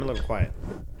little quiet.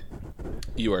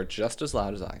 You are just as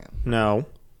loud as I am. No.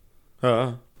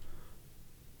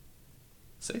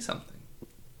 Say something.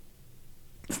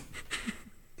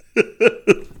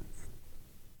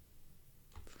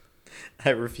 I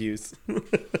refuse. Are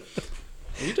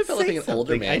you developing an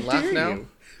older man laugh now?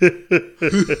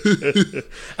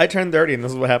 I turned 30 and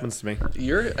this is what happens to me.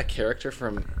 You're a character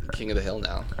from King of the Hill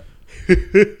now.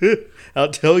 I'll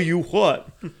tell you what.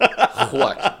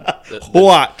 What?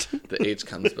 What? The H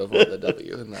comes before the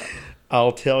W in that.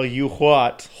 I'll tell you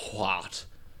what. What?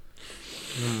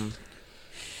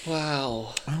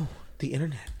 Wow. Oh, the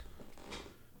internet.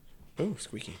 Oh,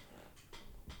 squeaky.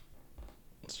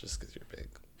 It's just because you're big.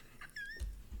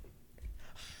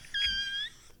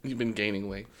 You've been gaining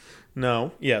weight.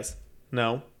 No. Yes.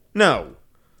 No. No.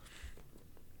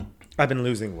 I've been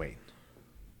losing weight.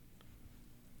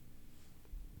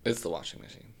 It's the washing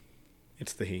machine.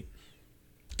 It's the heat.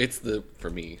 It's the, for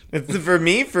me. It's the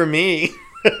for me.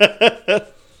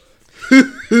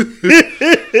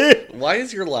 Why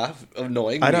is your laugh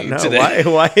annoying me I don't know. today?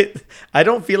 Why? I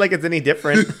don't feel like it's any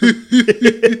different.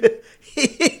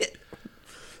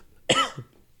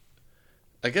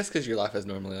 I guess because your laugh is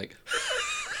normally like...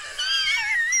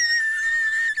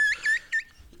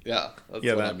 Yeah, that's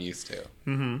what I'm used to.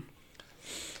 Mm-hmm.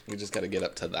 We just got to get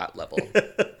up to that level.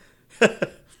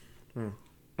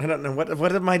 I don't know.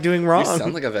 What am I doing wrong? You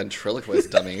sound like a ventriloquist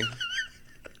dummy.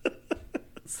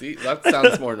 See, that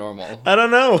sounds more normal. I don't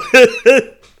know.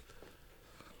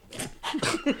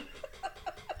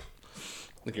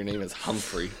 Like your name is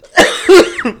Humphrey.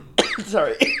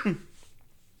 Sorry.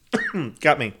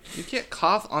 Got me. You can't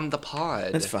cough on the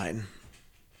pod. That's fine.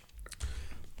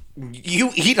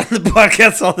 You eat on the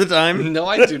podcast all the time? No,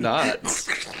 I do not.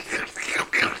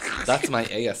 That's my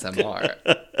ASMR.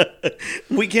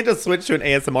 We can't just switch to an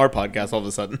ASMR podcast all of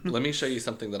a sudden. Let me show you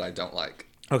something that I don't like.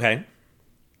 Okay.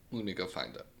 Let me go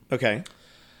find it. Okay.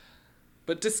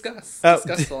 But discuss. Oh,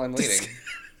 Discuss while I'm waiting.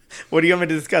 What do you want me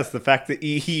to discuss? The fact that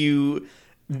you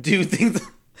do things...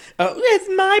 Oh, it's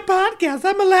my podcast.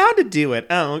 I'm allowed to do it.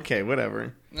 Oh, okay.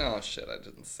 Whatever. Oh, shit. I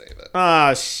didn't save it.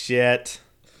 Oh, shit.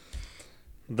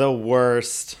 The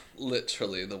worst.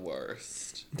 Literally the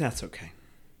worst. That's okay.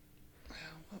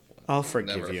 I'll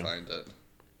forgive Never you. find it.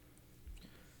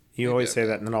 You Maybe always I say will.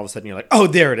 that, and then all of a sudden you're like, oh,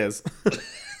 there it is. I do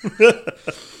that.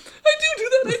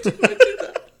 I do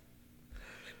that.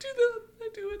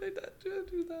 I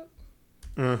do that.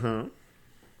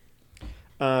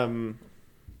 Mm-hmm.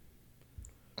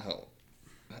 Oh,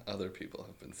 other people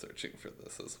have been searching for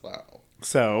this as well.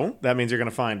 So, that means you're going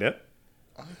to find it.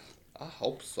 I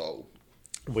hope so.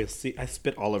 We'll see. I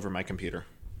spit all over my computer.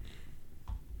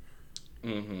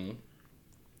 Mm-hmm.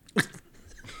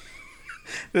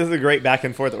 This is a great back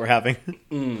and forth that we're having.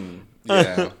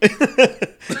 Yeah.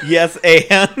 Yes,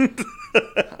 and...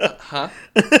 Huh?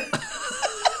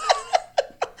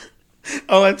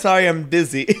 Oh, I'm sorry, I'm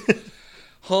busy.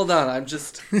 Hold on, I'm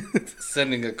just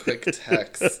sending a quick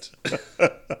text.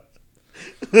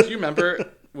 Do you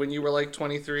remember when you were like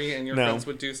 23 and your No. friends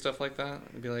would do stuff like that?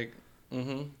 And be like,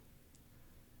 mm-hmm.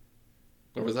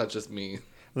 Or was that just me?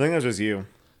 I think that was just you.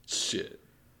 Shit.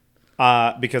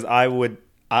 Because I would...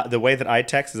 the way that I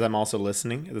text is I'm also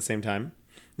listening at the same time.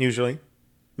 Usually.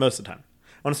 Most of the time.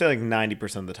 I want to say like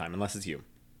 90% of the time, unless it's you.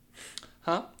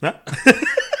 Huh? Huh?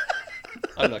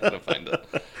 I'm not gonna find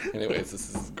it. Anyways, this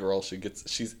is this girl. She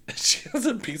has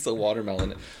a piece of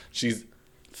watermelon. She's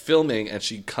filming and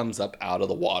she comes up out of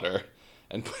the water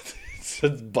and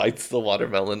just bites the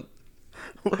watermelon.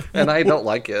 And I don't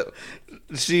like it.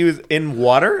 She was in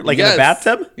water? Like in Yes. a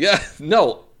bathtub? Yeah,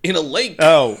 no, in a lake.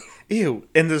 Oh, ew.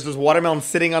 And there's this watermelon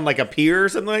sitting on like a pier or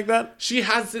something like that? She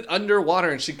has it underwater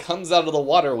and she comes out of the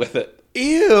water with it.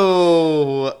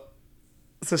 Ew.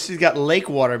 So she's got lake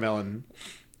watermelon.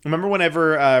 Remember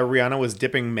whenever Rihanna was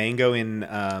dipping mango in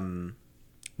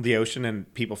the ocean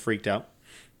and people freaked out?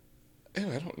 Ew,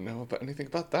 I don't know about anything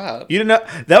about that. You didn't know?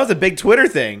 That was a big Twitter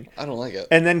thing. I don't like it.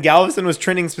 And then Galveston was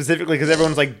trending specifically because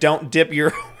everyone's like, don't dip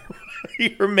your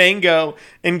your mango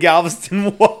in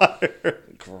Galveston water.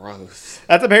 Gross.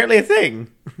 That's apparently a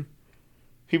thing.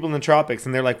 People in the tropics,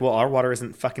 and they're like, well, our water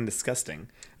isn't fucking disgusting.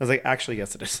 I was like, actually,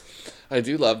 yes, it is. I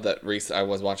do love that I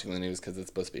was watching the news because it's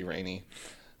supposed to be rainy.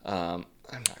 I'm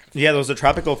not gonna. Yeah, that was a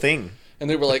tropical thing. And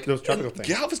they were like, Those tropical things.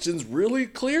 Galveston's really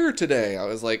clear today. I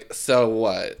was like, so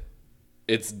what?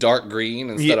 It's dark green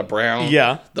instead of brown?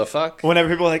 Yeah. The fuck? Whenever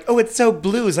people are like, oh, it's so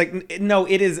blue. It's like, no,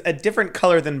 it is a different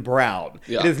color than brown.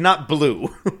 Yeah. It is not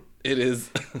blue. It is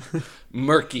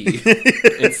murky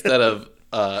instead of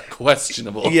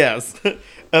questionable. Yes.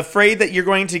 Afraid that you're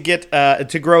going to get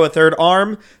to grow a third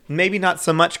arm? Maybe not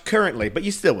so much currently, but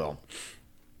you still will.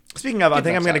 Speaking of, I Give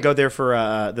think that I'm going to time. go there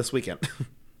for this weekend.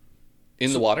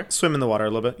 In the water? Swim in the water a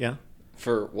little bit, yeah.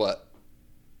 For what?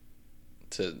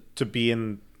 To be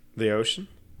in the ocean.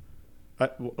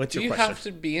 What's Do your you question? have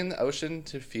to be in the ocean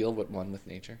to feel what one with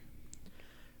nature?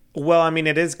 Well, I mean,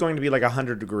 it is going to be like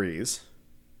 100 degrees.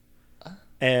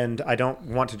 And I don't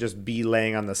want to just be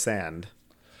laying on the sand.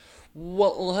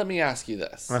 Well, let me ask you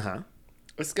this. Uh-huh.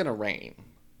 It's going to rain.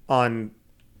 On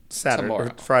Saturday, or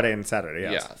Tomorrow. Friday and Saturday,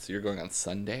 yes. Yeah, so you're going on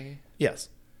Sunday? Yes.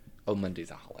 Oh, Monday's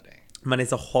a holiday.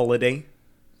 Monday's a holiday.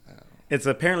 It's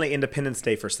apparently Independence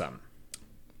Day for some.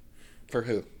 For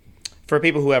who? For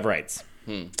people who have rights.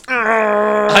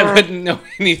 I wouldn't know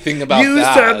anything about You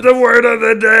that. said the word of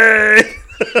the day.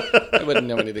 I wouldn't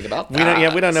know anything about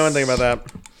that. We don't know anything about that.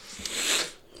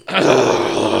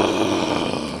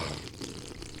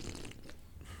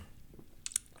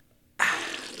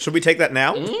 Should we take that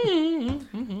now? Yeah.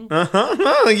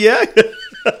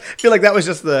 I feel like that was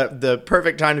just the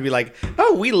perfect time to be like,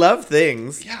 oh, we love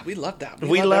things. Yeah, we love that.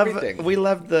 We love everything. we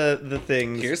love the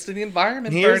things. Here's to the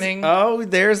environment Here's- burning. Oh,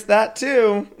 there's that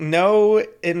too. No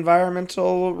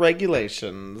environmental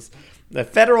regulations. The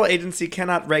federal agency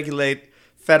cannot regulate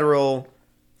federal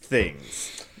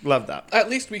things. Love that. At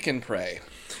least we can pray.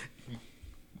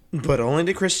 But only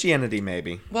to Christianity,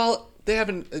 maybe. Well, they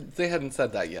hadn't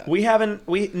said that yet. We haven't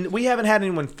had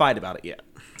anyone fight about it yet.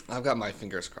 I've got my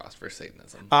fingers crossed for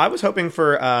Satanism. I was hoping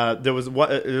for there's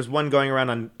one going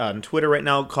around on Twitter right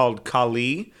now called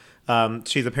Kali.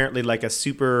 She's apparently like a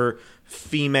super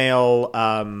female,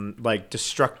 like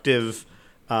destructive,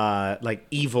 like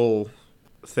evil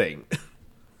thing.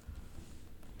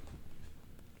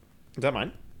 Is that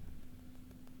mine?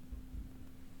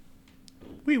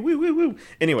 Woo.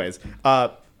 Anyways,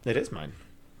 it is mine.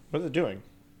 What is it doing?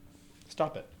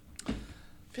 Stop it. I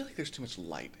feel like there's too much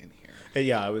light in here.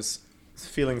 Yeah, I was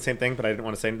feeling the same thing, but I didn't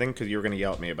want to say anything because you were going to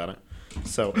yell at me about it.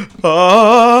 So,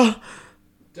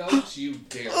 Don't you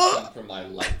dare come for my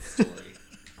light story.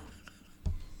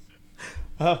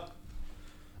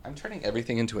 I'm turning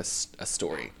everything into a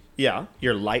story. yeah,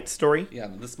 your light story. Yeah,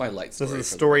 this is my light story. This is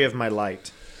the for story of my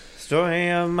light. Story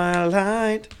of my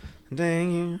light.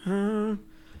 Dang you.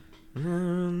 You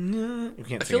can't I sing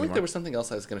feel like anymore. there was something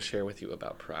else I was going to share with you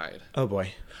about Pride. Oh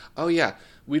boy. Oh, yeah.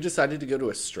 We decided to go to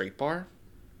a straight bar.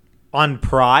 On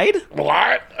Pride?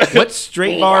 What? What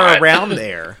straight bar around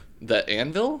there? The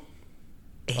Anvil?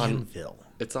 Anvil.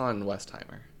 It's on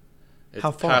Westheimer. It's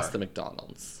How far? past the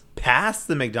McDonald's. Past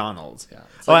the McDonald's. Yeah.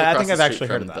 It's Oh, like I across think the I've actually street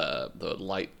heard of from the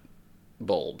light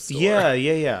bulb store.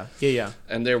 Yeah.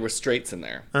 And there were straights in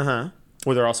there. Uh-huh.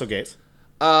 Were there also gays?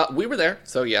 We were there,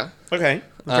 so yeah. Okay.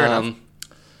 Fair enough.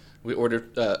 We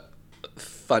ordered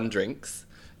fun drinks,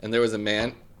 and there was a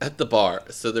man at the bar.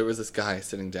 So there was this guy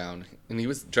sitting down, and he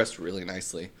was dressed really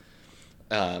nicely.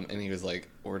 And he was like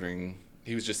ordering.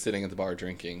 He was just sitting at the bar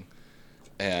drinking.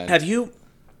 And Have you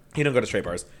don't go to straight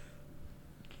bars.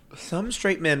 Some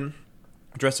straight men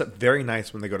dress up very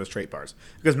nice when they go to straight bars.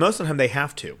 Because most of the time they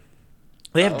have to.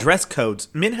 They have dress codes.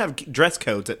 Men have dress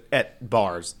codes at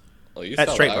bars. well, you at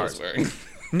saw straight what I was bars. wearing.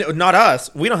 No, not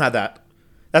us. We don't have that.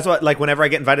 That's why, like, whenever I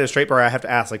get invited to a straight bar, I have to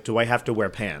ask, like, do I have to wear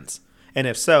pants? And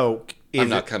if so, I'm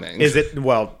not coming. Is it,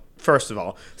 well, first of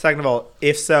all. Second of all,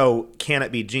 if so, can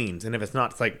it be jeans? And if it's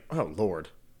not, it's like, oh, Lord.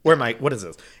 What is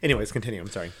this? Anyways, continue. I'm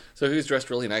sorry. So he was dressed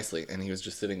really nicely, and he was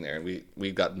just sitting there, and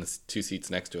we got in the 2 seats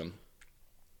next to him.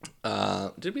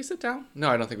 Did we sit down? No,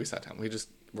 I don't think we sat down. We just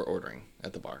were ordering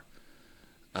at the bar.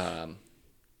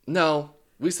 No,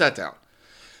 we sat down.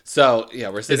 So, yeah,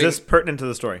 we're Is sitting... this pertinent to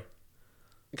the story?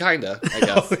 Kinda, I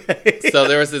guess. Okay. So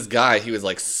there was this guy, he was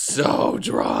like so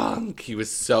drunk. He was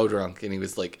so drunk, and he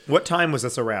was like... What time was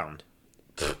this around?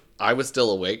 I was still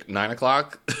awake, 9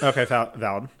 o'clock. Okay,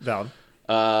 valid.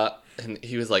 And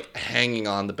he was like hanging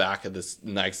on the back of this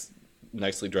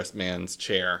nicely dressed man's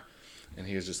chair. And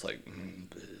he was just like...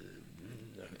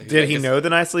 Did he know the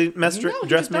nicely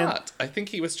dressed man? Not. I think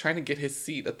he was trying to get his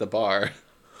seat at the bar.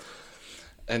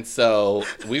 And so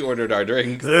we ordered our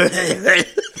drinks.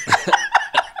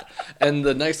 And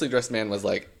the nicely dressed man was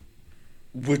like,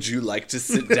 would you like to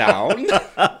sit down?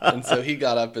 And so he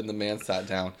got up and the man sat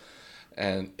down.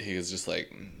 And he was just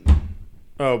like...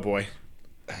 Oh, boy.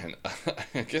 And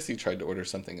I guess he tried to order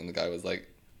something and the guy was like...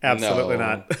 Absolutely no.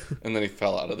 not. And then he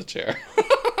fell out of the chair.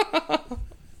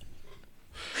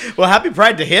 Well, happy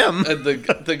Pride to him. And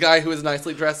the guy who was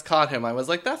nicely dressed caught him. I was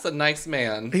like, that's a nice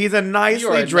man. He's a You are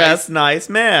nicely a dressed nice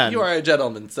man. You are a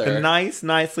gentleman, sir. a nice,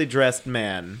 nicely dressed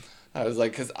man. I was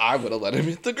like, because I would have let him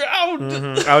hit the ground.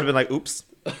 Mhm. I would have been like, oops.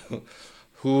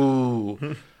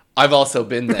 Ooh. I've also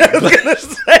been there.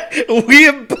 We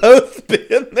have both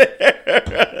been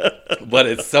there. But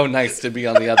it's so nice to be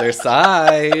on the other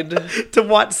side. To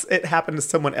watch it happen to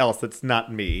someone else that's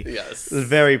not me. Yes.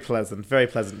 Very pleasant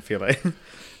feeling.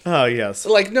 Oh, yes.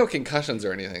 Like, no concussions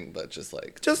or anything, but just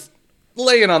like... Just...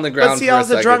 laying on the ground But see, for a all the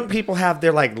second. drunk people have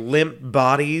their, like, limp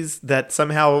bodies that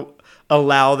somehow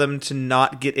allow them to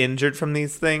not get injured from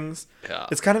these things. Yeah.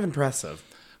 It's kind of impressive.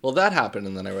 Well, that happened,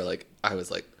 and then I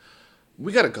was like,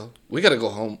 we gotta go. We gotta go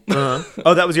home. Uh-huh.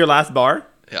 Oh, that was your last bar?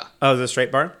 Yeah. Oh, it was a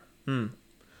straight bar?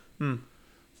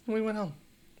 We went home.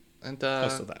 And, I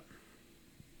saw that.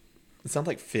 It sounds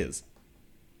like fizz.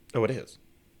 Oh, it is.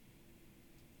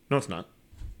 No, it's not.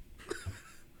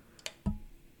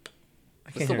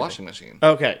 it's the washing machine.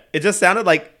 Okay. It just sounded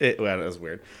like... Well, that was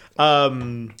weird.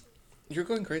 You're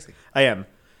going crazy. I am. I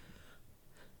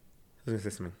was going to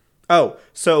say something. Oh,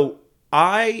 so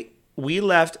we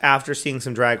left after seeing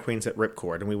some drag queens at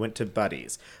Ripcord, and we went to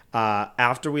Buddy's.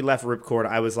 After we left Ripcord,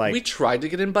 I was like... We tried to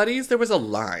get in Buddies. There was a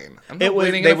line. I'm not It was,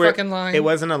 waiting they in a were, fucking line. It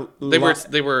wasn't a...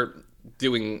 They were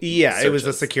doing Yeah, it was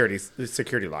a searches.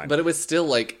 security line. But it was still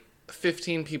like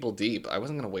 15 people deep. I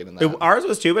wasn't going to wait in that. Ours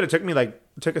was too, but it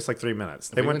took us like 3 minutes.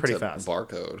 They We went pretty to fast.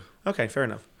 Barcode. Okay, fair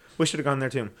enough. We should have gone there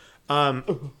too.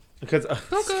 Because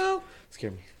Go.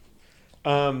 scared me.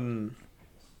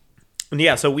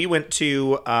 Yeah, so we went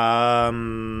to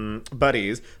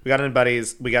Buddy's. We got in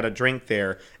Buddy's. We got a drink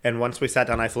there, and once we sat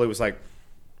down, I fully was like,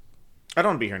 I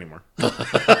don't want to be here anymore.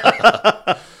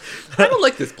 I don't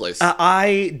like this place.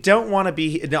 I don't want to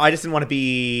be. No, I just didn't want to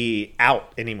be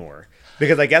out anymore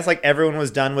because I guess like everyone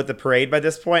was done with the parade by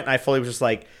this point, and I fully was just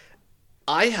like,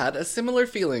 I had a similar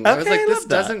feeling. I was Okay, like, I this love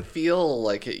that. doesn't feel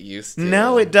like it used to.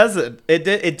 no, it doesn't. It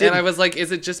did. And I was like,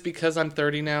 is it just because I'm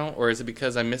 30 now? Or is it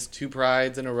because I missed 2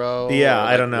 prides in a row? Yeah, Or, I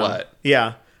like, don't know. What?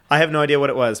 Yeah, I have no idea what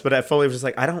it was, but I fully was just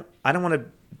like, I don't want to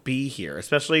be here,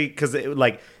 especially because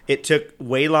it took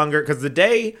way longer because the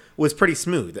day was pretty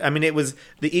smooth. I mean,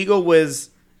 the Eagle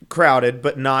was crowded,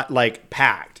 but not like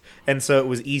packed. And so it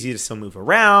was easy to still move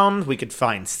around. We could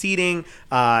find seating,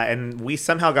 and we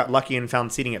somehow got lucky and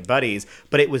found seating at Buddy's.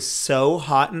 But it was so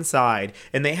hot inside,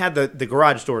 and they had the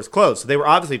garage doors closed, so they were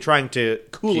obviously trying to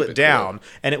cool Keep it it down, cool.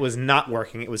 and it was not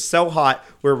working. It was so hot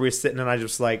where we were sitting, and I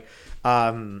just like, I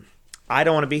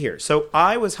don't want to be here. So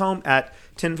I was home at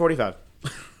 10:45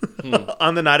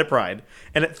 on the night of Pride,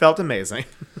 and it felt amazing.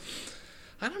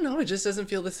 I don't know. It just doesn't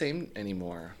feel the same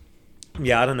anymore.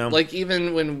 Yeah, I don't know. Like,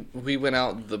 even when we went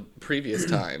out the previous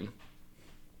time,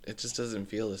 it just doesn't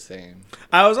feel the same.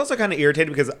 I was also kind of irritated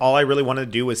because all I really wanted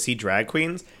to do was see drag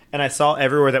queens, and I saw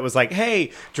everywhere that was like,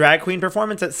 hey, drag queen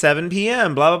performance at 7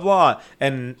 p.m., blah, blah, blah.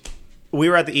 And we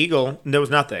were at the Eagle, and there was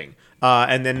nothing.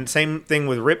 And then same thing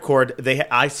with Ripcord.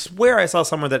 I swear I saw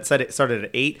somewhere that said it started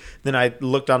at 8. Then I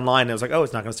looked online, and I was like, oh,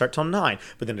 it's not going to start till 9.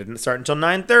 But then it didn't start until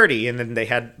 9:30. And then they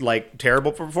had, like,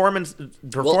 terrible performers.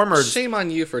 Well, shame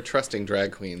on you for trusting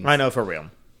drag queens. I know, for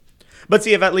real. But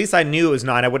see, if at least I knew it was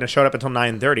 9, I wouldn't have showed up until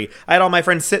 9:30. I had all my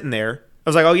friends sitting there. I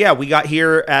was like, oh, yeah, we got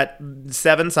here at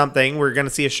 7-something. We're going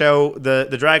to see a show, the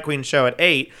drag queen show at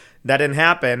 8. That didn't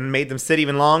happen. Made them sit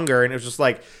even longer. And it was just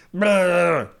like,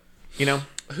 you know?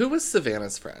 Who was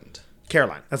Savannah's friend?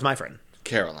 Caroline. That's my friend.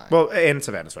 Caroline. Well, and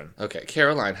Savannah's friend. Okay,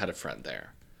 Caroline had a friend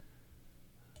there.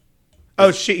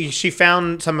 Oh, she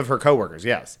found some of her coworkers,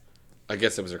 yes. I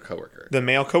guess it was her coworker. The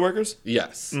male coworkers?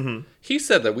 Yes. Mm-hmm. He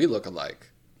said that we look alike.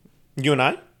 You and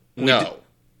I? No.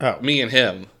 Oh. Me and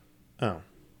him. Oh.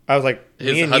 I was like,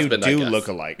 His me and husband, I you do guess. look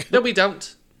alike. No, we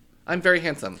don't. I'm very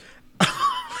handsome.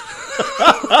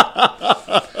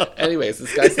 Anyways,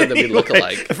 this guy said that we look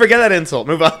alike. Forget that insult.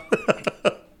 Move on.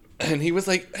 And he was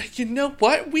like, you know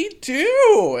what? We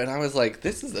do. And I was like,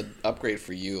 this is an upgrade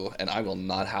for you, and I will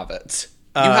not have it.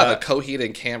 You have a Coheed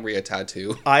and Cambria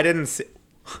tattoo. I did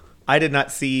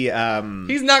not see. He's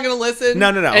not going to listen. No.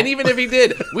 And even if he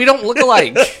did, we don't look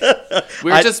alike.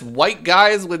 We're just white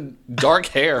guys with dark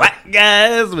hair. White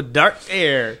guys with dark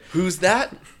hair. Who's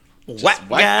that? White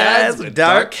guys with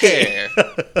dark hair.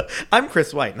 I'm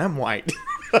Chris White, and I'm white.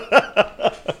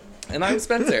 And I'm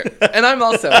Spencer. And I'm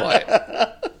also white.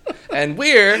 And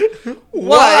we're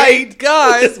white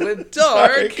guys with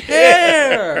dark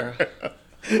hair.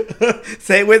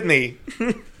 Say it with me.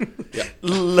 Yeah.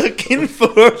 Looking for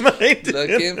my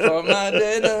denim. Looking for my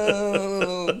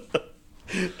denim.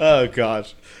 Oh,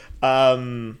 gosh. Yeah. I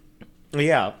And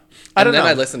don't then know.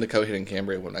 I listened to Coheed and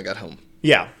Cambria when I got home.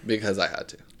 Yeah, Because I had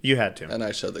to. you had to. And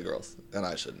I showed the girls. And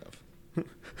I shouldn't have.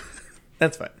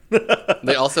 That's fine.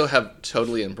 They also have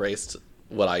totally embraced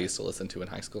what I used to listen to in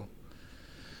high school.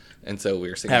 And so we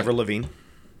were singing. Avril Lavigne.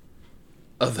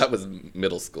 Oh, that was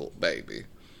middle school, baby.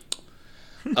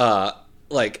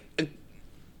 Like,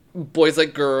 Boys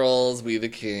Like Girls, We the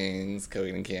Kings,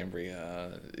 Coheed and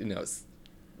Cambria,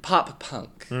 pop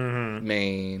punk,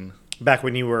 Maine. Back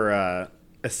when you were a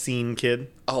scene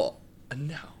kid. Oh,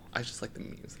 no. I just like the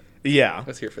music. Yeah. I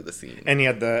was here for the scene. And you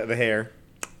had the hair.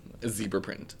 A zebra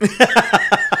print.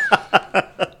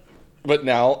 But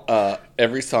now,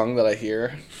 every song that I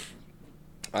hear,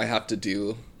 I have to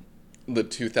do the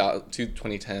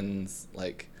 2010s,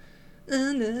 like...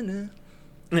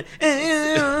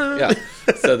 Yeah,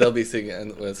 so they'll be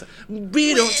singing with,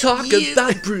 we don't talk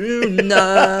about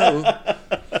Bruno.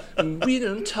 We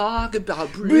don't talk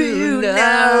about Bruno.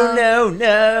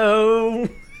 No.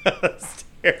 That's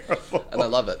terrible. And I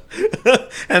love it.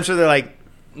 I'm sure they're like,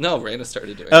 No, Raina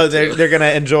started doing oh, it too. they're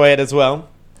gonna enjoy it as well.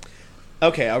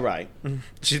 Okay, all right.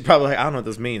 She's probably like, I don't know what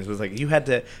this means. It was like you had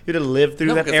to live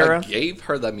through that because era. I gave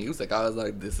her the music. I was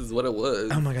like, this is what it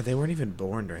was. Oh my god, they weren't even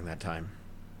born during that time.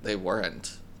 They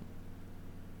weren't.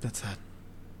 That's sad.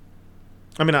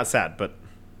 I mean, not sad, but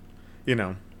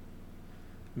they're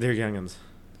youngins.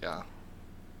 Yeah.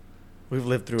 We've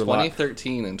lived through a lot.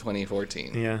 2013 and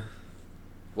 2014. Yeah.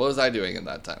 What was I doing at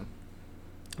that time?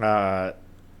 I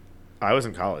was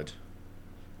in college.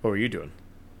 What were you doing?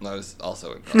 I was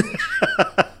also in college.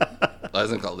 I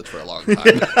was in college for a long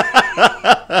time.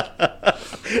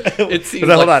 It seems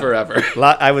Hold like on. forever.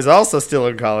 I was also still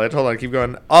in college. Hold on, keep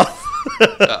going.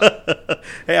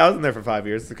 Hey, I was in there for 5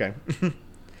 years. It's okay.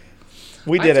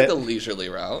 We did I it. took a leisurely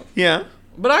route. Yeah.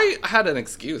 But I had an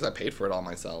excuse. I paid for it all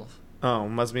myself. Oh,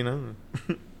 must be no.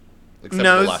 Except the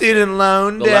No last student year.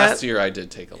 loan The debt. last year I did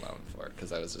take a loan for it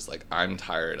because I was just like, I'm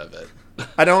tired of it.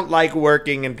 I don't like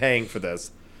working and paying for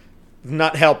this.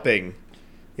 Not helping.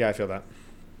 Yeah, I feel that.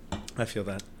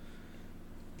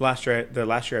 The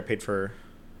last year I paid for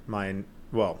mine.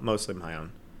 Well, mostly my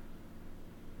own.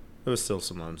 There was still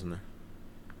some loans in there,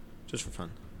 just for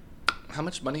fun. How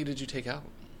much money did you take out?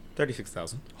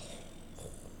 36,000.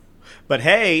 But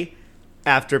hey,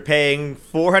 after paying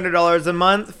 $400 a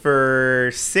month for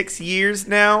 6 years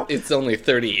now, It's only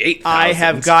 38,000. I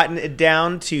have gotten it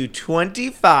down to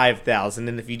 25,000.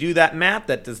 And if you do that math,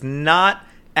 that does not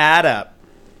add up.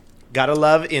 Gotta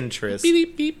love interest.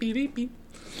 Beep, beep, beep, beep, beep.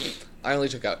 I only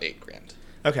took out $8,000.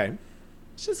 Okay,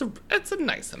 It's a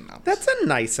nice amount. that's a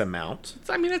nice amount.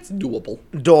 It's doable.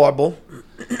 Adorable.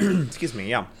 Excuse me.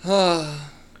 Yeah.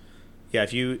 Yeah.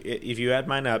 If you add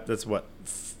mine up, that's what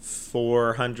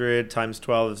 400 times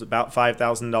 12 is about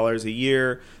 $5,000 a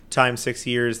year. Times 6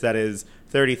 years, that is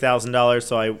 $30,000.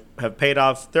 So I have paid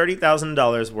off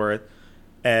 $30,000 worth,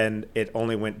 and it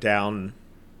only went down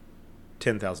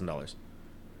 $10,000.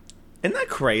 Isn't that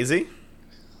crazy?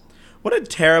 What a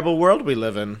terrible world we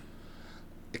live in.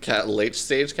 Late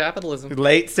stage capitalism.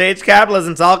 Late stage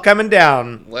capitalism's all coming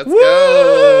down. Let's Woo!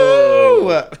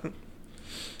 go.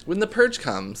 When the purge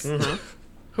comes,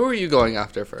 who are you going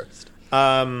after first?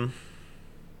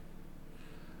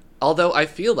 Although I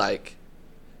feel like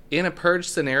in a purge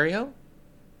scenario,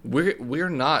 we're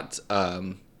not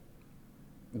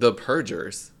the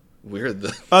purgers. We're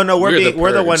the Oh no, we're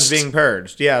the ones purged. being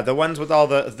purged. Yeah, the ones with all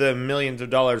the millions of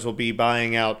dollars will be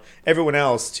buying out everyone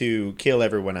else to kill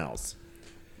everyone else.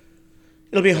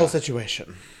 It'll be a whole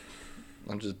situation.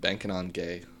 I'm just banking on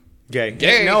gay. Gay.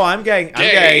 Gay. No, I'm gay. I'm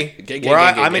Gay. gay. Gay, gay, Where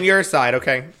gay, I'm gay, in gay. your side.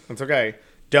 Okay, that's okay.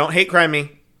 Don't hate crime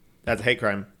me. That's a hate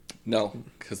crime. No,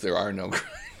 because there are no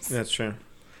crimes. That's true.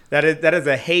 That is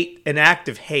an act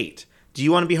of hate. Do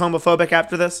you want to be homophobic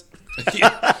after this?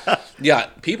 Yeah,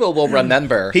 people will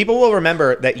remember. People will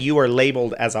remember that you are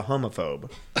labeled as a homophobe.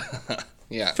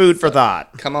 Yeah. Food for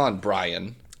thought. Come on,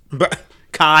 Brian.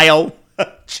 Kyle.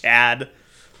 Chad.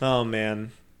 Oh,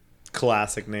 man.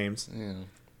 Classic names. Yeah.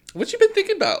 What you been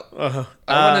thinking about?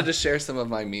 I wanted to share some of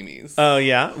my memes. Oh,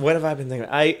 yeah? What have I been thinking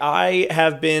about? I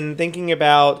have been thinking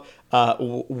about,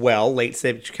 late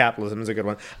stage capitalism is a good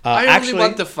one. I only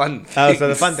want the fun things. Oh, so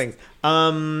the fun things.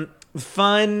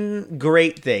 Fun,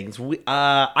 great things.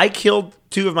 I killed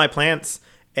 2 of my plants,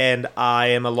 and I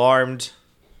am alarmed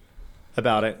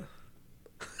about it.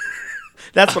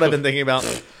 That's what I've been thinking about.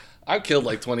 I've killed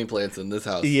like 20 plants in this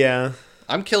house. Yeah.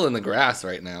 I'm killing the grass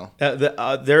right now.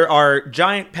 There are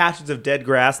giant patches of dead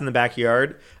grass in the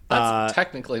backyard. That's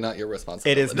technically not your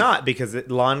responsibility. It is not, because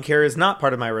lawn care is not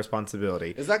part of my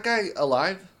responsibility. Is that guy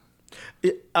alive?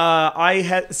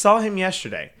 I saw him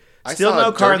yesterday. I Still saw no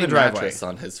a car in dirty the driveway. mattress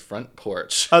on his front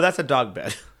porch. Oh, that's a dog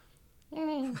bed.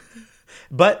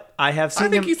 But I have seen I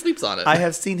think him. he sleeps on it. I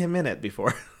have seen him in it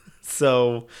before,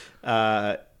 so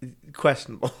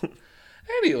questionable.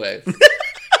 Anyway.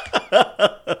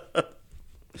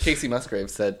 Casey Musgrave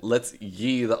said, "Let's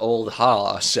ye the old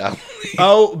ha, shall we?"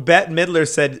 Oh, Bette Midler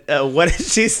said, what did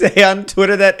she say on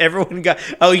Twitter that everyone got?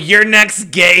 Oh, you're next,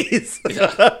 gays.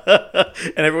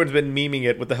 And everyone's been memeing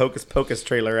it with the Hocus Pocus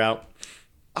trailer out.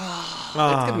 It's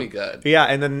gonna be good. Yeah,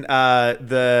 and then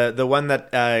the one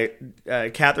that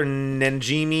Catherine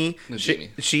Nanjimi,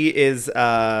 she is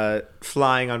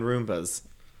flying on Roombas.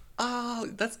 Oh,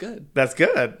 that's good. That's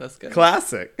good. That's good.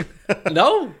 Classic.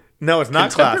 No, No, it's not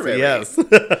classic. Contemporary. Yes.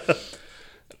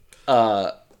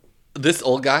 this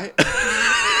old guy,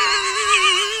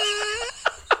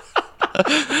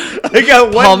 I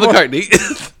got one Paul more.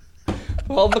 McCartney.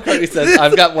 Paul McCartney says,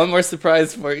 "I've got one more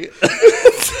surprise for you."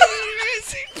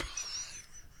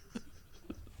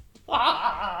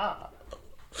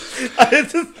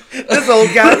 this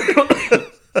old guy,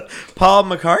 Paul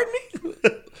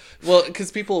McCartney. Well,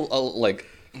 because people like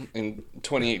in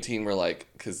 2018 were like,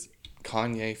 because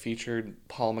Kanye featured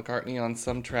Paul McCartney on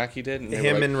some track he did, and they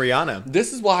were like, And Rihanna.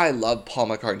 This is why I love Paul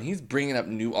McCartney. He's bringing up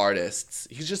new artists.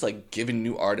 He's just like giving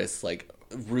new artists like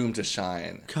room to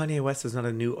shine. Kanye West is not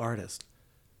a new artist.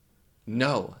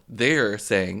 No, they're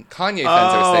saying Kanye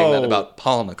fans are saying that about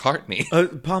Paul McCartney. Oh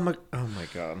my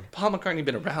god. Paul McCartney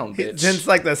been around, bitch. Since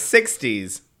like the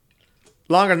 60s.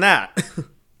 Longer than that.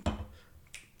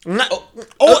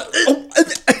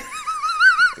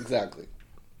 Exactly.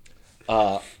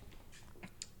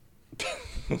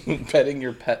 Petting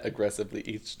your pet aggressively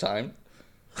each time.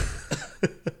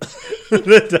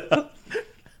 I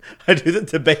do that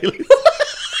to Bailey.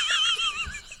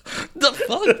 The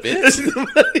fuck, bitch?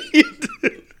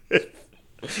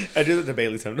 I do that to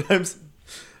Bailey sometimes.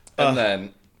 And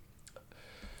then,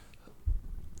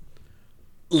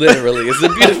 literally, is a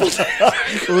beautiful time.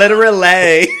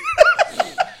 Literally.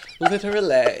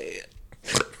 Literally.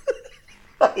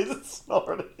 I just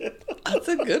snorted it. That's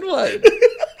a good one.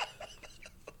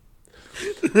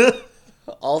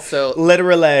 Also,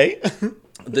 Literally.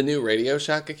 the new Radio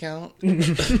Shack account,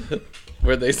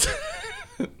 where they said,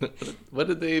 what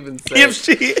did they even say? If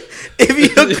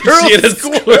your girl she had a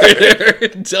squirter,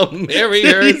 don't marry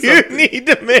her. you need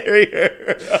to marry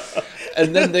her.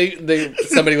 And then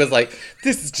somebody was like,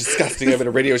 "This is disgusting. I'm in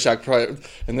a Radio Shack product."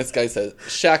 And this guy says,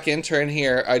 "Shack intern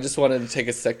here. I just wanted to take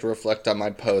a sec to reflect on my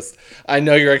post. I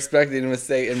know you're expecting me to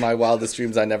say in my wildest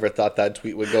dreams I never thought that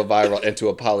tweet would go viral and to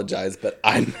apologize, but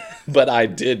I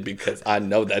did because I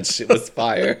know that shit was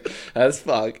fire as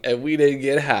fuck and we didn't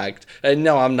get hacked. And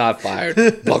no, I'm not fired.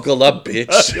 Buckle up,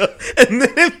 bitch." And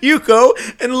then if you go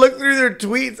and look through their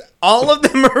tweets, all of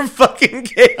them are fucking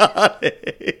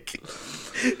chaotic.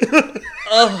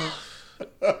 Oh.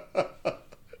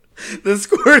 The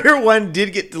squirter one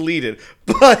did get deleted,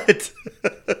 but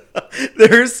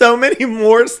there are so many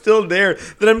more still there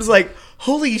that I'm just like,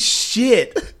 holy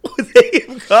shit, they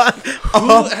have gone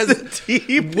off the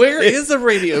deep. Where is a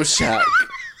Radio Shack?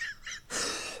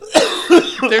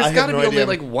 There's got to be only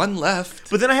like one left.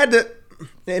 But then I had to.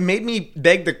 It made me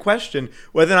beg the question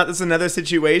whether or not this is another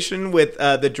situation with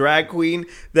the drag queen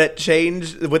that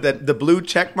changed with the blue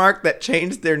check mark that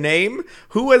changed their name.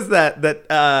 Who was that did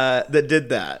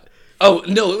that? Oh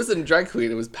no, it wasn't a drag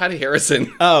queen. It was Patty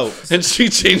Harrison. Oh, and she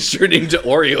changed her name to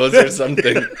Oreos or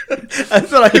something.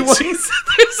 That's what I want. She said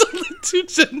there's only two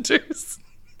genders.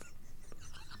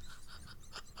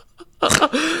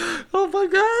 Oh my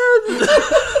god.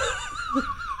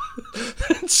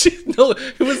 No,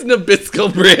 it was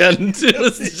Nabisco brand. It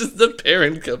was just the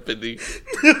parent company.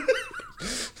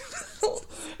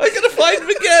 I gotta find them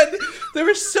again. They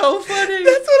were so funny.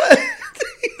 That's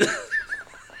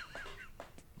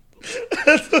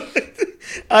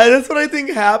what I think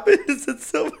happened. Is that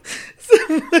someone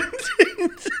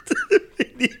changed it to the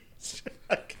Radio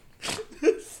Shack.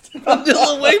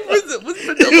 Vanilla wafers. It was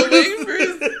vanilla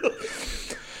wafers.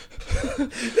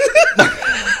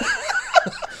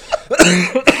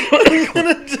 I'm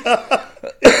gonna die.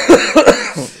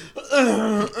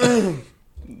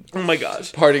 Oh my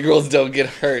gosh. Party girls don't get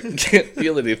hurt. Can't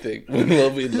feel anything. When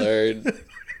will we learn?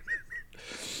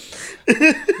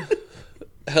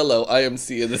 Hello, I am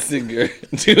Sia the singer,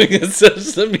 doing a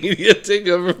social media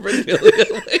takeover for Vanilla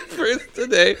wafers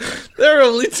today. There are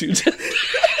only two genders.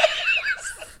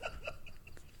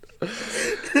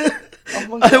 Oh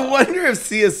my God. I wonder if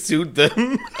Sia sued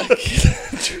them.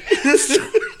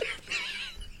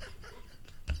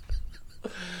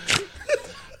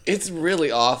 It's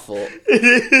really awful.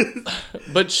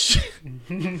 But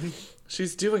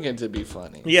she's doing it to be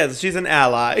funny. Yes, she's an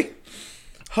ally.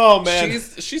 Oh man,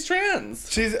 she's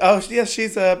trans. She's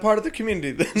part of the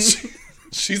community then.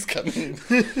 She's coming.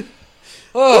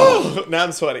 Oh, now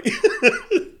I'm sweaty.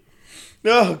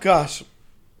 Oh gosh.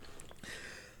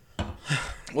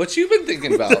 What you been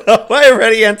thinking about? Oh, I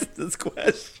already answered this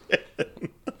question.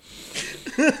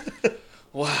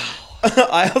 Wow.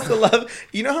 I also love,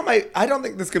 you know how I don't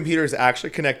think this computer is actually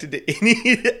connected to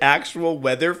any actual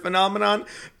weather phenomenon,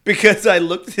 because I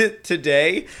looked at it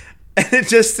today and it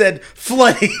just said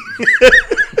flooding.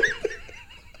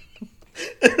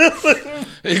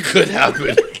 It could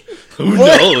happen. Who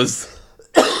knows?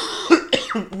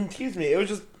 Excuse me. It was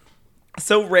just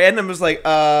so random. It was like,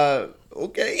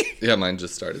 okay. Yeah, mine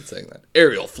just started saying that.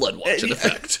 Aerial flood watch in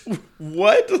effect.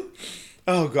 What?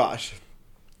 Oh, gosh.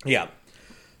 Yeah.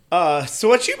 So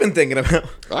what you been thinking about?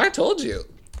 I told you.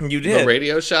 You did. The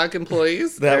Radio Shack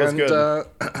employees. That was good.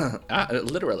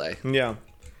 Literally. Yeah.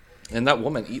 And that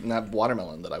woman eating that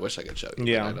watermelon that I wish I could show you.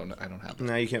 Yeah. I don't have it.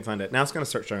 No, you can't find it. Now it's going to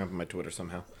start showing up on my Twitter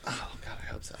somehow. Oh, God, I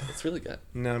hope so. It's really good.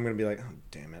 Now I'm going to be like, oh,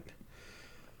 damn it.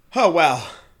 Oh, wow.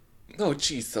 Oh,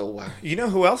 geez, so wow. You know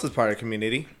who else is part of the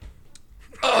community?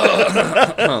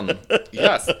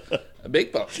 Yes.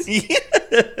 Big Bones.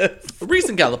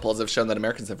 Recent Gallup polls have shown that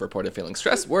Americans have reported feeling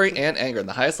stress, worry, and anger in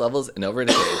the highest levels in over a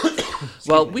decade.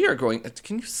 While we are growing...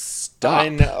 Can you stop? I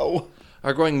know.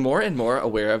 Are growing more and more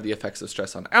aware of the effects of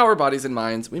stress on our bodies and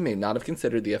minds, we may not have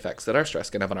considered the effects that our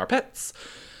stress can have on our pets.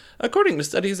 According to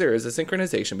studies, there is a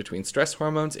synchronization between stress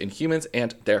hormones in humans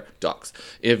and their dogs.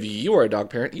 If you are a dog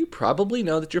parent, you probably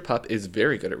know that your pup is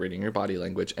very good at reading your body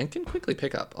language and can quickly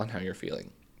pick up on how you're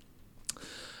feeling.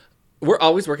 We're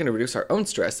always working to reduce our own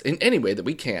stress in any way that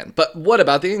we can. But what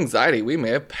about the anxiety we may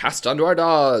have passed on to our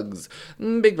dogs?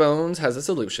 Big Bones has a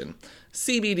solution.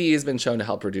 CBD has been shown to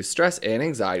help reduce stress and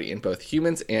anxiety in both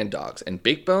humans and dogs, and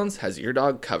Big Bones has your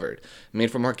dog covered.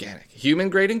 Made from organic,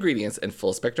 human-grade ingredients and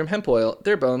full-spectrum hemp oil,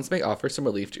 their bones may offer some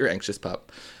relief to your anxious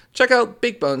pup. Check out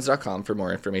BigBones.com for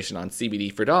more information on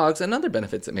CBD for dogs and other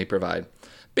benefits it may provide.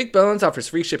 Big Bones offers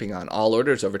free shipping on all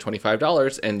orders over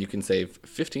 $25, and you can save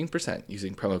 15%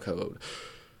 using promo code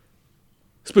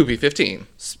Spoopy15.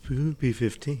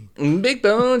 Spoopy15. Big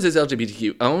Bones is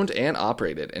LGBTQ owned and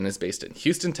operated and is based in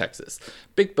Houston, Texas.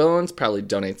 Big Bones proudly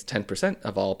donates 10%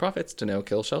 of all profits to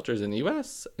no-kill shelters in the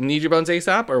U.S. Need your bones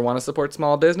ASAP or want to support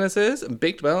small businesses?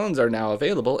 Baked Bones are now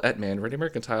available at Man Ready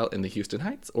Mercantile in the Houston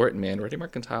Heights or at Man Ready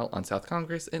Mercantile on South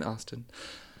Congress in Austin.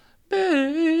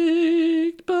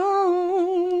 Baked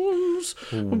Bones.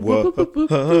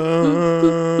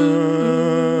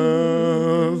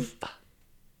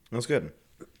 That's good.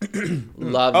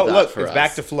 Love Oh, that look, for it's us.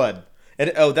 back to flood.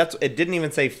 It didn't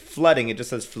even say flooding. It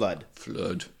just says flood.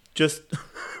 Flood. Just,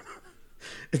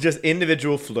 it's just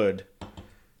individual flood.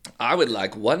 I would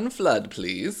like one flood,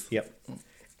 please. Yep.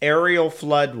 Aerial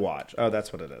flood watch. Oh,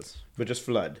 that's what it is. But just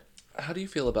flood. How do you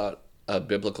feel about a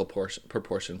biblical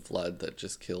proportion flood that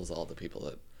just kills all the people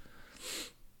that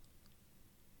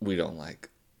we don't like?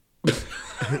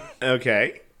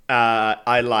 Okay.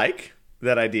 I like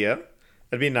that idea.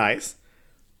 That'd be nice.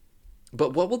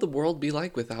 But what will the world be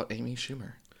like without Amy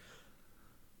Schumer?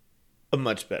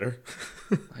 Much better.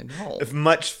 I know. A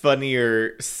much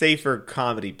funnier, safer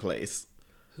comedy place.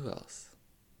 Who else?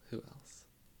 Who else?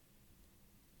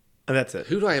 And that's it.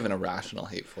 Who do I have an irrational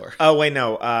hate for? Oh, wait,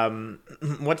 no.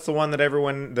 What's the one that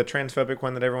the transphobic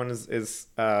one that everyone is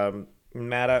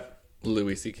mad at?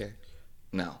 Louis C.K.?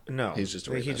 No. No. He's just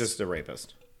a rapist. He's just a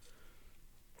rapist.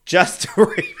 Just a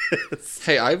rapist.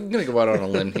 Hey, I'm going to go out on a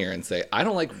limb here and say I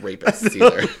don't like rapists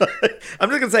either. I'm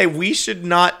just going to say we should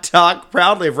not talk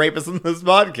proudly of rapists in this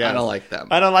podcast. I don't like them.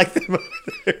 I don't like them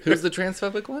either. Who's the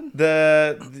transphobic one?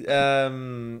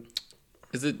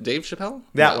 Is it Dave Chappelle?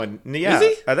 That No. one. Yeah.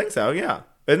 Is he? I think so, yeah.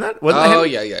 Isn't that? Wasn't that Oh,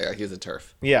 him? yeah. He's a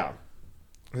turf. Yeah.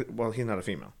 Well, he's not a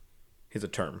female. He's a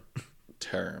term.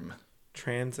 Term.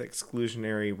 Trans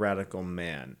exclusionary radical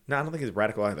man. No, I don't think he's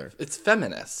radical either. It's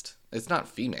feminist. It's not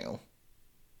female.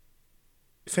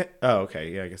 Oh, okay.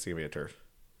 Yeah, I guess he can be a turf.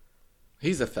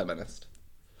 He's a feminist.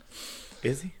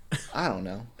 Is he? I don't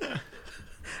know.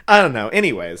 I don't know.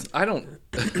 Anyways. I don't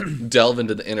delve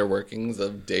into the inner workings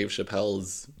of Dave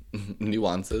Chappelle's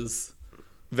nuances.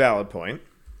 Valid point.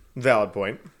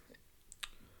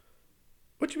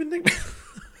 What you been thinking?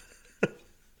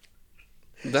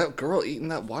 That girl eating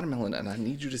that watermelon, and I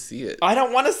need you to see it. I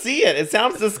don't want to see it. It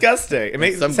sounds disgusting.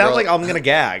 It Some sounds girl- like I'm going to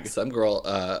gag. Some girl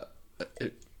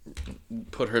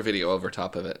put her video over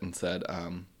top of it and said,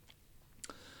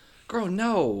 girl,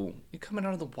 no. You coming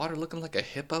out of the water looking like a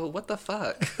hippo? What the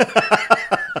fuck?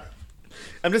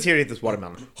 I'm just here to eat this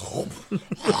watermelon.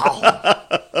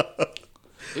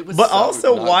 It was But so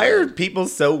also, not why are good. people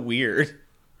so weird?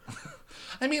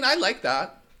 I mean, I like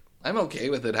that. I'm okay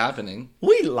with it happening.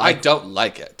 We I like don't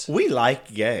like it. we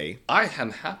like gay. I am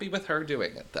happy with her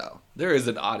doing it, though. There is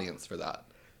an audience for that.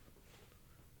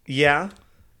 Yeah.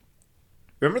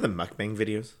 Remember the mukbang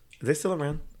videos? Are they still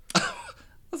around?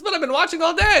 That's what I've been watching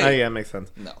all Oh day. yeah, makes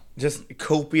sense. No. Just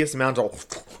copious amounts of.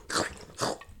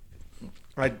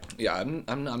 Yeah,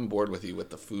 I'm bored with you with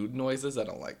the food noises. I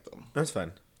don't like them. That's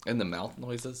fine. And the mouth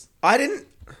noises. I didn't.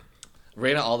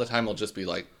 Raina all the time will just be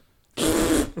like,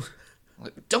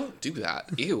 don't do that.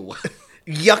 Ew.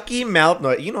 Yucky mouth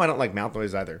noise. You know I don't like mouth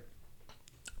noise either.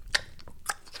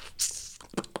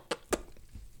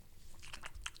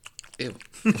 Ew.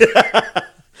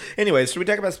 Anyways, should we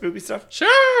talk about spooky stuff?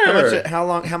 Sure.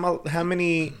 How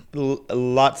many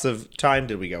lots of time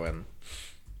did we go in?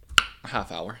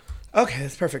 Half hour. Okay,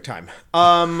 that's perfect time.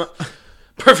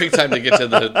 Perfect time to get to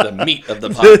the meat of the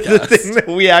the podcast. thing that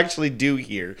we actually do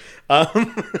here.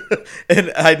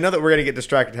 And I know that we're going to get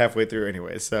distracted halfway through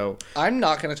anyway, so I'm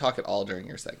not going to talk at all during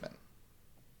your segment.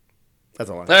 that's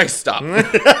all. Hey, stop.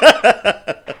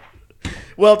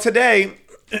 Well, today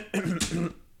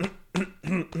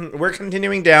we're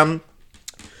continuing down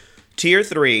tier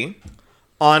 3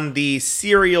 on the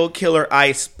serial killer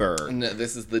iceberg. No,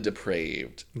 this is the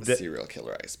depraved serial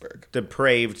killer iceberg.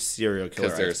 Depraved serial killer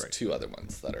Because there's iceberg. 2 other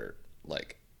ones that are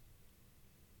like...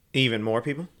 Even more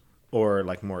people? Or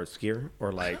like more obscure? Or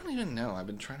I like... don't even know. I've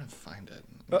been trying to find it.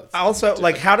 It's Also,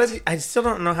 like, different. how does he, I still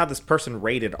don't know how this person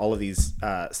rated all of these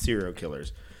serial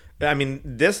killers. I mean,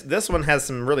 this one has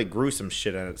some really gruesome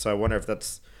shit in it, so I wonder if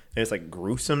it's like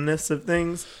gruesomeness of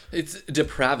things. It's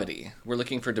depravity. We're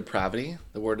looking for depravity.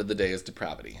 The word of the day is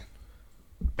depravity.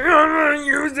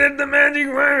 You said the magic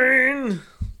word.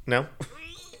 No.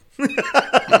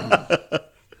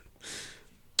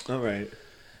 All right.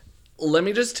 Let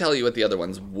me just tell you what the other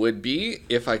ones would be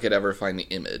if I could ever find the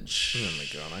image. Oh my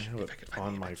god, I have it find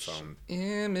on the my image. phone.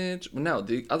 Image. No,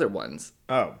 the other ones.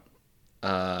 Oh.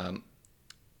 Um,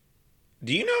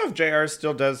 Do you know if JR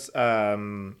still does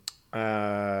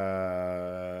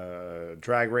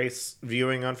drag race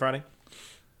viewing on Friday?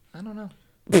 I don't know.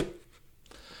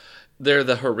 They're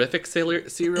the horrific serial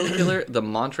killer, the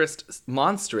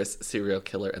monstrous serial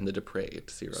killer, and the depraved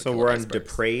serial killer. So we're on icebergs.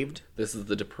 depraved. This is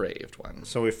the depraved one.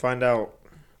 So we find out.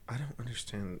 I don't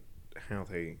understand how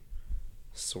they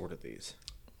sorted these,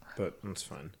 but that's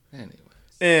fine.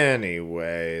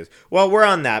 Anyways, well, we're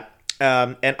on that,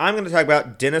 and I'm going to talk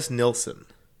about Dennis Nilsen.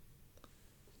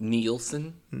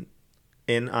 Nielsen?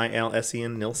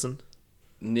 Nilsen. Nilsen.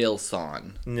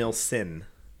 Nilsson. Nilsen,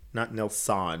 not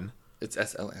Nilsson. It's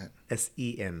SLN.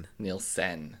 Sen.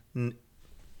 Nielsen. What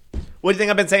do you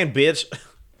think I've been saying, bitch?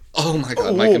 Oh my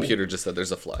god, my Ooh. computer just said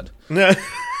there's a flood.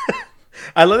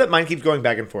 I love that mine keeps going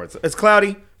back and forth. It's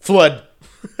cloudy, flood.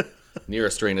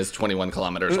 Nearest rain is 21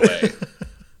 kilometers away.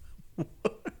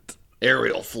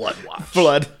 Aerial flood watch.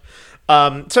 Flood.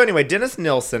 So anyway, Dennis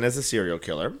Nilsen is a serial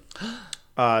killer.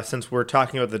 Since we're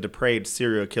talking about the depraved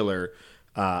serial killer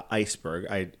iceberg,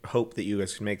 I hope that you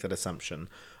guys can make that assumption.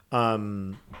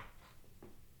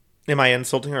 Am I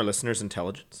insulting our listeners'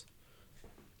 intelligence?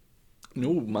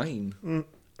 No, mine.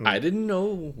 I didn't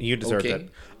know. You deserve Okay. it.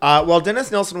 Well,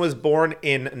 Dennis Nilsen was born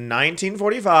in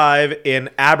 1945 in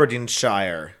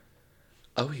Aberdeenshire.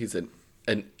 Oh, he's an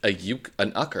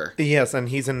ucker. Yes, and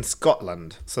he's in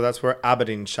Scotland, so that's where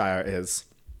Aberdeenshire is.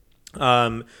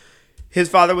 His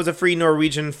father was a Free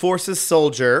Norwegian Forces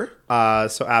soldier.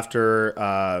 So after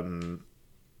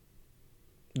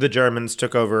the Germans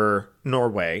took over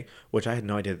Norway, which I had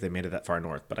no idea that they made it that far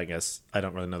north, but I guess I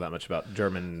don't really know that much about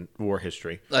German war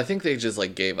history. I think they just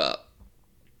like gave up.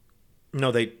 No,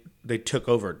 they took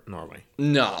over Norway.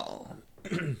 No.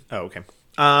 Oh, okay.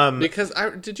 Because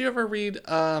did you ever read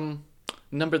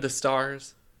Number the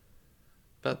Stars?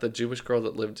 About the Jewish girl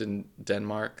that lived in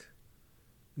Denmark?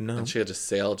 No. And she had to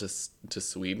sail to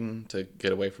Sweden to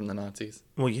get away from the Nazis?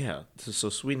 Well, yeah. So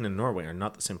Sweden and Norway are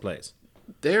not the same place.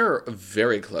 They're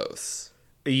very close.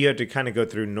 You had to kind of go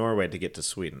through Norway to get to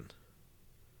Sweden.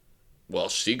 Well,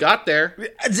 she got there.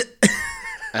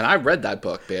 And I read that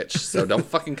book, bitch. So don't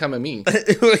fucking come at me.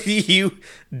 You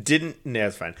didn't. No,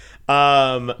 it's fine.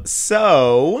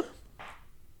 So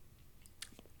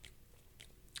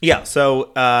yeah.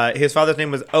 So his father's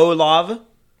name was Olaf.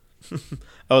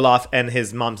 Olaf, and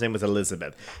his mom's name was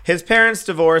Elizabeth. His parents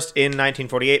divorced in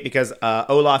 1948 because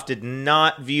Olaf did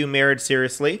not view marriage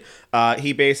seriously.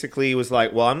 He basically was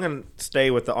like, well, I'm going to stay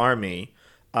with the army,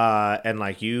 and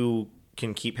like you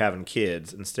can keep having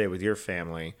kids and stay with your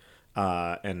family,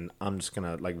 and I'm just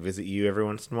going to like visit you every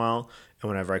once in a while,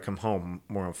 and whenever I come home,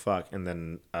 we're going to fuck, and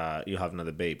then you'll have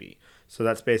another baby. So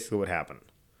that's basically what happened.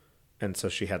 And so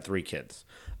she had 3 kids.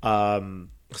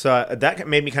 So that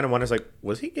made me kind of wonder, like,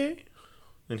 was he gay?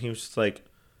 And he was just like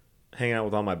hanging out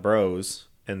with all my bros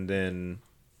and then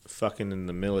fucking in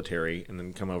the military and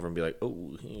then come over and be like,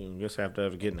 oh, I guess I have to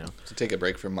have a kid now. To take a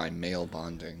break from my male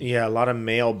bonding. Yeah, a lot of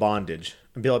male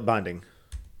bonding.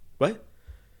 What?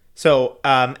 So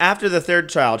after the third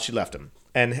child, she left him.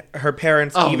 And her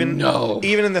parents, even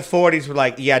in the 40s, were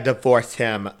like, yeah, divorce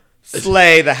him.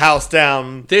 Slay the house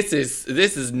down. This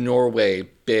is Norway,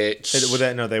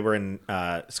 bitch. No, they were in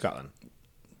Scotland.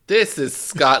 This is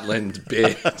Scotland,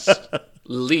 bitch.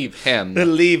 Leave him.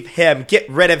 Leave him. Get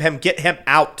rid of him. Get him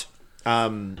out.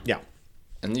 Yeah.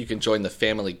 And you can join the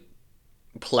family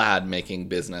plaid making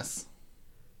business.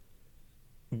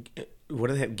 What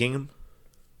do they have? Gingham?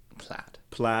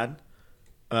 Plaid?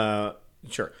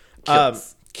 Sure.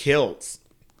 Kilts.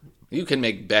 You can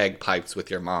make bagpipes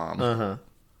with your mom. Uh-huh.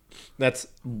 That's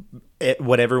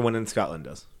what everyone in Scotland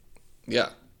does. Yeah.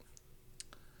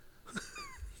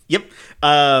 Yep.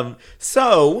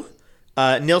 So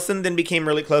Nilsson then became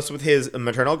really close with his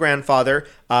maternal grandfather.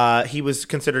 He was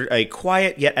considered a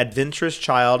quiet yet adventurous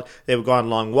child. They would go on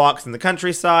long walks in the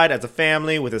countryside as a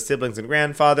family with his siblings and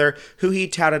grandfather, who he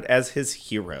touted as his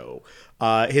hero.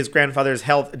 His grandfather's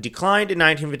health declined in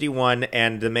 1951,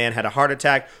 and the man had a heart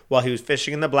attack while he was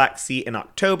fishing in the Black Sea in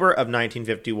October of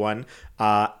 1951.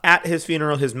 At his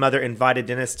funeral, his mother invited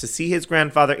Dennis to see his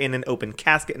grandfather in an open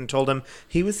casket and told him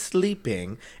he was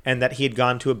sleeping and that he had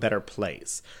gone to a better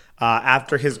place.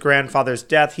 After his grandfather's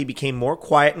death, he became more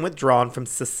quiet and withdrawn from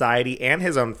society and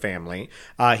his own family.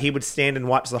 He would stand and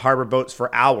watch the harbor boats for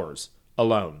hours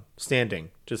alone, standing,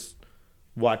 just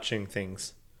watching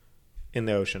things in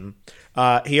the ocean.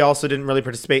 He also didn't really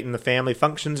participate in the family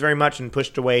functions very much and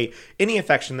pushed away any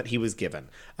affection that he was given.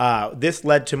 This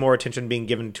led to more attention being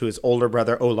given to his older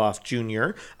brother, Olaf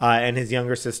Jr., and his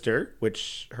younger sister,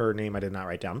 which her name I did not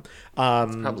write down.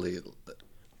 It's probably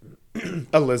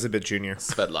Elizabeth Jr.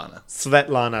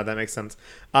 Svetlana, that makes sense.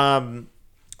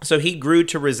 So he grew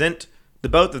to resent the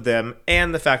both of them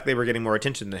and the fact they were getting more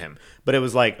attention to him. But it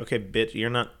was like, okay, bitch, you're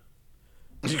not...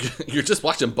 You're just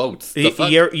watching boats.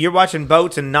 You're watching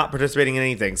boats and not participating in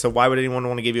anything. So why would anyone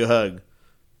want to give you a hug?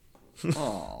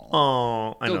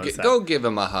 Oh, I know. Go give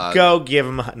him a hug. Go give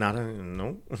him a hug.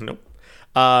 Nope.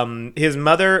 His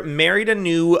mother married a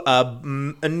new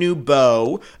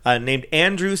beau named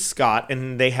Andrew Scott,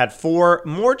 and they had 4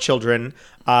 more children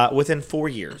within 4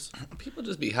 years. People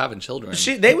just be having children.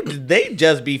 They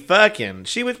just be fucking.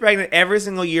 She was pregnant every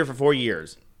single year for 4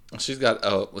 years. She's got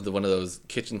one of those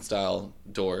kitchen style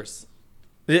doors.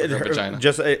 Her vagina.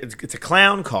 It's a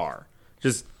clown car.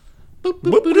 Just.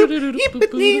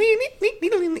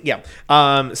 Yeah.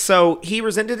 So he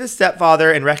resented his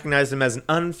stepfather and recognized him as an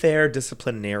unfair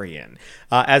disciplinarian.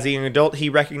 As a young adult, he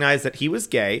recognized that he was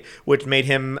gay, which made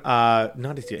him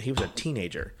he was a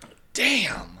teenager.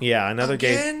 Damn. Yeah, another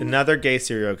gay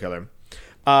serial killer.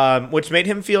 Which made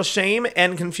him feel shame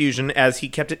and confusion as he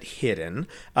kept it hidden.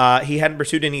 He hadn't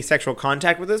pursued any sexual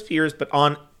contact with his peers, but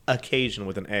on occasion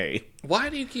with an A. Why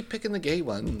do you keep picking the gay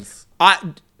ones?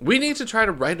 We need to try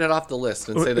to write it off the list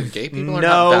and say that gay people are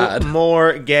not bad. No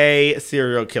more gay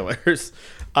serial killers.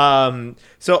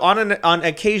 So on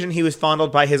occasion, he was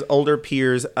fondled by his older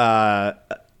peers,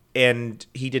 and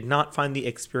he did not find the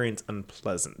experience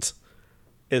unpleasant,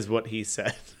 is what he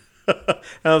said. And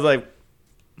I was like,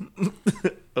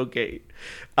 okay.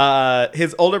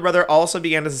 His older brother also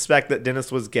began to suspect that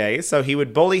Dennis was gay, so he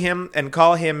would bully him and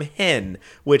call him Hen,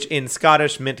 which in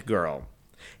Scottish meant girl.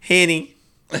 Henny.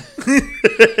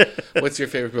 What's your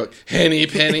favorite book? Henny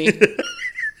Penny.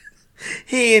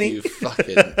 Henny. You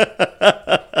fucking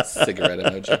cigarette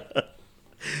emoji.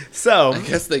 So I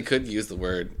guess they could use the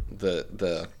word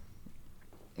the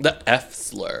F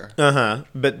slur.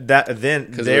 But that then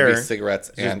because it would be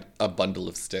cigarettes and a bundle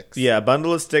of sticks. Yeah, a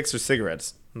bundle of sticks or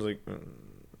cigarettes. I was like,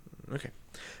 okay.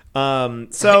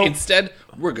 So instead,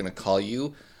 we're gonna call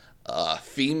you a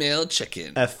female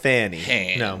chicken. A fanny.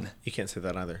 Hen. No, you can't say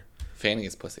that either. Fanny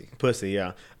is pussy. Pussy,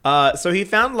 yeah. So he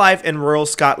found life in rural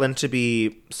Scotland to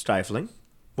be stifling.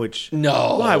 Which,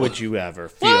 no. Why would you ever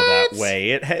feel that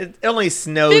way? It only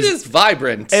snows. It is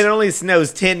vibrant. It only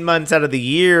snows 10 months out of the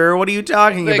year. What are you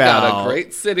talking about? They got a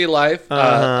great city life.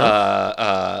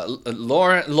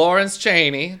 Lawrence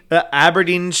Cheney.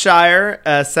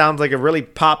 Aberdeenshire sounds like a really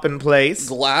poppin' place.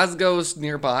 Glasgow's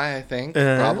nearby, I think,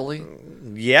 probably.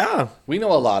 Yeah. We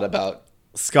know a lot about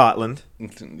Scotland.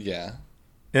 Yeah.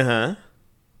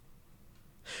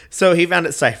 So he found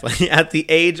it stifling. At the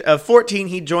age of 14,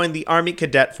 he joined the Army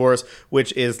Cadet Force,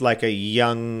 which is like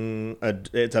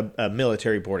it's a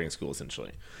military boarding school,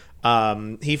 essentially.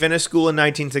 He finished school in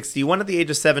 1961 at the age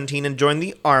of 17 and joined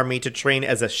the Army to train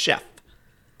as a chef.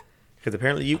 Because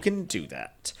apparently you can do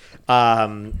that.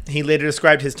 He later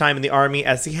described his time in the army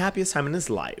as the happiest time in his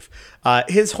life.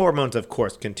 His hormones, of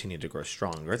course, continued to grow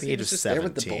stronger at the age of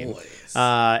 17.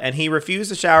 And he refused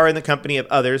to shower in the company of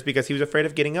others because he was afraid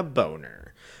of getting a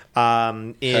boner. We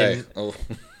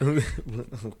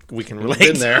can relate.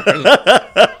 Been there.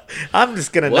 I'm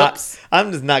just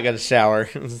not gonna shower.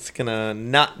 I'm just gonna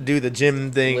not do the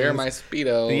gym thing. Wear my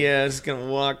Speedo. Yeah, just gonna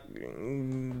walk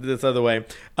this other way. In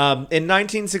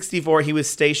 1964, he was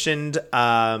stationed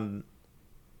somewhere.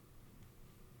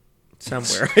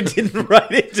 I didn't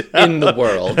write it down. In the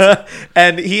world.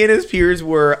 And he and his peers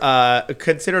were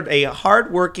considered a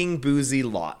hardworking, boozy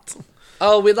lot.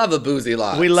 Oh, we love a boozy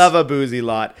lot. We love a boozy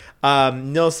lot.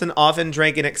 Nilsson often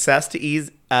drank in excess to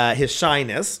ease his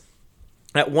shyness.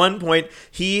 At one point,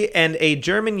 he and a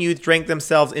German youth drank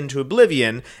themselves into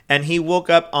oblivion, and he woke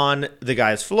up on the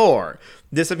guy's floor.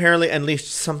 This apparently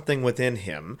unleashed something within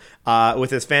him,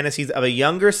 with his fantasies of a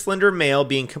younger, slender male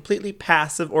being completely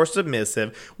passive or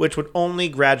submissive, which would only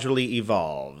gradually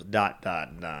evolve. ...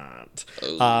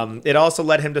 It also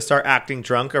led him to start acting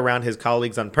drunk around his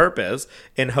colleagues on purpose,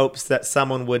 in hopes that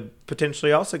someone would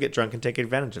potentially also get drunk and take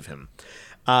advantage of him.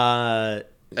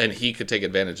 And he could take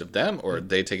advantage of them, or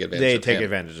they take advantage of him? They take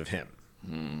advantage of him.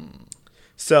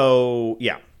 So,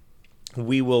 yeah.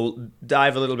 We will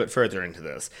dive a little bit further into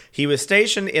this. He was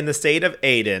stationed in the state of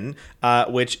Aden,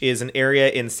 which is an area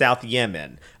in South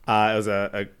Yemen. It was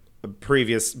a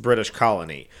previous British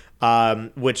colony,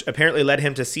 which apparently led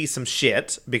him to see some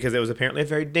shit, because it was apparently a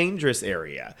very dangerous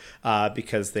area,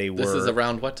 because they were... This is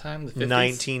around what time? The 50s?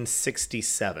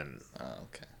 1967. Oh,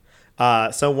 okay.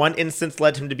 So one instance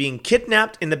led him to being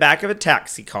kidnapped in the back of a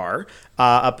taxi car.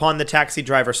 Upon the taxi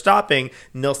driver stopping,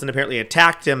 Nilsson apparently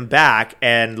attacked him back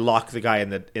and locked the guy in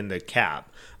the cab.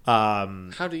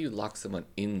 How do you lock someone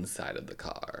inside of the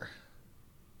car?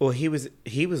 Well, he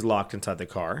was locked inside the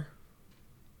car.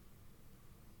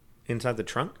 Inside the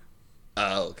trunk?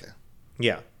 Oh, okay.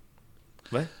 Yeah.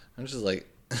 What? I'm just like...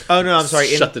 Oh, no, I'm sorry.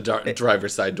 Shut the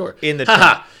driver's side door. In the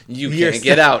trunk. You can't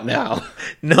get out now.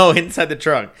 No, inside the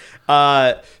trunk.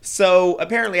 So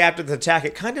apparently after the attack,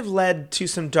 it kind of led to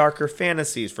some darker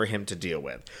fantasies for him to deal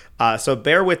with. So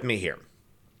bear with me here.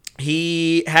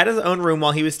 He had his own room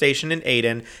while he was stationed in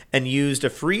Aden and used a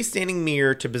freestanding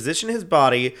mirror to position his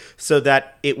body so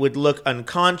that it would look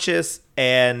unconscious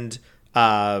and...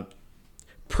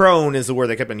 prone is the word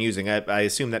they kept on using. I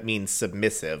assume that means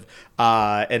submissive.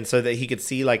 And so that he could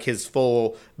see like his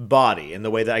full body, and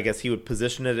the way that I guess he would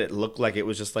position it, it looked like it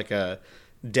was just like a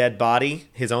dead body.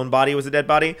 His own body was a dead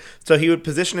body. So he would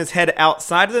position his head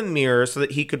outside of the mirror so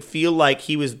that he could feel like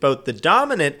he was both the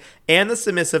dominant and the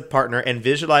submissive partner, and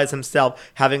visualize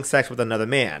himself having sex with another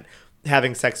man,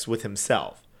 having sex with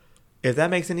himself. If that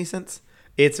makes any sense.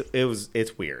 It's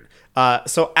weird.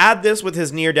 So add this with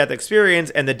his near-death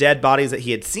experience and the dead bodies that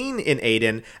he had seen in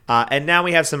Aden, and now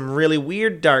we have some really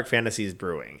weird dark fantasies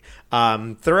brewing.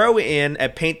 Throw in a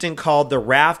painting called The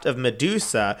Raft of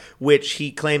Medusa, which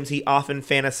he claims he often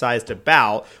fantasized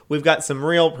about. We've got some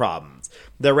real problems.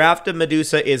 The Raft of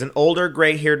Medusa is an older,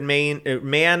 gray-haired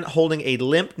man holding a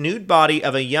limp, nude body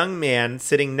of a young man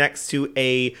sitting next to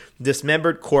a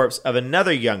dismembered corpse of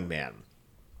another young man.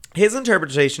 His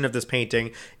interpretation of this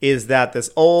painting is that this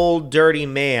old, dirty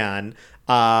man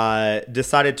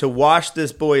decided to wash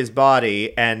this boy's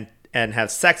body and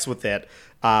have sex with it,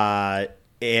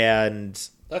 and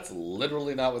that's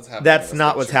literally not what's happening. That's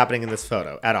not what's happening in this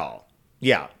photo at all.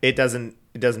 Yeah, it doesn't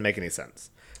make any sense.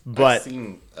 But I've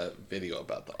seen a video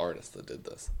about the artist that did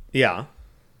this. Yeah.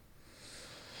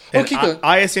 Oh, keep going.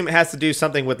 I assume it has to do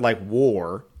something with like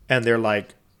war, and they're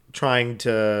like trying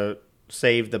to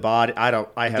save the body. I have no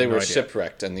idea. They were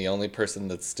shipwrecked, and the only person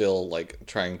that's still like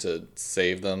trying to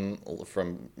save them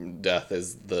from death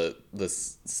is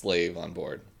this slave on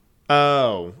board.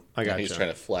 Oh, I gotcha. And he's trying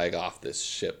to flag off this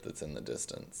ship that's in the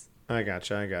distance. I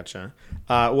gotcha.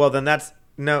 Well, then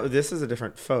this is a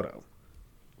different photo.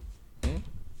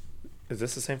 Is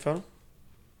this the same photo?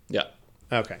 Yeah.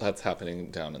 Okay. That's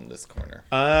happening down in this corner.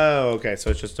 Oh, okay. So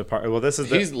it's just a part. Well, this is.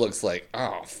 He looks like,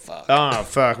 oh fuck. Oh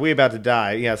fuck, we about to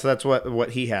die. Yeah. So that's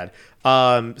what he had.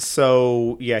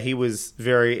 So yeah, he was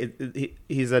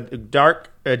he's a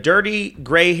dirty,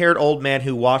 gray-haired old man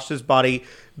who washed his body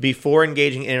before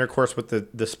engaging in intercourse with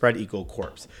the spread eagle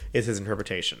corpse. Is his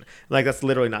interpretation? Like that's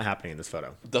literally not happening in this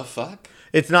photo. The fuck?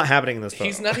 It's not happening in this photo.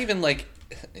 He's not even like.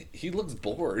 He looks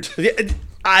bored.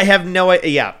 I have no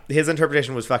idea. Yeah, his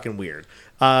interpretation was fucking weird.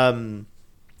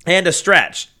 And a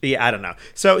stretch. Yeah, I don't know.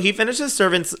 So he finished his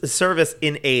service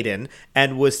in Aden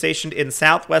and was stationed in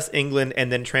southwest England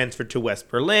and then transferred to West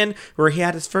Berlin, where he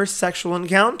had his first sexual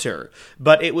encounter.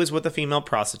 But it was with a female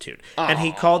prostitute. And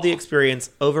he called the experience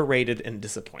overrated and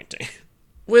disappointing.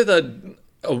 With a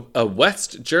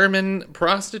West German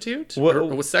prostitute?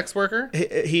 Or a sex worker?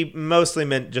 He mostly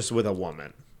meant just with a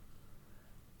woman.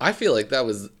 I feel like that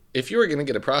was... If you were going to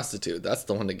get a prostitute, that's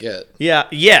the one to get. Yeah,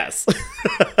 yes.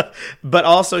 But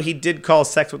also he did call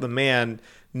sex with a man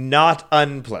not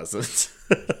unpleasant.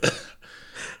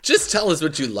 Just tell us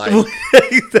what you like.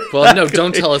 Well, no,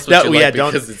 don't tell us what you like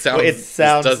because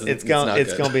it's going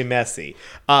to be messy.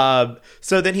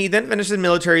 So then he finished his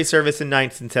military service in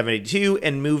 1972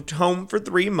 and moved home for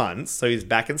 3 months. So he's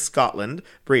back in Scotland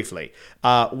briefly.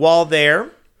 While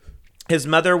there, his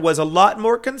mother was a lot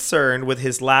more concerned with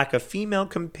his lack of female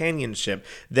companionship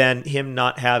than him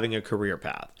not having a career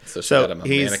path. So she had him a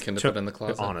mannequin to put in the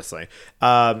closet? Honestly.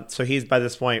 So he's by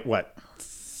this point, what,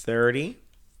 30?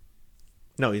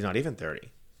 No, he's not even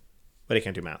 30. But he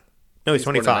can't do math. No, he's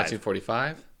 25.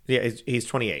 1945? Yeah, he's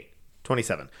 28.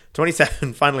 27.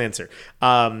 27, final answer.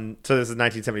 So this is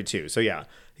 1972. So yeah,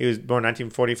 he was born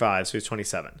 1945, so he's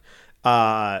 27.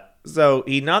 So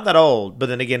he's not that old, but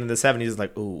then again in the 70s, it's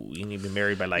like, ooh, you need to be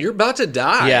married by like... You're about to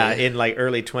die. Yeah, in like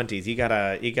early 20s. You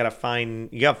gotta find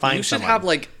You should someone. have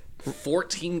like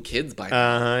 14 kids by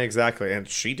now. Exactly. And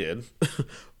she did.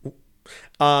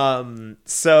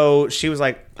 So she was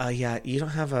like, yeah, you don't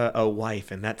have a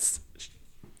wife, and that's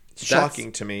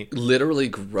shocking to me. Literally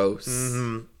gross.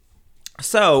 Mm-hmm.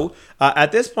 So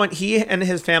at this point, he and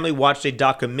his family watched a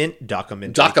documentary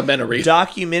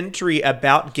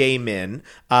about gay men,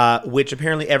 which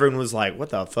apparently everyone was like, "What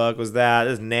the fuck was that?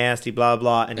 This is nasty." Blah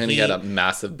blah. And he had a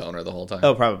massive boner the whole time.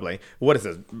 Oh, probably. What is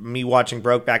this? Me watching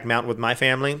Brokeback Mountain with my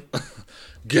family?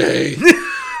 Gay.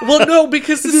 Well, no,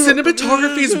 because the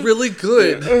cinematography is really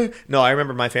good. No, I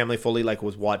remember my family fully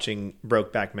was watching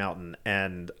Brokeback Mountain,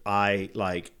 and I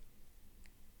was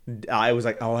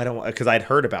like, oh, I don't want, because I'd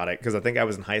heard about it, because I think I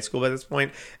was in high school by this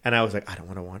point, and I was like, I don't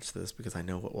want to watch this because I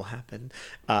know what will happen.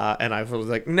 And I was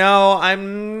like, no,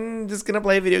 I'm just going to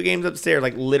play video games upstairs.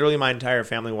 Like, literally my entire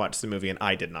family watched the movie, and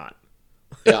I did not.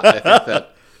 Yeah, I think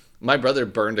that my brother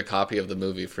burned a copy of the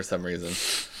movie for some reason.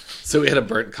 So we had a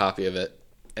burnt copy of it.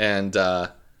 And,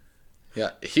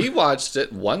 yeah, he watched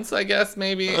it once, I guess,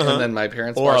 maybe. And then my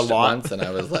parents watched it once, and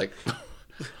I was like...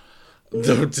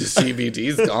 The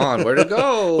DVD's gone. Where'd it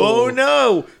go? Oh,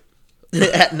 no.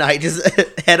 At night, just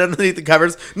head underneath the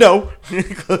covers. No.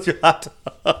 Close your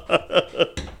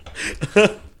laptop.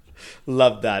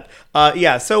 Love that.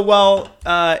 Yeah, so while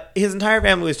his entire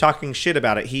family was talking shit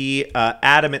about it, he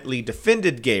adamantly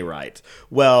defended gay rights.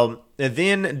 Well,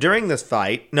 then during this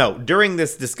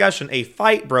discussion, a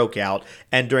fight broke out.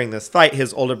 And during this fight,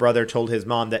 his older brother told his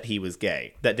mom that he was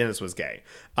gay, that Dennis was gay.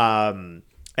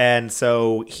 And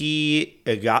so he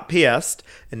got pissed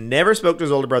and never spoke to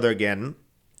his older brother again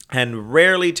and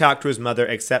rarely talked to his mother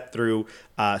except through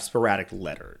sporadic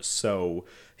letters. So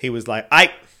he was like, I'm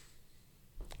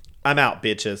out,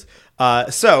 bitches.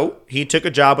 So he took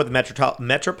a job with the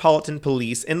Metropolitan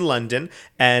Police in London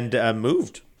and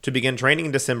moved to begin training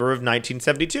in December of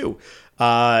 1972.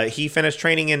 He finished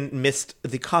training and missed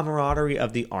the camaraderie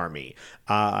of the army,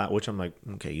 which I'm like,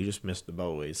 okay, you just missed the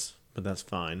boys. But that's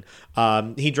fine.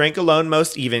 He drank alone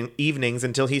most evenings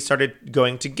until he started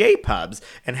going to gay pubs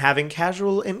and having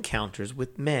casual encounters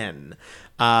with men.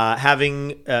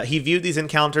 He viewed these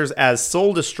encounters as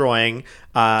soul-destroying,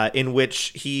 in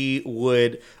which he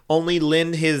would only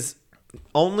lend his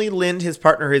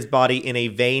partner his body in a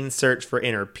vain search for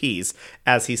inner peace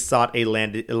as he sought a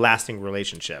lasting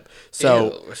relationship.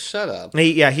 So, ew, shut up.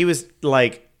 He was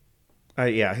like...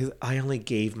 I only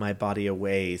gave my body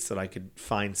away so that I could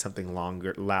find something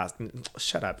longer last.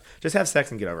 Shut up. Just have sex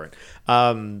and get over it.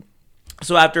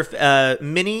 So after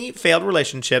many failed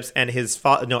relationships and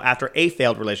after a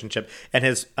failed relationship and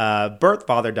his birth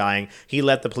father dying, he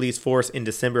left the police force in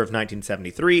December of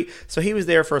 1973. So he was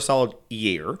there for a solid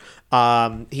year.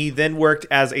 He then worked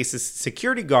as a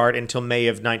security guard until May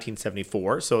of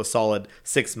 1974, so a solid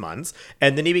 6 months.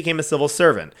 And then he became a civil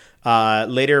servant,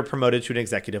 later promoted to an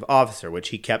executive officer, which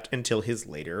he kept until his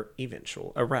later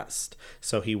eventual arrest.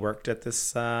 So he worked at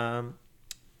this,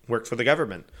 worked for the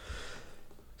government.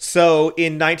 So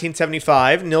in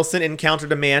 1975, Nilsen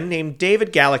encountered a man named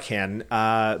David Gallican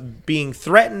being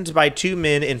threatened by two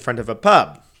men in front of a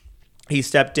pub. He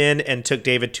stepped in and took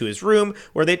David to his room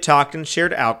where they talked and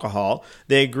shared alcohol.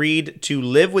 They agreed to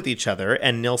live with each other,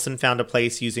 and Nilsen found a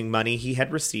place using money he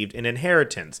had received in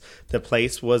inheritance. The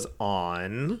place was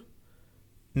on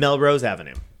Melrose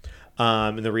Avenue.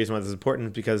 And the reason why this is important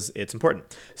is because it's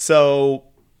important. So,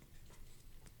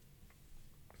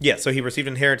 yeah, so he received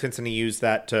inheritance and he used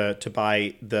that to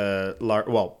buy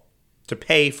to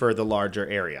pay for the larger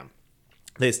area.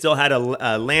 They still had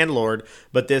a landlord,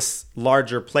 but this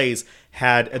larger place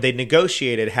they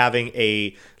negotiated having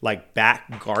a like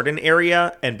back garden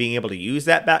area and being able to use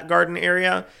that back garden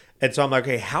area. And so I'm like,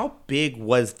 okay, how big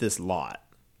was this lot?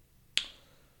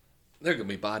 There are going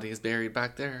to be bodies buried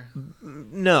back there.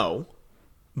 No,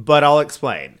 but I'll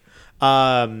explain.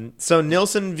 So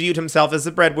Nilsson viewed himself as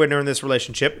the breadwinner in this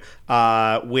relationship,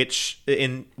 which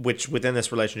within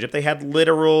this relationship they had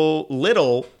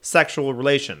little sexual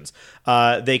relations.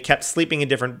 They kept sleeping in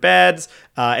different beds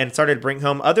and started to bring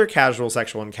home other casual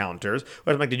sexual encounters.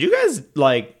 But I'm like, did you guys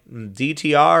like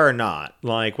DTR or not?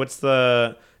 Like, what's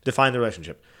the define the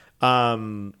relationship?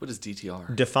 What is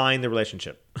DTR? Define the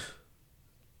relationship.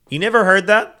 You never heard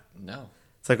that? No.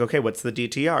 It's like, okay, what's the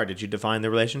DTR? Did you define the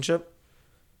relationship?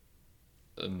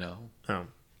 No. Oh.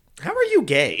 How are you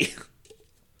gay?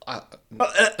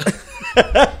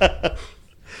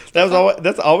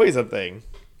 That's always a thing.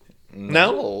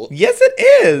 No? Yes, it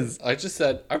is. I just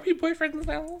said, are we boyfriends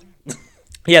now?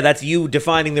 Yeah, that's you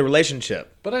defining the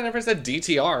relationship. But I never said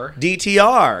DTR.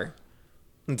 DTR.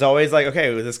 It's always like,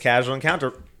 okay, with this casual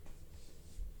encounter.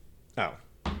 Oh.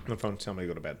 My phone's telling me to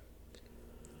go to bed.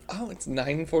 Oh, it's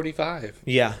 9:45.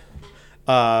 Yeah.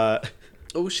 Oh,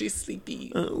 she's sleepy.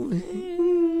 So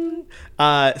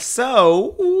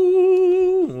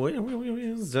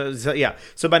yeah.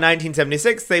 So by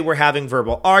 1976, they were having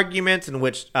verbal arguments in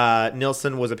which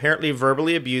Nilsson was apparently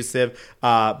verbally abusive,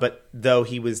 but though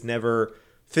he was never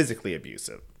physically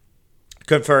abusive.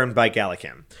 Confirmed by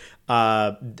Gallican.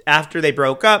 After they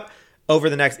broke up, over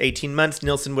the next 18 months,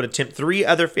 Nilsson would attempt 3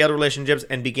 other failed relationships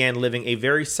and began living a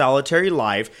very solitary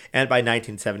life. And by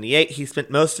 1978, he spent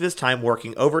most of his time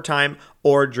working overtime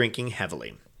or drinking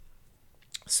heavily.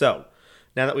 So,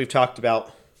 now that we've talked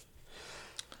about...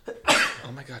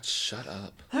 Oh my God, shut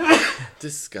up.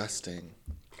 Disgusting.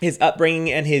 His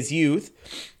upbringing and his youth,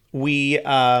 we...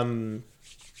 Get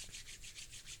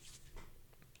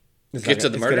to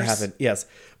the murders? Yes.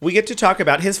 We get to talk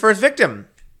about his first victim.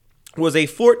 Was a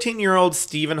 14-year-old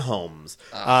Stephen Holmes,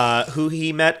 who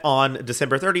he met on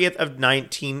December 30th of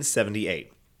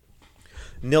 1978.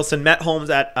 Nilsson met Holmes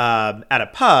at a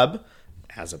pub.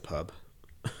 As a pub.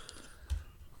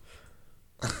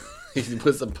 He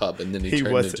was a pub, and then he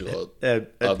turned into a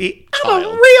I'm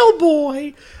a real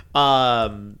boy.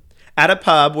 At a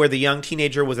pub where the young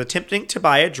teenager was attempting to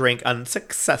buy a drink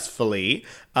unsuccessfully.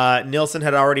 Nilsson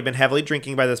had already been heavily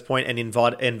drinking by this point and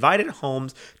invited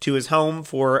Holmes to his home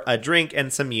for a drink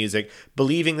and some music,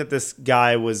 believing that this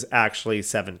guy was actually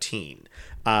 17,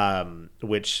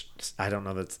 which I don't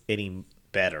know that's any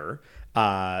better.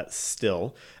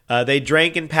 Still, they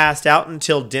drank and passed out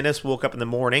until Dennis woke up in the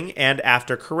morning, and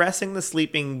after caressing the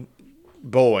sleeping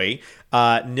boy,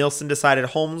 Nilsson decided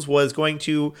Holmes was going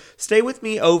to stay with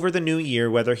me over the new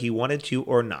year, whether he wanted to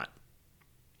or not.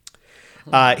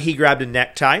 He grabbed a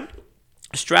necktie,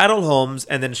 straddled Holmes,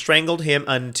 and then strangled him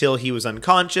until he was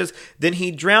unconscious. Then he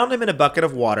drowned him in a bucket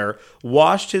of water,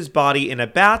 washed his body in a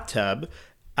bathtub,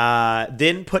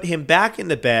 then put him back in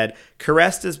the bed,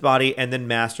 caressed his body, and then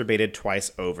masturbated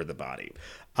twice over the body.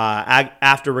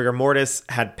 After rigor mortis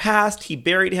had passed, he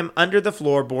buried him under the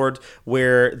floorboards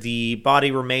where the body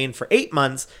remained for 8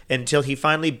 months until he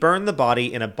finally burned the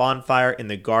body in a bonfire in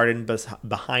the garden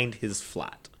behind his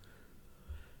flat.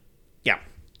 Yeah.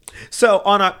 So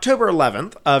on October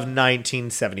 11th of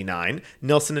 1979,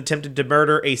 Nilsson attempted to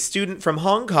murder a student from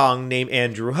Hong Kong named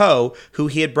Andrew Ho, who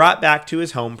he had brought back to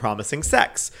his home promising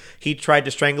sex. He tried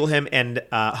to strangle him, and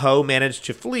Ho managed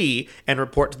to flee and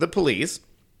report to the police.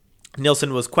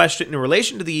 Nilsson was questioned in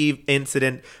relation to the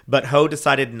incident, but Ho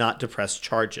decided not to press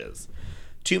charges.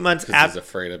 2 months after... Because he's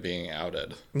afraid of being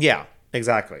outed. Yeah,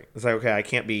 exactly. It's like, okay, I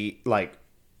can't be, like...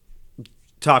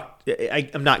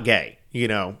 I'm not gay, you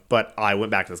know, but I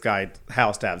went back to this guy's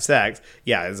house to have sex.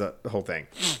 Yeah, it's a whole thing.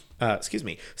 Excuse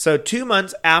me. So 2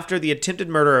 months after the attempted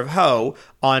murder of Ho,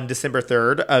 on December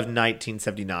 3rd of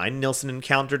 1979, Nilsson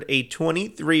encountered a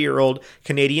 23-year-old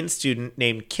Canadian student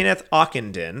named Kenneth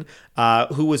Ockenden,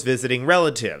 who was visiting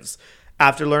relatives.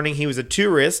 After learning he was a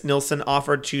tourist, Nilsson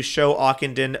offered to show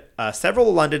Ockenden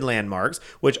several London landmarks,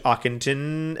 which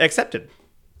Ockenden accepted.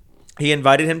 He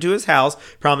invited him to his house,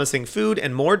 promising food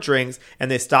and more drinks, and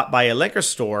they stopped by a liquor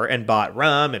store and bought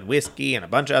rum and whiskey and a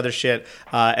bunch of other shit,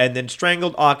 and then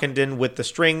strangled Ockenden with the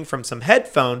string from some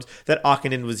headphones that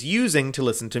Ockenden was using to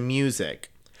listen to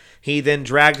music. He then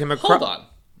dragged him across... Hold on.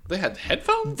 They had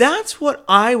headphones? That's what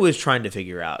I was trying to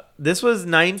figure out. This was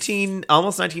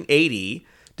almost 1980,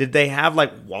 Did they have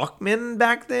like Walkman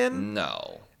back then?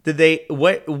 No. Did they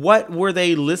what were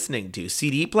they listening to?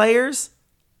 CD players?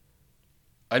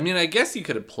 I mean, I guess you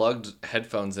could have plugged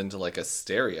headphones into like a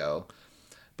stereo,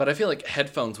 but I feel like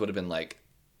headphones would have been like,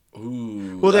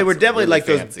 ooh. Well, they were definitely really like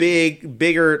fancy. those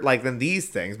bigger like than these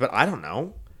things, but I don't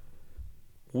know.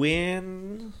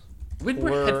 When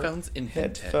Were headphones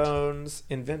invented? headphones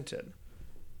invented?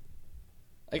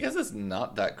 I guess it's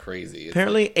not that crazy. It's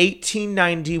Apparently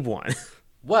 1891.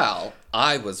 well,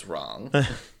 I was wrong.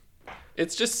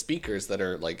 It's just speakers that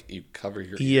are like you cover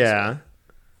your ears Yeah.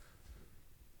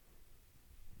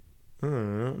 I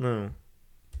don't know.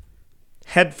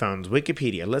 Headphones,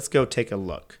 Wikipedia. Let's go take a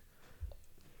look.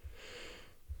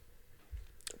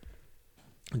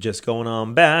 Just going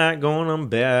on back.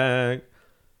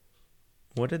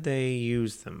 What did they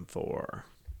use them for?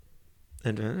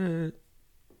 And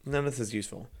none of this is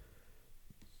useful.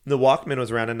 The Walkman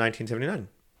was around in 1979.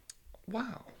 with.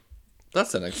 Wow.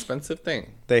 That's an expensive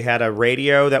thing. They had a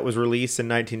radio that was released in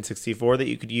 1964 that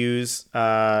you could use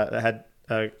that had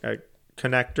a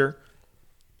connector.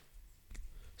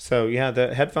 So, yeah,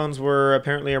 the headphones were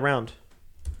apparently around.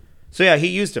 So, yeah, he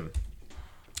used them.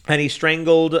 And he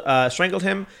strangled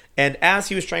him. And as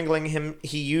he was strangling him,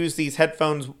 he used these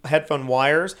headphone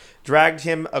wires, dragged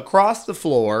him across the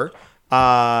floor,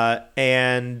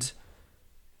 and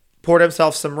poured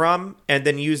himself some rum, and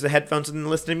then used the headphones and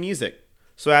listened to music.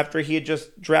 So after he had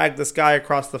just dragged this guy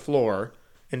across the floor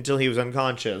until he was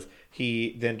unconscious,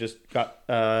 he then just got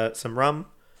some rum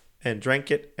and drank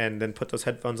it, and then put those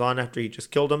headphones on after he just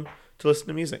killed him to listen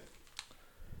to music.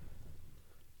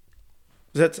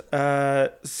 That's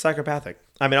psychopathic.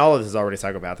 I mean, all of this is already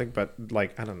psychopathic, but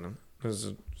like, I don't know. This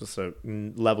is just a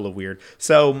level of weird.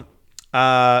 So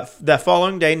the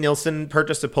following day, Nilsen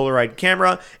purchased a Polaroid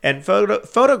camera and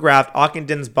photographed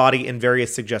Ockendon's body in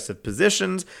various suggestive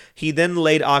positions. He then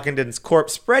laid Ockendon's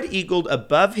corpse spread-eagled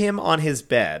above him on his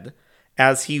bed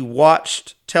as he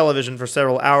watched television for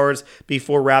several hours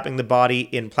before wrapping the body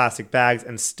in plastic bags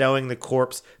and stowing the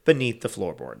corpse beneath the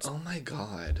floorboards. Oh my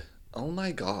god. Oh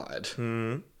my god.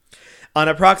 On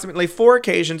approximately 4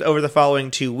 occasions over the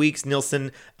following 2 weeks,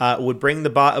 Nilsen would bring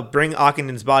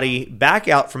Ockendon's body back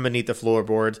out from beneath the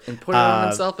floorboards And put it on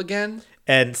himself again?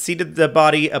 and seated the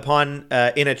body upon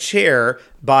in a chair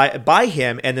by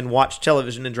him, and then watched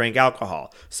television and drank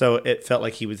alcohol. So it felt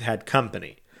like he had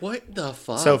company. What the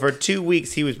fuck? So for 2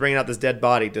 weeks, he was bringing out this dead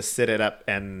body to sit it up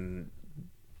and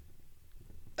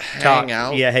hang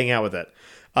out? Yeah, hang out with it.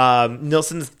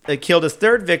 Nilsen killed his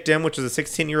third victim, which was a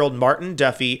 16-year-old Martin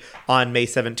Duffy, on May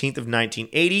 17th of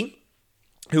 1980,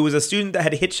 who was a student that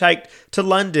had hitchhiked to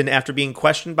London after being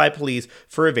questioned by police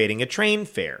for evading a train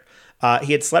fare.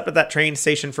 He had slept at that train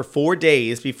station for 4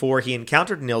 days before he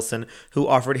encountered Nilsen, who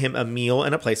offered him a meal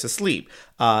and a place to sleep.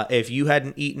 If you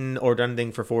hadn't eaten or done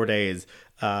anything for 4 days,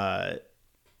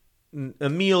 a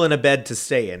meal and a bed to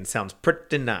stay in sounds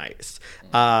pretty nice.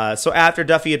 So after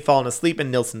Duffy had fallen asleep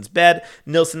in Nilsen's bed,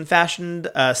 Nilsen fashioned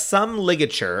some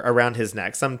ligature around his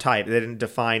neck, some type. They didn't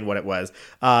define what it was.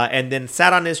 And then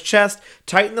sat on his chest,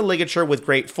 tightened the ligature with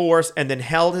great force, and then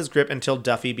held his grip until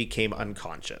Duffy became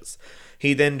unconscious.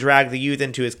 He then dragged the youth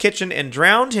into his kitchen and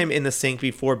drowned him in the sink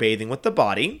before bathing with the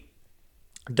body.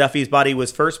 Duffy's body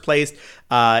was first placed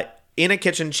in a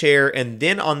kitchen chair and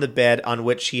then on the bed on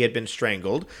which he had been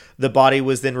strangled. The body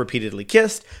was then repeatedly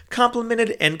kissed,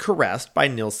 complimented, and caressed by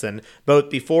Nilsen, both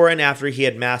before and after he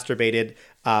had masturbated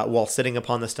while sitting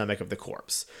upon the stomach of the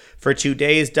corpse. For 2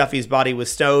 days, Duffy's body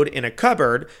was stowed in a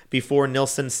cupboard before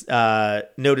Nilsen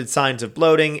noted signs of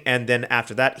bloating, and then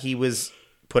after that, he was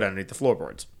put underneath the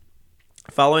floorboards.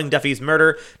 Following Duffy's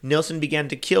murder, Nilsen began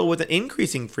to kill with an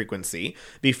increasing frequency.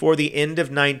 Before the end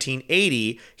of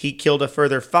 1980, he killed a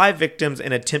further 5 victims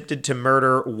and attempted to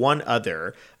murder 1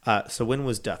 other. So when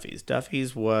was Duffy's?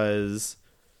 Duffy's was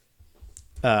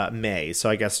May. So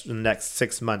I guess the next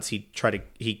 6 months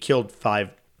he killed 5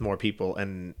 more people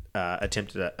and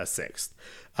attempted a 6th.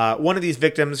 One of these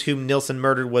victims whom Nilsen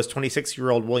murdered was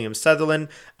 26-year-old William Sutherland,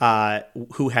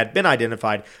 who had been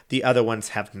identified. The other ones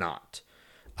have not.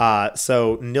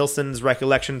 So Nilsen's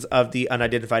recollections of the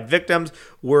unidentified victims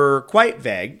were quite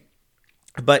vague,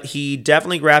 but he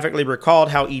definitely graphically recalled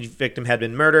how each victim had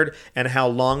been murdered and how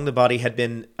long the body had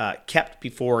been kept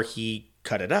before he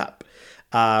cut it up.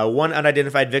 One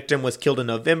unidentified victim was killed in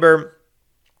November,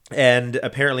 and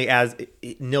apparently, as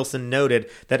Nilsen noted,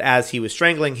 that as he was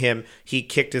strangling him, he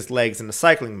kicked his legs in a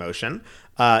cycling motion.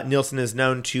 Nilsen is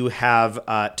known to have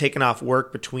taken off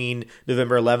work between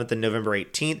November 11th and November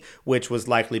 18th, which was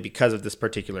likely because of this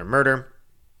particular murder.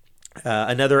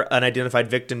 Another unidentified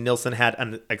victim Nilsson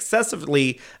had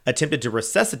excessively attempted to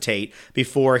resuscitate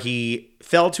before he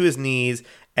fell to his knees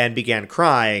and began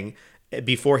crying,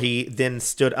 before he then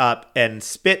stood up and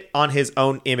spit on his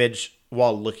own image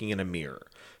while looking in a mirror.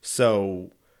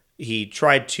 So he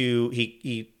tried to,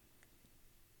 he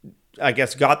I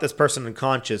guess, got this person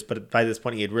unconscious, but by this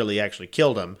point he had really actually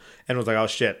killed him and was like, oh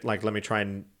shit, like, let me try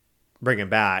and bring him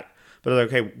back. But like,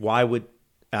 okay, why would,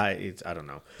 I don't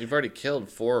know. You've already killed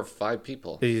 4 or 5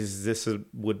 people.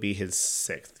 Would be his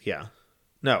 6th. Yeah.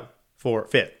 No,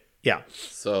 5th. Yeah.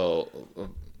 So,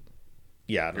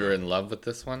 yeah. You're in love with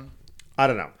this one? I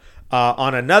don't know.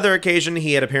 On another occasion,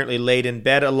 he had apparently laid in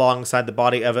bed alongside the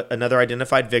body of another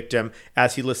identified victim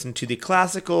as he listened to the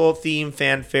classical theme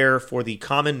fanfare for the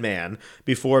common man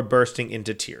before bursting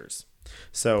into tears.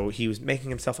 So he was making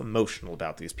himself emotional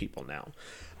about these people now.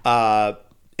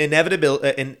 Inevitably,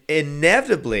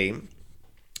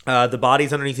 the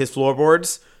bodies underneath his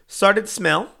floorboards started to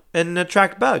smell and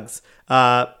attract bugs,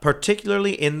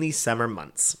 particularly in the summer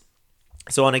months.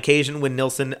 So on occasion, when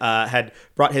Nilsson had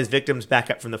brought his victims back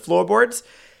up from the floorboards,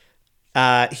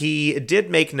 he did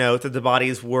make note that the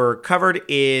bodies were covered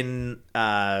in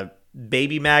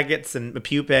baby maggots and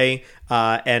pupae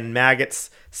and maggots.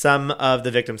 Some of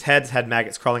the victims' heads had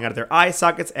maggots crawling out of their eye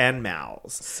sockets and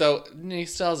mouths. So he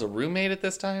still has a roommate at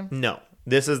this time? No.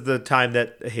 This is the time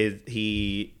that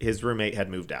his roommate had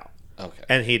moved out. Okay.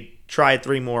 And he'd tried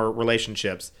 3 more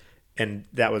relationships, and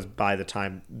that was by the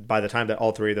time that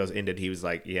all 3 of those ended, he was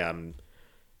like, yeah, I'm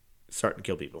starting to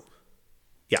kill people.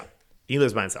 Yeah. He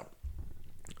lives by himself.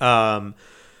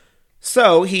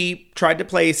 So he tried to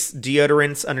place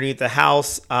deodorants underneath the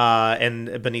house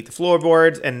and beneath the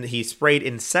floorboards, and he sprayed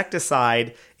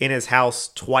insecticide in his house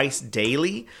twice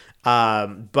daily.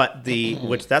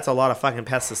 Which that's a lot of fucking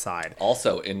pesticide.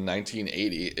 Also, in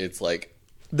 1980, it's like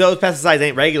those pesticides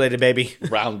ain't regulated, baby.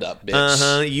 Roundup,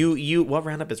 bitch. What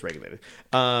Roundup is regulated?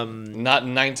 Not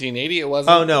in 1980, it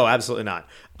wasn't. Oh no, absolutely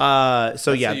not.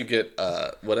 So you get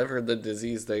whatever the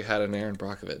disease they had in Aaron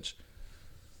Brockovich.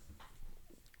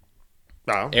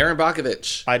 Oh. Aaron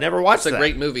Brockovich. I never watched that. It's a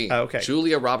great movie. Oh, okay.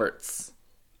 Julia Roberts.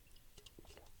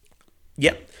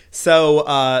 Yep.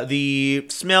 So the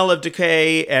smell of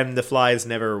decay and the flies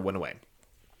never went away.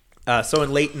 So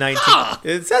in late 19...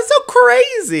 That's so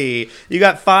crazy. You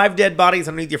got 5 dead bodies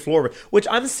underneath your floor, which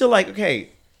I'm still like, okay,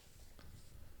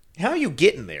 how are you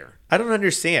getting there? I don't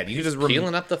understand. You just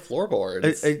peeling up the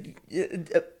floorboards.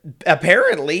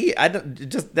 Apparently,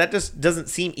 that just doesn't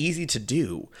seem easy to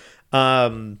do.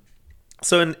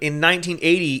 So in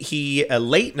 1980,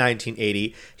 late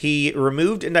 1980, he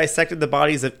removed and dissected the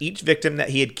bodies of each victim that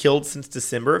he had killed since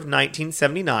December of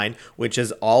 1979, which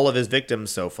is all of his victims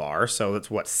so far. So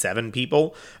that's 7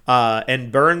 people,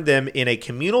 and burned them in a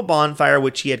communal bonfire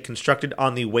which he had constructed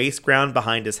on the waste ground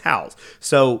behind his house.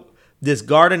 So this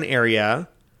garden area,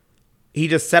 he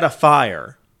just set a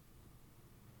fire.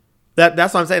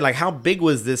 That's what I'm saying. Like, how big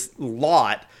was this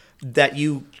lot that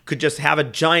you could just have a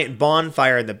giant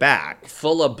bonfire in the back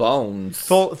full of bones?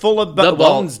 Full of the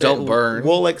bones don't burn.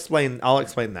 I'll explain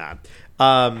that.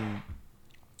 I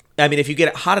mean, if you get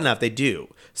it hot enough, they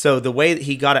do. So the way that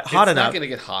he got it hot enough, it's not going to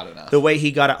get hot enough. The way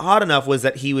he got it hot enough was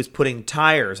that he was putting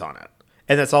tires on it,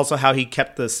 and that's also how he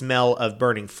kept the smell of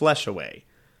burning flesh away.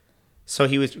 So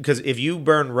because if you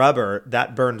burn rubber,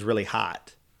 that burns really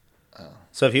hot. Oh.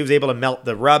 So if he was able to melt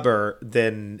the rubber,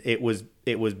 then it was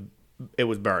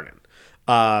burning.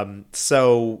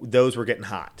 So those were getting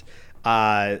hot.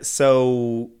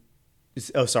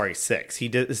 6. He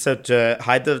did so to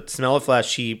hide the smell of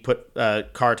flesh. He put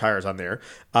car tires on there.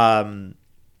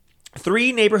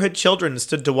 3 neighborhood children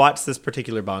stood to watch this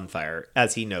particular bonfire,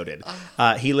 as he noted.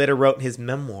 He later wrote in his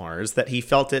memoirs that he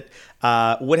felt it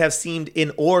would have seemed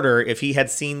in order if he had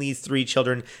seen these 3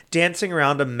 children dancing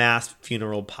around a mass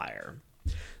funeral pyre.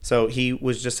 So he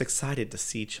was just excited to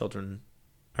see children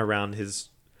around his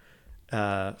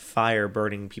fire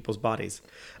burning people's bodies.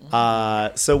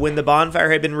 So when the bonfire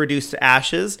had been reduced to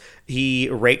ashes, he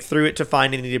raked through it to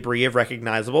find any debris of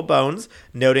recognizable bones.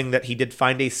 Noting that he did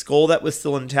find a skull that was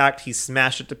still intact, he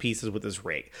smashed it to pieces with his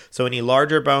rake. So any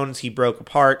larger bones he broke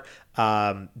apart,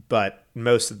 but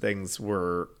most of the things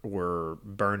were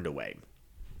burned away.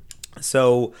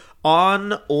 So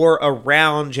on or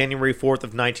around January 4th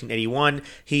of 1981,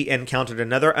 he encountered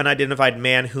another unidentified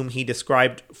man whom he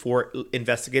described for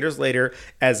investigators later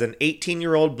as an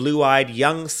 18-year-old blue-eyed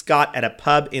young Scot at a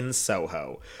pub in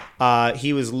Soho.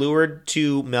 He was lured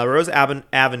to Melrose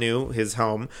Avenue, his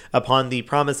home, upon the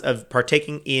promise of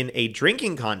partaking in a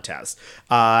drinking contest.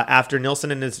 After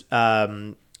Nilsson and his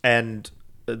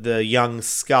the young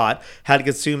Scott had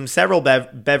consumed several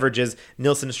beverages,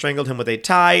 Nilsen strangled him with a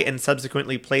tie and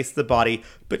subsequently placed the body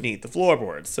beneath the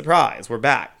floorboards. Surprise, we're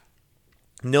back.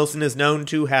 Nilsen is known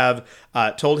to have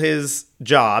told his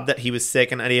job that he was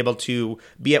sick and unable to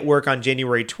be at work on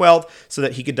January 12th so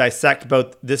that he could dissect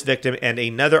both this victim and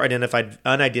another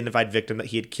unidentified victim that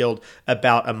he had killed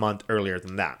about a month earlier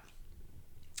than that.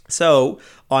 So,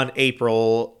 by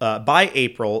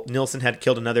April, Nilsen had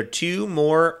killed another 2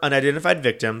 more unidentified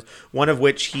victims, one of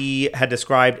which he had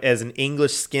described as an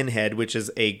English skinhead, which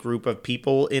is a group of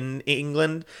people in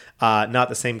England, not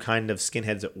the same kind of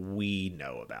skinheads that we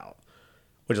know about,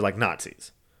 which are like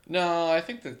Nazis. No, I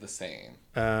think they're the same.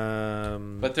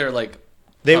 But they're like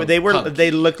punky.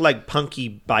 They look like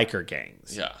punky biker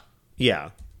gangs.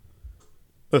 Yeah.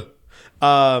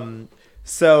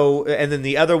 So, and then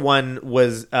the other one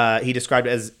was he described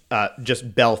as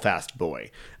just Belfast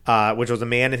Boy, which was a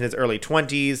man in his early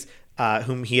 20s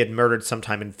whom he had murdered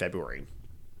sometime in February.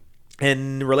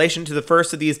 In relation to the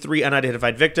first of these 3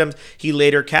 unidentified victims, he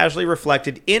later casually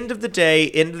reflected, end of the day,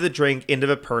 end of the drink, end of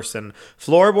a person,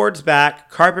 floorboards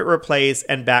back, carpet replaced,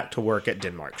 and back to work at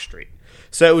Denmark Street.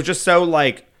 So it was just so,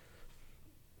 like,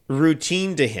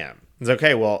 routine to him. It's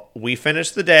okay, well, we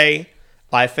finished the day,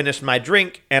 I finished my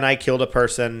drink, and I killed a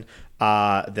person,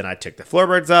 then I took the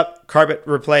floorboards up, carpet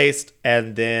replaced,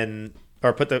 and then...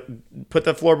 or put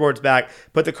the floorboards back,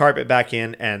 put the carpet back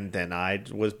in, and then I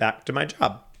was back to my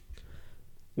job.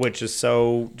 Which is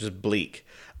so just bleak.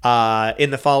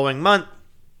 In the following month,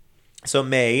 so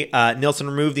May, Nilsen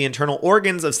removed the internal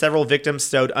organs of several victims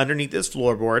stowed underneath his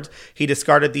floorboards. He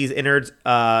discarded these innards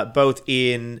both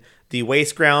in the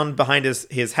waste ground behind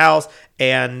his house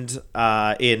and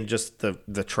in just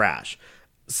the trash.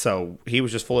 So he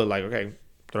was just fully like, okay,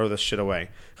 throw this shit away.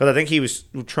 Because I think he was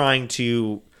trying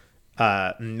to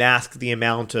mask the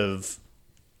amount of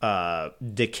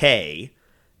decay.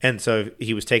 And so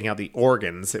he was taking out the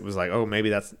organs. It was like, oh,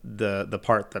 maybe that's the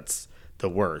part that's the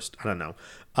worst. I don't know.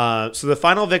 So the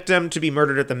final victim to be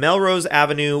murdered at the Melrose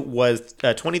Avenue was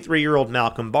 23-year-old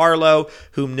Malcolm Barlow,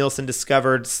 whom Nilsen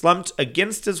discovered slumped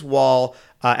against his wall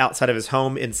outside of his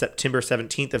home in September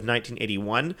 17th of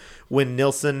 1981. When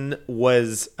Nilsen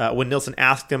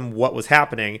asked him what was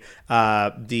happening,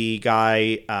 the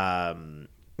guy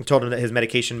told him that his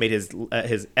medication made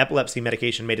his epilepsy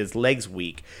medication made his legs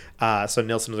weak. So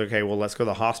Nilsen was okay. Well, let's go to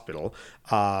the hospital,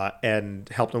 and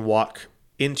helped him walk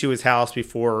into his house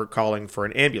before calling for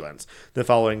an ambulance. The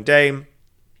following day,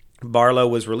 Barlow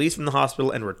was released from the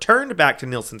hospital and returned back to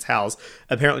Nilsen's house,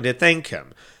 apparently to thank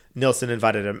him. Nilsen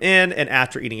invited him in, and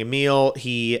after eating a meal,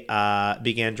 he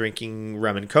began drinking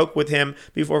rum and coke with him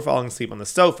before falling asleep on the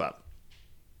sofa.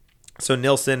 So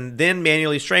Nilsen then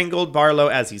manually strangled Barlow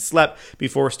as he slept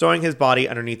before stowing his body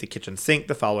underneath the kitchen sink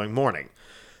the following morning.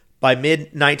 By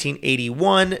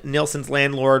mid-1981, Nilsen's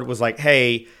landlord was like,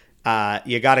 hey,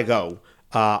 you gotta go.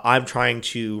 I'm trying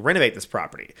to renovate this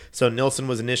property. So Nilsen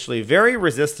was initially very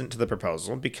resistant to the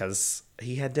proposal because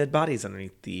he had dead bodies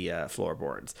underneath the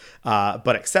floorboards,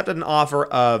 but accepted an offer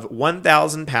of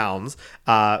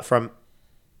 £1,000 from,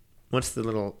 what's the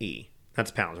little E?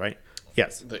 That's pounds, right?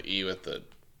 Yes. The E with the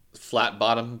flat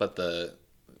bottom, but the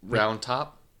round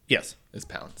top? Yes. Is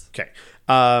pounds. Okay.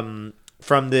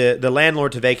 From the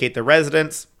landlord to vacate the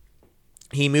residence.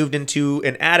 He moved into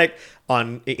an attic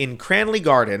in Cranley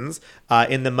Gardens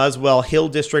in the Muswell Hill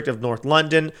district of North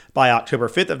London by October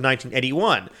 5th of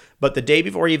 1981. But the day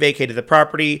before he vacated the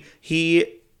property,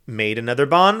 he made another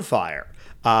bonfire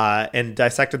and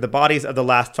dissected the bodies of the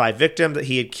last 5 victims that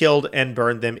he had killed and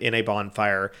burned them in a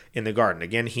bonfire in the garden.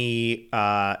 Again, he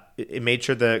made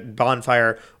sure the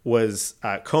bonfire was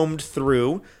combed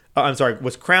through.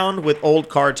 Was crowned with old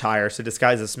car tires to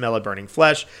disguise the smell of burning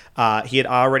flesh. He had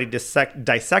already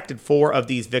dissected 4 of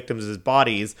these victims'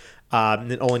 bodies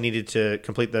and only needed to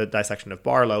complete the dissection of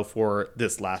Barlow for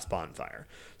this last bonfire.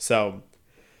 So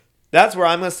that's where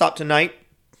I'm going to stop tonight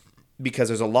because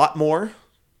there's a lot more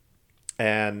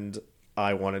and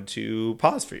I wanted to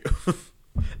pause for you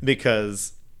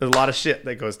because there's a lot of shit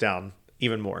that goes down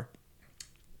even more.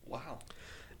 Wow.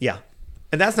 Yeah.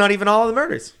 And that's not even all of the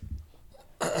murders.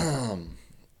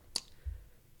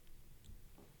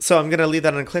 So I'm going to leave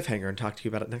that on a cliffhanger and talk to you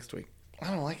about it next week.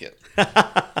 I don't like it.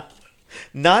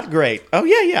 Not great. Oh,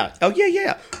 yeah. Oh,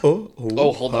 yeah. Oh,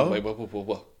 hold on. Wait.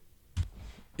 Whoa.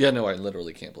 Yeah, no, I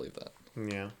literally can't believe that.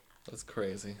 Yeah. That's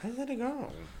crazy. How did that go?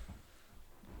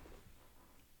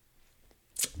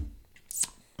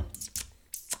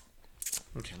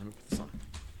 Okay, let me put this on.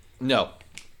 No,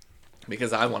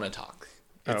 because I want to talk.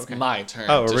 It's my turn.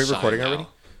 Oh, are we recording already?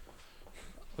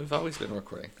 We've always been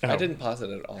recording. Oh. I didn't pause it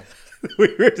at all.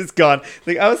 We were just gone.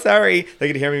 Like, oh, sorry. They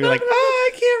could hear me be like,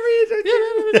 oh, I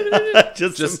can't read.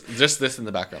 Just this in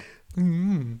the background.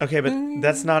 Okay, but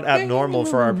that's not abnormal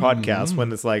for our podcast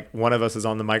when it's like one of us is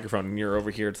on the microphone and you're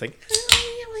over here. It's like,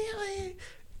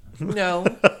 No.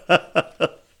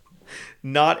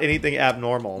 not anything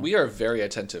abnormal. We are very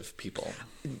attentive people.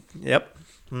 Yep.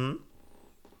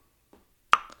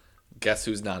 Guess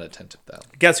who's not attentive, though?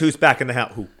 Guess who's back in the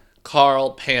house? Who?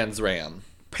 Carl Panzram.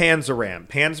 Panzeram.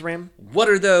 Panzeram? What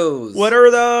are those? What are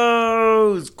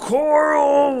those?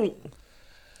 Coral!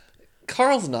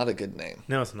 Carl's not a good name.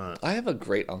 No, it's not. I have a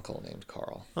great uncle named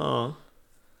Carl. Oh.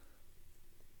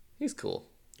 He's cool.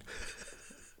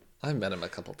 I've met him a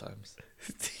couple times.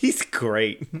 He's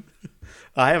great.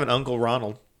 I have an Uncle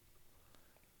Ronald.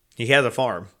 He has a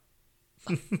farm.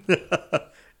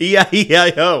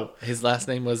 E-I-E-I-O. His last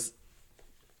name was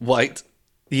White.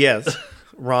 Yes.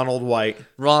 Ronald White.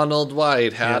 Ronald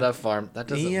White had a farm. That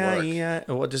doesn't work. Yeah.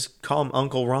 Well, just call him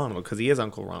Uncle Ronald because he is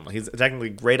Uncle Ronald. He's technically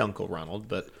great Uncle Ronald,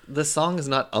 but The song is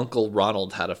not Uncle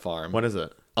Ronald Had a Farm. what is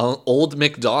it? Old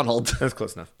MacDonald. That's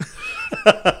close enough.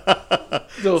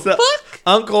 The fuck?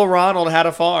 Uncle Ronald had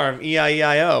a farm.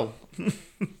 E-I-E-I-O. Man,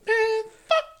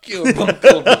 fuck you,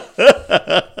 Uncle.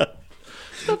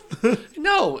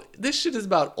 No, this shit is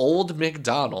about Old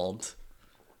MacDonald.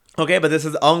 Okay, but this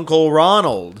is Uncle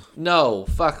Ronald. No,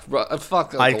 fuck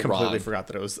Uncle I completely Ron. forgot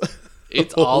that it was.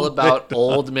 It's all about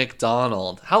Old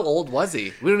MacDonald. How old was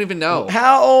he? We don't even know.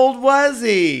 How old was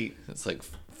he? It's like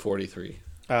 43.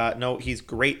 No, he's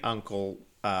great uncle.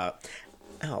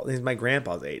 He's my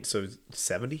grandpa's age, so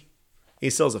 70. He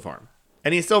still has a farm,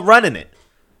 and he's still running it.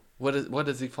 What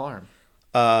does he farm?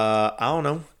 I don't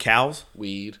know, cows,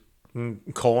 Weed.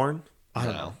 corn. I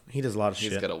don't No. know. He does a lot of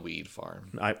He's shit. got a weed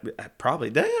farm. I probably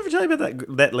did. I ever tell you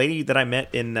about that lady that I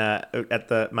met in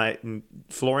at my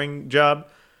flooring job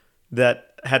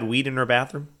that had weed in her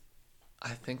bathroom? I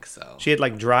think so. She had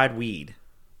like dried weed,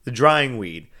 the drying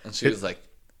weed, And she was like,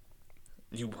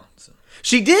 "You want some?"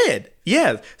 She did,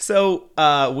 yes. So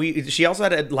she also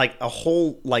had a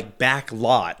whole like back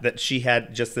lot that she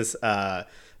had just this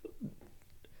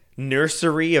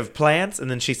nursery of plants,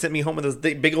 and then she sent me home with this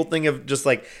big old thing of just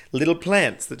like little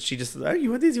plants that she just, oh, you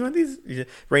want these? You want these?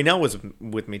 Raynell was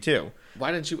with me too.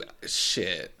 Why didn't you?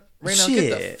 Shit. Raynell, get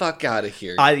the Shit. fuck out of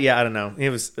here. I don't know. It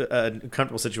was a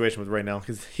comfortable situation with Raynell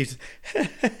because he's.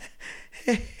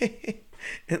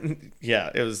 Yeah,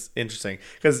 it was interesting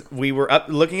because we were up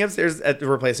looking upstairs at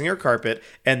replacing her carpet,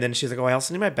 and then she's like, "Oh, I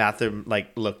also need my bathroom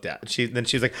like looked at." She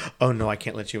was like, "Oh no, I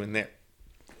can't let you in there."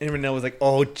 And Renelle was like,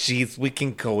 "Oh, geez, we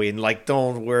can go in. Like,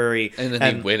 don't worry." and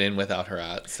then he went in without her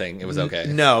out, saying it was okay.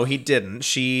 No, he didn't.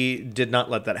 She did not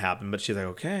let that happen. But she's like,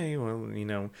 "Okay, well, you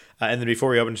know." And then before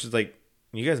we opened, she's like,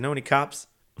 "You guys know any cops?"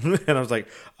 And I was like,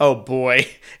 "Oh boy!"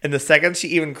 And the second she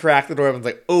even cracked the door, I was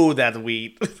like, "Oh, that's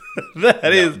weed.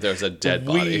 There's a dead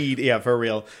body. weed." Yeah, for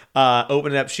real.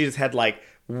 Open it up. She just had like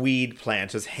weed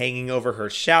plants just hanging over her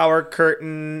shower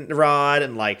curtain rod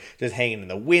and like just hanging in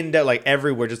the window, like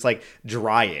everywhere, just like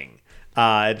drying.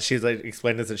 And she's like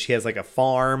explained this that she has like a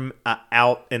farm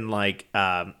out in like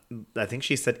I think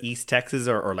she said East Texas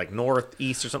or like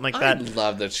Northeast or something like I that.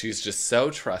 love that she's just so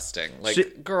trusting.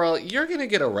 Like, girl, you're gonna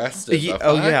get arrested.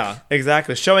 Oh yeah,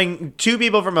 exactly. Showing two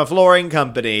people from a flooring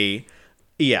company.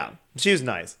 Yeah, she was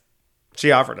nice.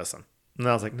 She offered us some, and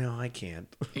I was like, no, I can't.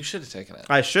 You should have taken it.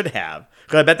 I should have,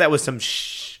 because I bet that was some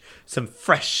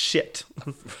fresh shit.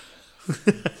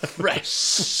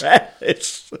 Fresh,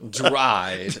 Fresh.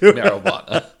 dried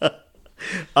marijuana.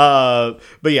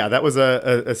 But yeah, that was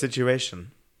a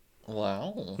situation.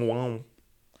 Wow. Wow.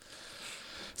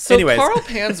 So Anyways. Carl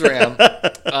Panzram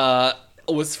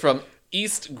was from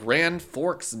East Grand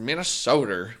Forks,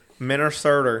 Minnesota.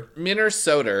 Minnesota.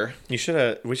 Minnesota. We should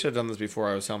have done this before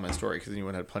I was telling my story, because you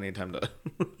would have had plenty of time to.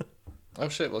 Oh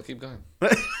shit! We'll keep going.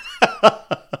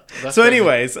 So,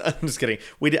 anyways, I'm just kidding.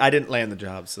 I didn't land the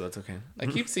job, so that's okay. I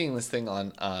keep seeing this thing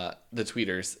on the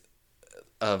tweeters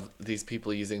of these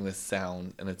people using this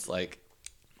sound, and it's like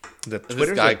The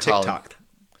Twitter's guy or TikTok.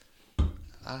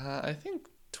 I think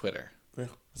Twitter. Yeah.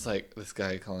 It's like this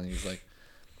guy calling. He's like,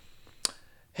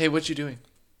 "Hey, what you doing?"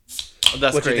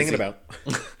 That's What you crazy. thinking about?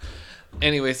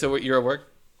 Anyway, so you're at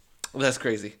work? That's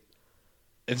crazy.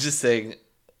 It's just saying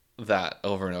that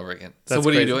over and over again. So That's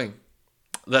what are you crazy. doing?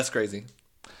 That's crazy.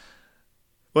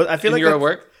 Well, I feel And like you're at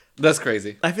work? That's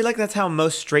crazy. I feel like that's how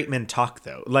most straight men talk,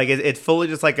 though. Like it's fully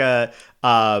just like a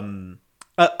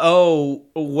oh,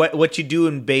 what you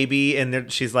doing, baby? And then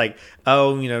she's like,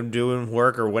 oh, you know, doing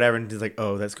work or whatever. And he's like,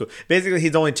 oh, that's cool. Basically,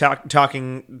 he's only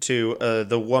talking to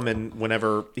the woman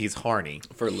whenever he's horny.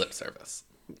 For lip service.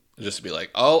 Just to be like,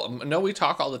 oh, no, we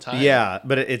talk all the time. Yeah,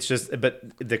 but but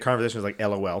the conversation is like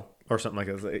LOL or something like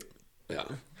that. It's like, Yeah.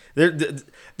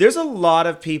 there's a lot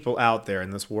of people out there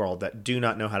in this world that do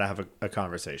not know how to have a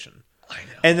conversation. I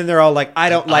know. And then they're all like, I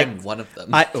don't like... I'm one of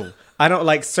them. I don't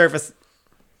like surface...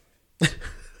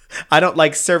 I don't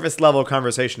like surface level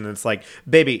conversation. And it's like,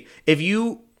 baby, if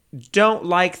you don't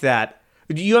like that,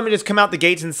 do you want me to just come out the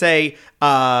gates and say,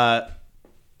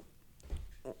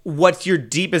 what's your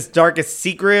deepest, darkest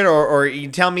secret? Or you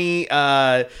tell me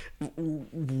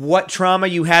what trauma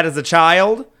you had as a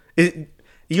child?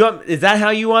 Is that how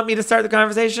you want me to start the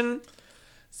conversation?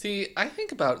 See, I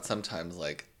think about sometimes,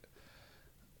 like,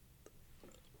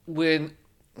 when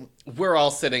we're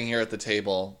all sitting here at the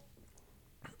table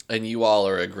and you all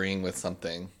are agreeing with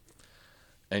something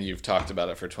and you've talked about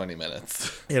it for 20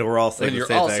 minutes. Yeah, we're all saying and the you're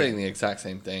same all thing. saying the exact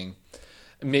same thing.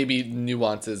 Maybe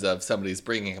nuances of somebody's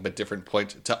bringing up a different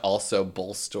point to also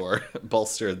bolster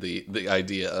the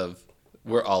idea of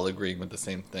we're all agreeing with the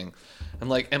same thing. I'm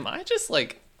like, am I just,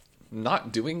 like,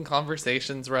 not doing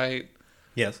conversations right?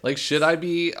 Yes. Like, should I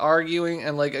be arguing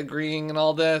and, like, agreeing and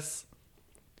all this?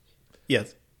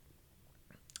 Yes.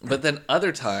 But then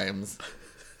other times,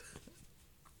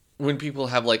 when people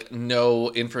have, like,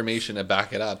 no information to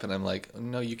back it up, and I'm like,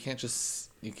 no, you can't just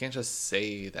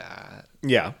say that.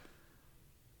 Yeah.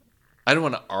 I don't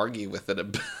want to argue with it.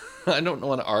 I don't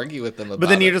want to argue with them about it. But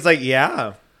then you're just like,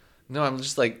 yeah. No, I'm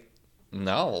just like,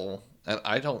 no. And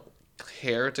I don't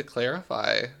care to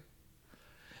clarify.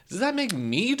 Does that make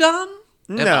me dumb?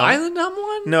 No. Am I the dumb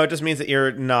one? No, it just means that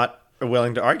you're not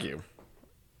willing to argue.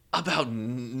 About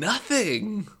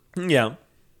nothing. Yeah.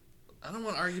 I don't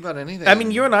want to argue about anything. I mean,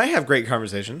 you and I have great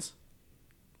conversations.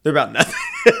 They're about nothing.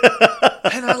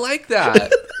 And I like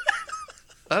that.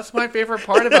 That's my favorite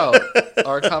part about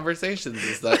our conversations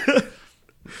is that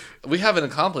we haven't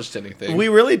accomplished anything. We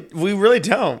really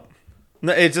don't.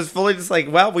 No, it's just fully just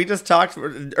like, well, we just talked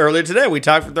earlier today. We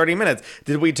talked for 30 minutes.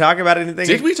 Did we talk about anything?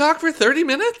 Did we talk for 30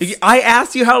 minutes? I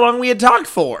asked you how long we had talked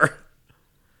for.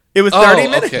 It was 30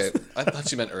 minutes. Okay. I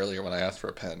thought you meant earlier when I asked for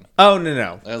a pen. Oh,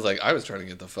 no. I was like, I was trying to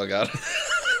get the fuck out.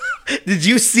 Did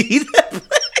you see that place?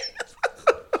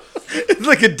 It's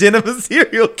like a den of a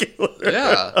serial killer.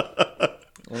 Yeah.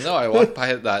 Well, no, I walked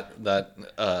by that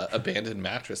abandoned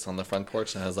mattress on the front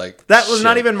porch, and I was like, that was shit.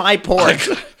 not even my porch.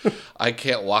 I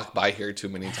can't walk by here too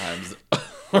many times,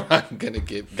 or I'm gonna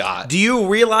get got. Do you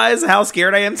realize how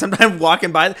scared I am sometimes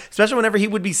walking by, especially whenever he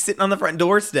would be sitting on the front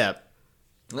doorstep?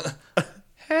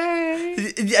 Hey,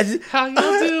 how you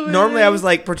doing? Normally, I was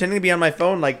like pretending to be on my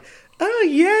phone, like, oh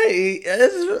yeah,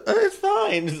 it's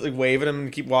fine, just like waving him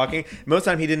and keep walking. Most of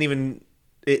the time, he didn't even.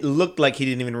 It looked like he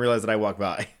didn't even realize that I walked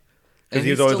by. And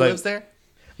he was still always lives there?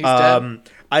 He's dead?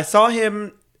 I saw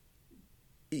him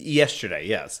yesterday,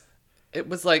 yes. It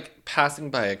was like passing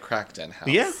by a crack den house.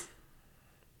 Yeah.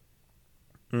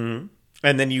 Mm-hmm.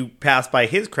 And then you pass by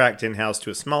his cracked in house to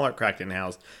a smaller cracked in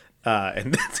house,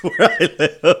 and that's where I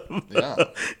live. Yeah.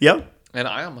 Yep. And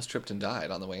I almost tripped and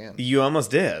died on the way in. You almost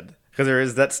did, because there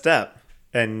is that step,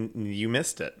 and you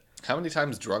missed it. How many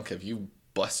times drunk have you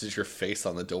busted your face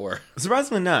on the door?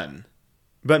 Surprisingly none.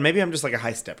 But maybe I'm just like a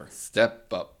high stepper.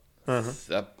 Step up. Uh-huh.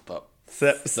 Step up.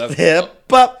 Step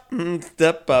up.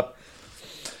 Step up.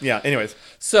 Yeah, anyways.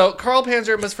 So, Carl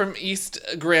Panzer was from East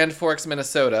Grand Forks,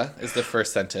 Minnesota, is the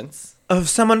first sentence. Of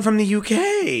someone from the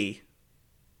UK.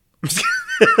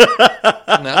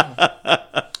 No.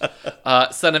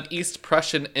 Son of East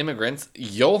Prussian immigrants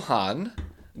Johann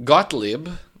Gottlieb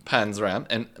Panzram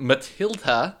and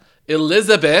Matilda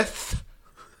Elizabeth,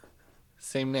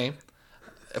 same name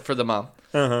for the mom,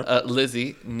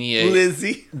 Lizzie Nie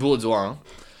Boudouin.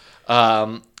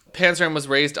 Panzram was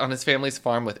raised on his family's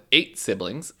farm with 8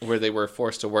 siblings, where they were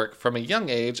forced to work from a young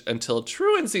age until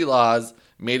truancy laws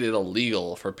made it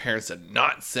illegal for parents to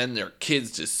not send their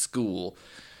kids to school.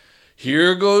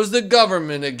 Here goes the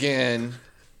government again,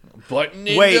 butting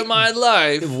into my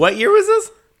life. What year was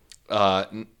this?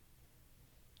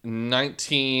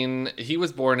 he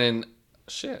was born in,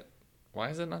 why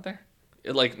is it not there?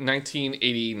 Like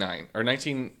 1989, or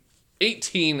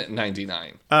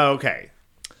 1899. Oh, okay.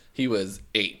 He was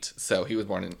 8, so he was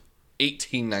born in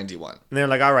 1891. And they're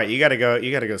like, all right, you gotta go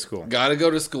to school. Gotta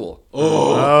go to school.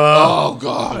 Oh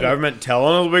God. Government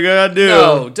telling us what we gotta do.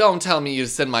 No, don't tell me you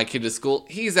send my kid to school.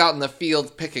 He's out in the fields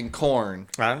picking corn.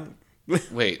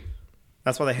 Wait.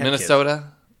 That's why they had Minnesota?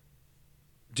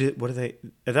 What do they...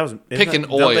 That was... Picking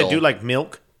oil. Don't they do like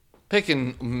milk?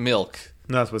 Picking milk.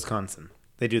 No, that's Wisconsin.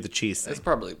 They do the cheese thing. It's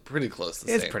probably pretty close to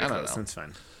the It's same. pretty I don't close. know. It's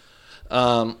fine.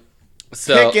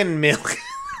 So Picking milk.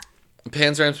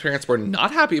 Panzram's parents were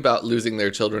not happy about losing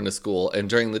their children to school, and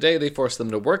during the day they forced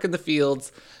them to work in the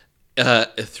fields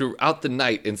throughout the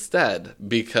night instead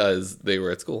because they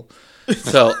were at school.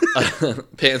 So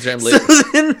Panzram So later,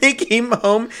 then they came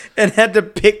home and had to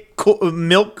pick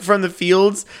milk from the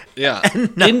fields. yeah,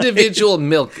 individual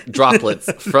milk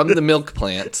droplets from the milk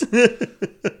plant.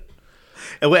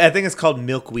 I think it's called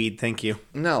milkweed. Thank you.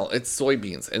 No, it's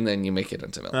soybeans, and then you make it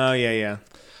into milk. Oh, yeah.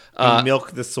 You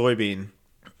milk the soybean.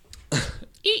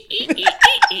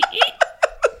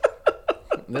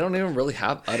 They don't even really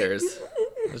have udders.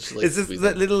 It's just like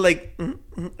that little, like,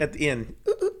 at the end.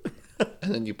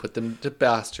 and then you put them to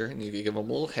pasture, and you give them a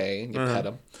little hay, and you pet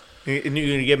them. And you're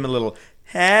going to give them a little,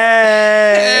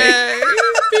 hey!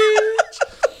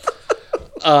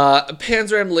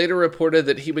 Panzram later reported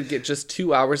that he would get just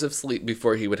 2 hours of sleep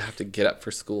before he would have to get up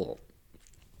for school.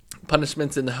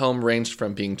 Punishments in the home ranged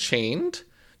from being chained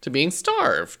to being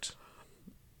starved.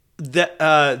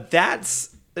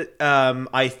 That's,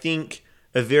 I think,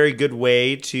 a very good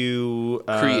way to...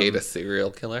 create a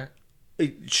serial killer.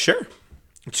 Sure.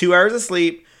 2 hours of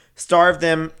sleep, starve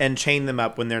them, and chain them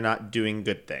up when they're not doing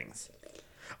good things.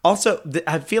 Also,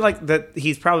 I feel like that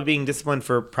he's probably being disciplined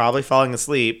for probably falling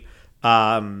asleep.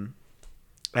 And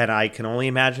I can only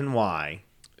imagine why.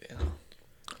 Yeah.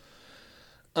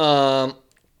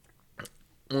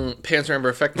 Panzram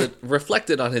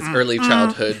reflected on his early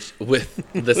childhood with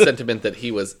the sentiment that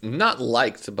he was not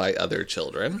liked by other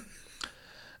children.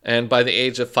 And by the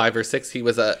age of 5 or 6, he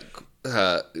was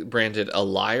branded a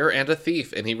liar and a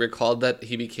thief. And he recalled that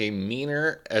he became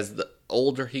meaner as the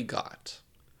older he got.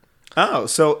 Oh,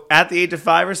 so at the age of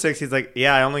 5 or 6, he's like,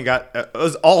 yeah, I only got... it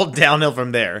was all downhill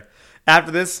from there.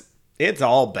 After this, it's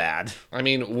all bad. I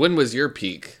mean, when was your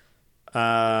peak? 3?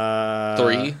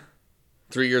 3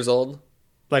 years old?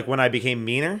 Like when I became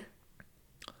meaner?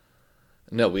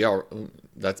 No,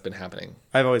 that's been happening.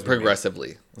 I've always been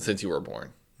progressively since you were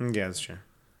born. Yeah, that's true.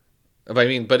 I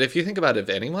mean, but if you think about it, if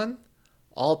anyone,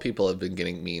 all people have been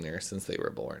getting meaner since they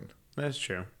were born. That's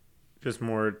true. Just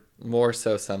more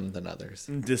so some than others.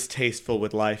 Distasteful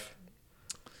with life.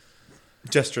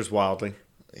 Gestures wildly.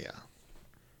 Yeah.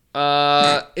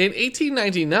 In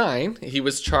 1899, he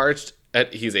was charged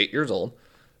he's 8 years old,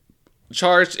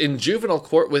 charged in juvenile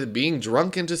court with being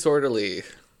drunk and disorderly.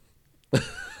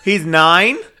 He's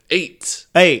 9? 8.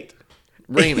 8.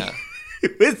 Raina. He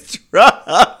was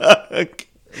drunk.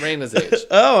 Raina's age.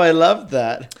 Oh, I love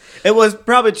that. It was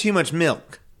probably too much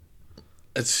milk.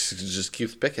 It just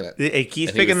keeps picking it. It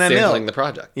keeps and picking he was that sampling milk. the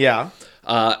project. Yeah.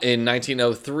 In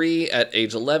 1903, at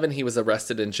age 11, he was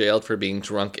arrested and jailed for being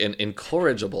drunk and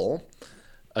incorrigible,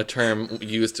 a term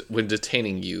used when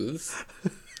detaining youths.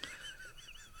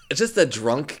 Just a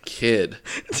drunk kid.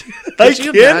 Could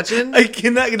you imagine? I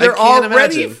cannot. They're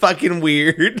already fucking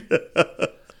weird.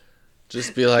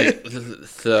 Just be like,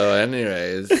 so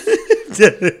anyways,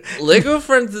 Lego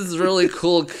Friends is really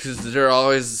cool because they're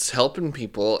always helping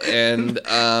people, and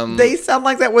they sound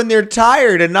like that when they're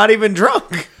tired and not even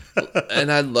drunk. And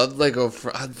I love Lego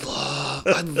Friends.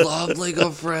 I love Lego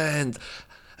Friends.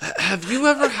 Have you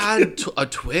ever had a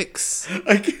Twix?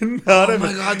 I cannot. Oh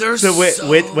my god, they're wait, so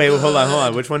wait, good. hold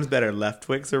on. Which one's better, left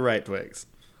Twix or right Twix?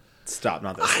 Stop,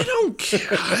 not this. I don't care.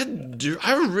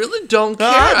 I really don't care.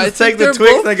 I I think take the they're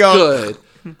Twix both and I go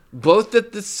good. Both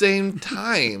at the same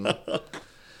time.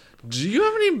 Do you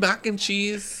have any mac and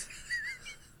cheese?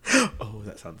 Oh,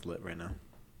 that sounds lit right now.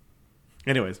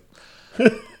 Anyways.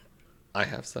 I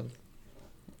have some.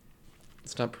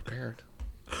 It's not prepared.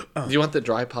 Oh. Do you want the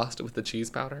dry pasta with the cheese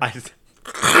powder?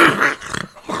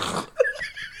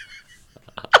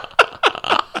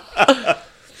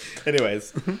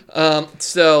 Anyways.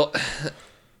 So,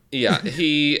 yeah,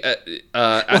 he...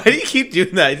 why do you keep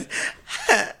doing that?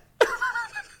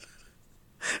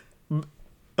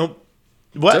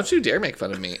 What? Don't you dare make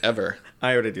fun of me, ever.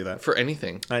 I already do that. For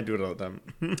anything. I do it all the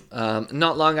time.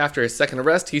 Not long after his second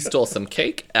arrest, he stole some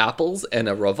cake, apples, and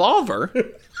a revolver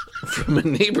from a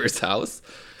neighbor's house.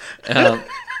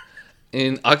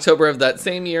 In October of that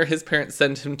same year, his parents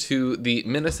sent him to the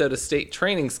Minnesota State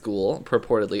Training School,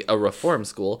 purportedly a reform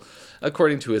school,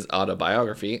 according to his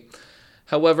autobiography.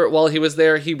 However, while he was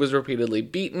there, he was repeatedly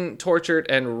beaten, tortured,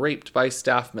 and raped by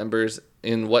staff members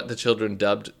in what the children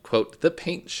dubbed, quote, the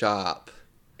paint shop.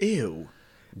 Ew.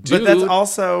 Dude. But that's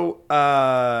also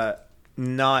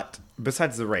not,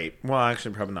 besides the rape, well,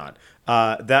 actually, probably not.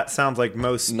 That sounds like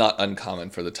most... Not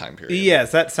uncommon for the time period.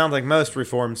 Yes, that sounds like most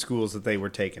reform schools that they were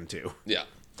taken to. Yeah.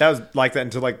 That was like that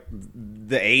until, like,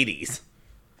 the 80s.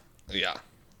 Yeah.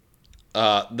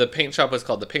 The paint shop was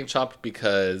called the paint shop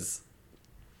because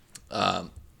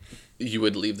you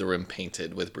would leave the room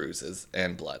painted with bruises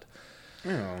and blood.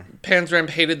 Oh.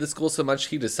 Panzram hated the school so much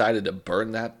he decided to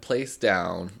burn that place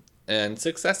down and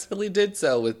successfully did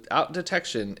so without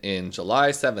detection in July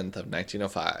 7th of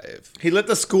 1905. He lit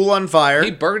the school on fire.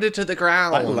 He burned it to the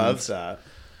ground. I love that.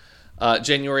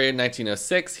 January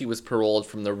 1906, he was paroled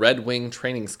from the Red Wing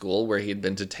Training School, where he had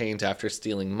been detained after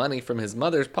stealing money from his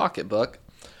mother's pocketbook.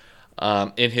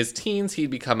 In his teens, he'd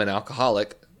become an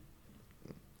alcoholic.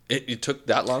 It took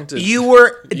that long to... You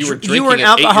were drinking an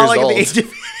at 8 alcoholic years at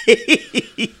the age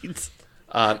of 8.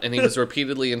 And he was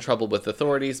repeatedly in trouble with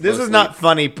authorities. This is not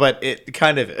funny, but it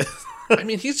kind of is. I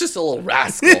mean, he's just a little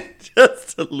rascal.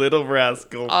 Just a little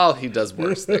rascal. Oh, he does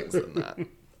worse things than that.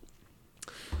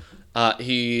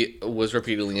 He was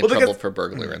repeatedly in trouble for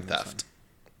burglary and theft.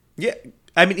 Yeah,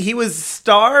 I mean, he was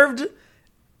starved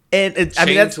and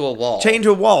Chained to a wall. Chained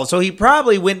to a wall. So he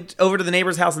probably went over to the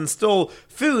neighbor's house and stole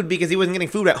food because he wasn't getting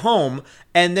food at home,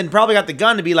 and then probably got the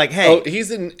gun to be like, "Hey." Oh,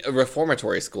 he's in a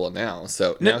reformatory school now,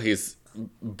 so now he's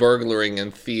burglaring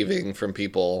and thieving from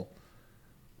people.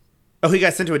 Oh, he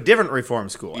got sent to a different reform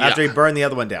school after he burned the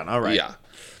other one down. All right. Yeah.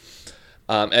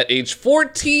 At age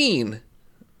 14,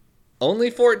 only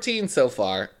 14 so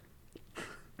far,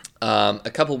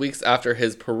 a couple weeks after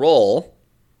his parole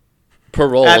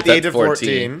at the age of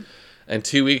 14, and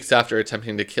 2 weeks after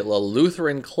attempting to kill a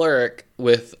Lutheran cleric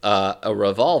with a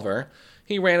revolver,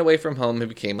 he ran away from home and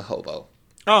became a hobo.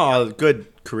 Oh, good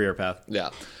career path. Yeah.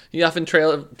 He often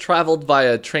traveled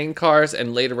via train cars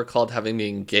and later recalled having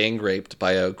been gang raped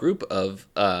by a group of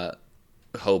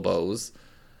hobos.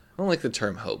 I don't like the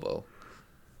term hobo.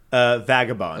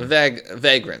 Vagabond.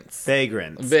 Vagrants.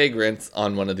 Vagrants. Vagrants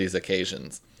on one of these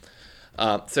occasions.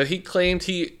 So he claimed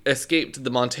he escaped the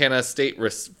Montana State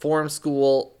Reform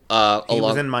School. He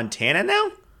was in Montana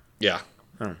now? Yeah.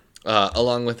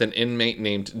 Along with an inmate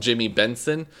named Jimmy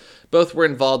Benson. Both were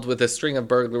involved with a string of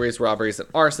burglaries, robberies,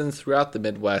 and arsons throughout the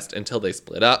Midwest until they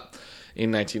split up.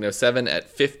 In 1907, at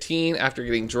 15, after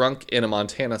getting drunk in a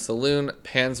Montana saloon,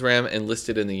 Panzram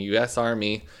enlisted in the U.S.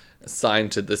 Army,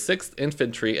 assigned to the 6th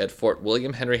Infantry at Fort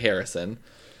William Henry Harrison.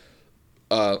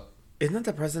 Isn't that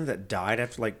the president that died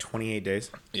after like 28 days?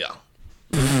 Yeah.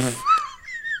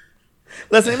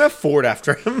 Let's name a fort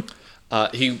after him.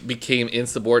 He became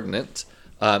insubordinate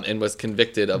and was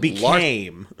convicted of...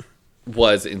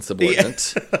 Was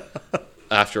insubordinate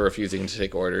after refusing to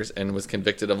take orders, and was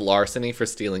convicted of larceny for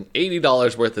stealing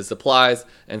 $80 worth of supplies,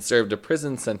 and served a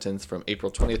prison sentence from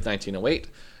April 20th, 1908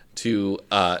 to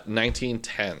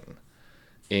 1910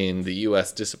 in the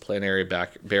U.S. disciplinary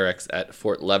barracks at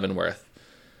Fort Leavenworth.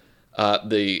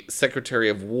 The Secretary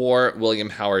of War,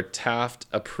 William Howard Taft,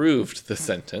 approved the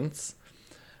sentence,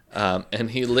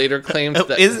 and he later claimed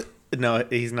that... No,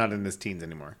 he's not in his teens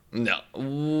anymore. No.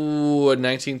 Ooh,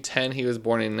 1910. He was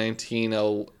born in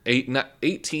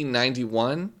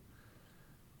 1891.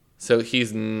 So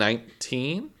he's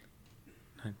 19?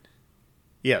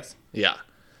 Yes. Yeah.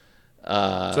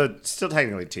 So still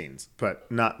technically teens,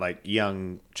 but not like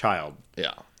young child.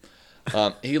 Yeah.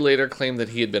 He later claimed that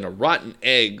he had been a rotten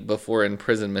egg before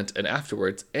imprisonment, and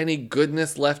afterwards, any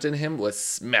goodness left in him was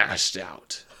smashed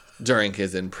out during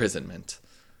his imprisonment.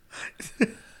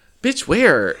 Bitch,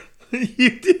 where?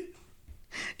 You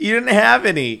didn't have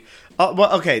any.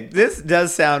 Well, okay, this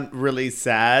does sound really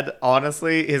sad.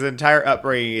 Honestly, his entire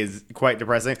upbringing is quite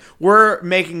depressing. We're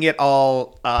making it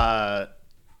all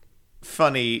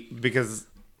funny because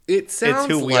it sounds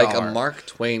it's who we like are. a Mark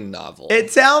Twain novel.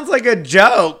 It sounds like a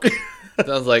joke.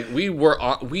 Sounds like we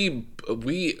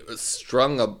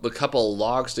strung a couple of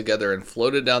logs together and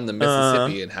floated down the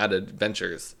Mississippi and had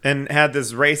adventures. And had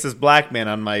this racist black man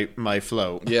on my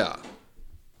float. Yeah.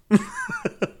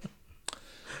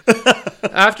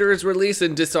 After his release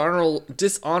and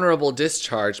dishonorable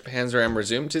discharge, Panzram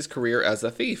resumed his career as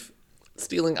a thief,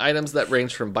 stealing items that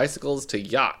ranged from bicycles to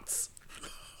yachts.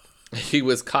 He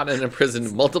was caught and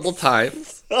imprisoned multiple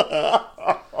times.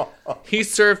 He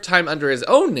served time under his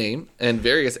own name and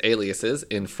various aliases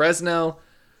in Fresno,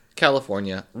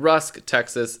 California, Rusk,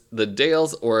 Texas, the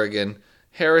Dalles, Oregon,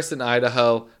 Harrison,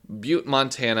 Idaho, Butte,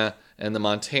 Montana, and the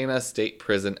Montana State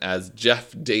Prison as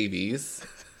Jeff Davies,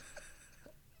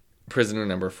 prisoner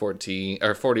number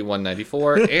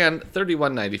 4194 and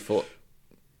 3194.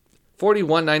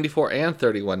 4194 and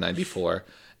 3194,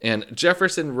 and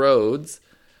Jefferson Rhodes,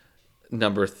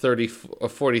 number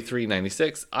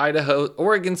 4396, Idaho,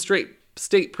 Oregon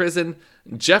State Prison,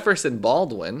 Jefferson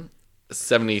Baldwin,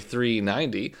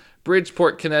 7390,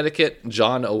 Bridgeport, Connecticut,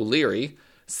 John O'Leary,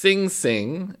 Sing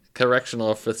Sing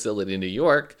Correctional Facility, New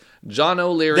York, John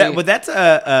O'Leary. But that's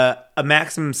a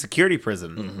maximum security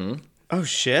prison. Mm-hmm. Oh,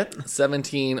 shit.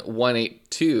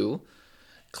 17182,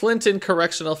 Clinton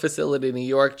Correctional Facility, New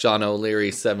York, John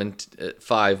O'Leary,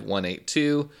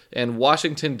 75182, and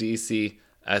Washington, D.C.,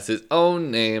 as his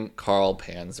own name, Carl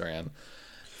Panzram.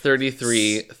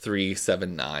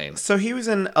 33379. So he was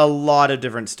in a lot of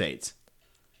different states.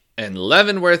 And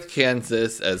Leavenworth,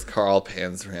 Kansas as Carl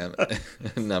Panzram,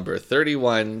 number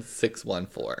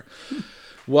 31614.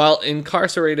 While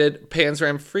incarcerated,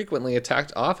 Panzram frequently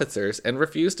attacked officers and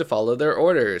refused to follow their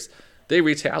orders. They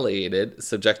retaliated,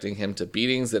 subjecting him to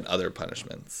beatings and other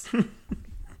punishments.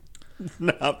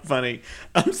 Not funny.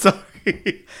 I'm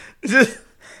sorry. Just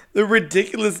the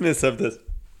ridiculousness of this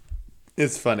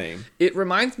is funny. It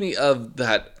reminds me of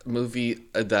that movie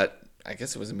I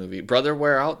guess it was a movie, Brother,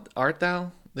 Where Art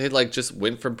Thou? They like just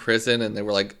went from prison and they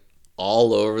were like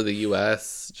all over the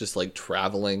U.S. just like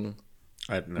traveling.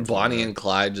 Bonnie and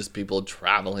Clyde, just people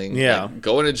traveling. Yeah. Like,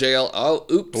 going to jail. Oh,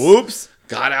 oops. Oops.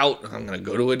 Got out. I'm going to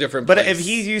go to a different place. But if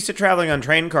he's used to traveling on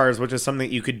train cars, which is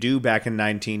something you could do back in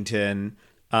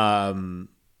 1910,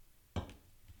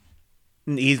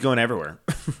 he's going everywhere.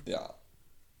 Yeah.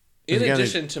 In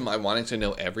addition to my wanting to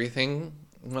know everything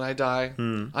when I die,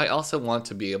 I also want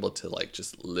to be able to like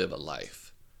just live a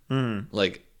life.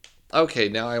 Like, okay,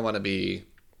 now I want to be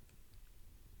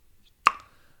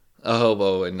a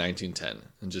hobo in 1910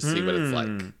 and just see what it's like.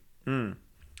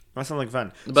 That sounds like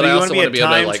fun. But so I you also want to be a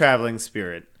time like, traveling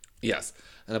spirit. Yes,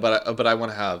 but I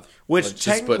want to have which like,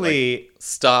 technically just put, like,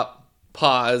 stop,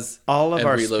 pause, all of and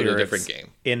our reload spirits, a different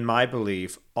game. In my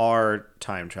belief, are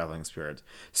time traveling spirits.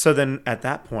 So then, at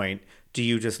that point, do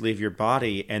you just leave your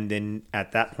body, and then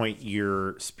at that point,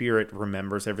 your spirit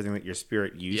remembers everything that your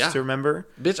spirit used to remember?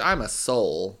 Bitch, I'm a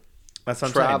soul. That's what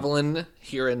I'm traveling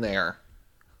here and there.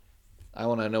 I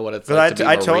want to know what it's like to be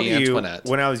I Marie told you Antoinette.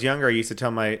 when I was younger, I used to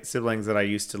tell my siblings that I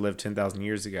used to live 10,000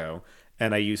 years ago,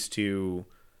 and I used to.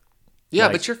 Yeah,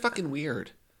 but you're fucking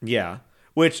weird. Yeah,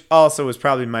 which also was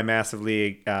probably my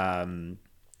massively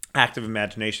active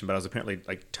imagination. But I was apparently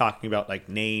like talking about like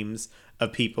names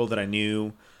of people that I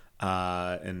knew,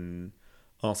 and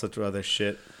all sorts of other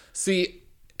shit. See,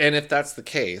 and if that's the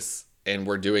case, and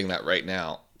we're doing that right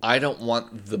now, I don't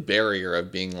want the barrier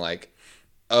of being like,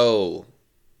 oh,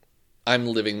 I'm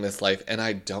living this life, and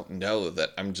I don't know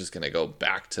that I'm just going to go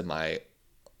back to my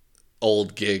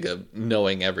old gig of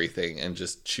knowing everything and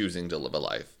just choosing to live a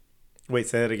life. Wait,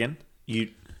 say that again?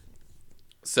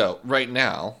 So, right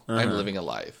now, I'm living a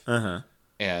life.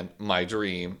 And my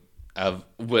dream of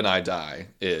when I die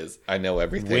is I know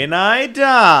everything. When I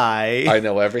die. I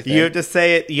know everything. You have to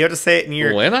say it. You have to say it in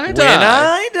your. When I die. When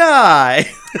I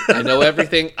die. I know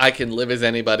everything. I can live as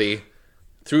anybody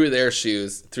through their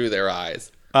shoes, through their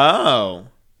eyes. Oh.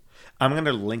 I'm going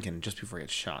to Lincoln just before he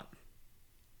gets shot.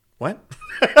 What?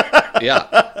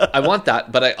 Yeah. I want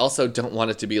that, but I also don't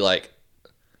want it to be like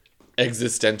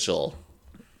existential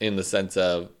in the sense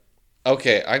of,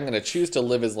 okay, I'm going to choose to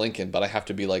live as Lincoln, but I have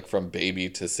to be like from baby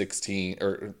to 16,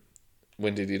 or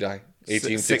when did he die?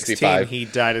 1865. 16, he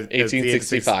died at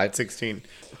 1865. 16.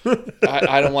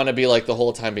 I don't want to be like the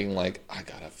whole time being like, I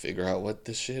gotta figure out what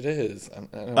this shit is. I don't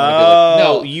Oh, be like,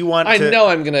 no, you want I to... know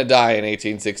I'm gonna die in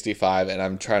 1865, and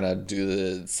I'm trying to do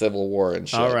the Civil War and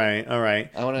shit. All right.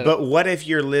 I wanna... But what if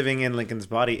you're living in Lincoln's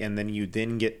body, and then you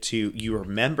get to, you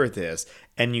remember this,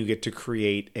 and you get to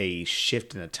create a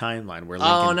shift in a timeline where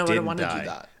Lincoln I don't want to do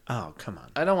that. Oh, come on.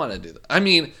 I don't want to do that. I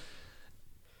mean,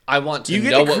 I want to You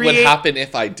get know to what would create- happen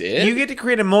if I did. You get to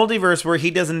create a multiverse where he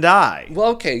doesn't die. Well,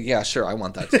 okay, yeah, sure, I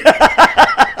want that too.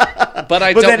 But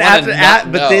I don't want to not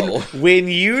know. But then when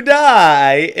you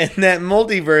die in that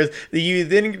multiverse, you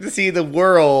then get to see the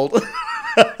world.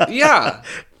 Yeah.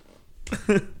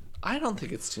 I don't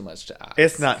think it's too much to ask.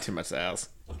 It's not too much to ask.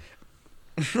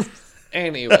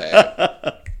 Anyway.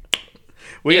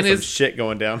 We got some shit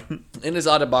going down. In his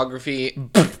autobiography, in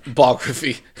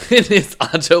his In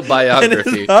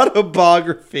autobiography, his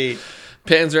autobiography,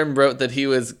 Panzram wrote that he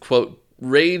was, quote,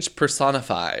 rage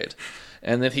personified,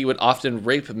 and that he would often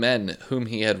rape men whom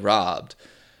he had robbed.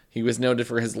 He was noted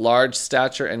for his large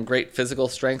stature and great physical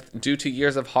strength due to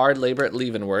years of hard labor at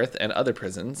Leavenworth and other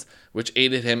prisons, which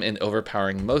aided him in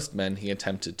overpowering most men he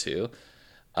attempted to.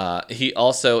 He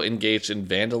also engaged in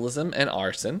vandalism and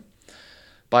arson.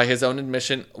 By his own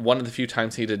admission, one of the few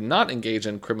times he did not engage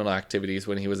in criminal activities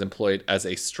when he was employed as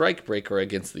a strikebreaker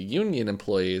against the union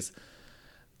employees.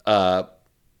 So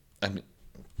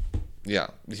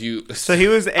he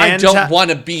was I don't want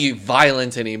to be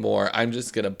violent anymore. I'm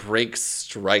just going to break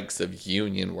strikes of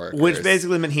union workers. Which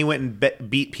basically meant he went and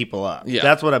beat people up. Yeah.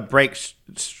 That's what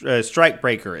a strike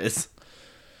breaker is.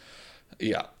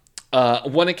 Yeah.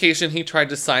 One occasion, he tried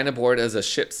to sign aboard as a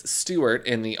ship's steward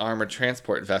in the armored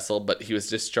transport vessel, but he was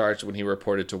discharged when he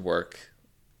reported to work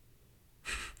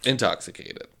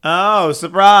intoxicated. Oh,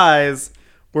 surprise.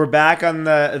 We're back on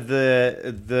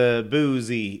the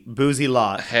boozy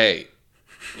lot. Hey,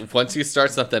 once you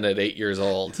start something at 8 years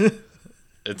old,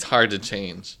 it's hard to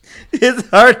change. It's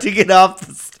hard to get off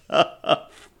the stuff.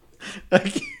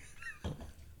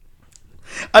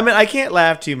 I mean, I can't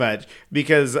laugh too much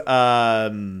because I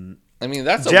mean,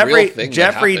 that's a Jeffrey real thing.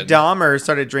 Jeffrey that happened. Dahmer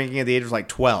started drinking at the age of like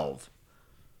 12.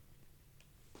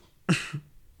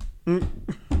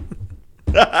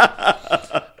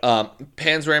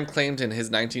 Panzram claimed in his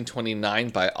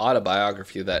 1929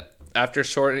 autobiography that after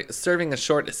serving a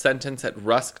short sentence at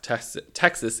Rusk,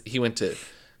 Texas, he went to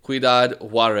Ciudad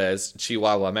Juarez,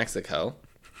 Chihuahua, Mexico.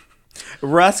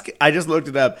 Rusk, I just looked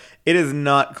it up. It is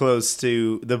not close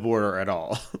to the border at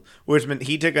all, which meant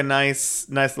he took a nice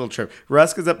little trip.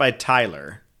 Rusk is up by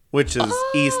Tyler, which is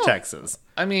East Texas.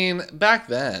 I mean, back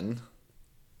then,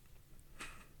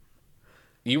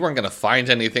 you weren't going to find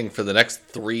anything for the next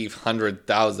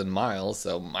 300,000 miles,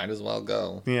 so might as well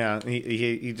go. Yeah,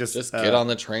 he just get on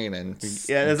the train and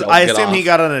I assume he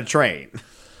got on a train.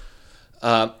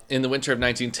 In the winter of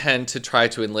 1910, to try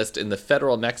to enlist in the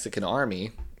Federal Mexican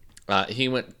Army,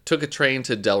 he took a train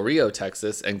to Del Rio,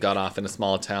 Texas, and got off in a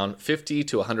small town 50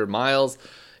 to 100 miles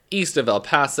east of El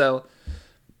Paso.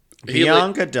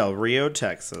 Bianca Del Rio,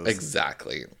 Texas.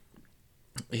 Exactly.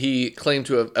 He claimed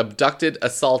to have abducted,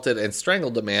 assaulted, and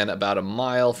strangled a man about a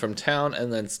mile from town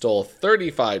and then stole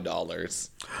 $35.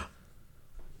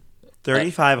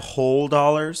 35 whole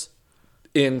dollars?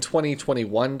 In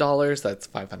 2021 dollars, that's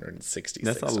 $566.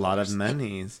 That's a lot of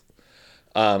monies.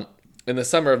 In the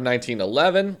summer of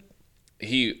 1911,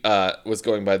 he was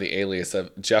going by the alias of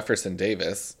Jefferson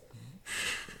Davis.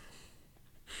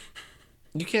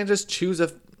 You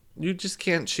just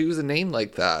can't choose a name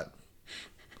like that.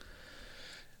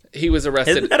 He was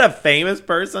arrested. Isn't that a famous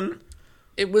person?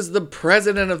 It was the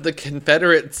president of the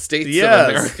Confederate States of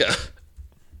America.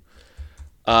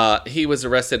 He was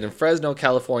arrested in Fresno,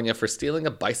 California for stealing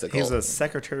a bicycle. He's a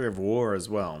Secretary of War as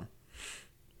well.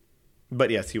 But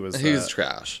yes, he was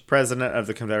trash. President of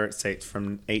the Confederate States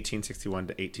from 1861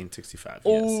 to 1865.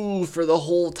 Ooh, Yes. for the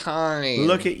whole time.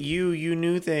 Look at you. You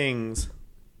knew things.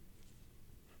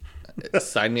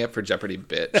 Sign me up for Jeopardy,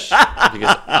 bitch.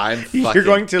 Because I'm fucking You're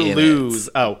going to in lose.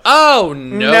 it. Oh. Oh,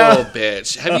 no, No.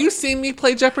 bitch. Have you seen me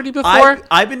play Jeopardy before?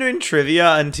 I've been doing trivia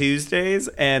on Tuesdays,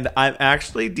 and I'm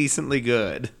actually decently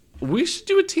good. We should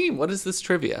do a team. What is this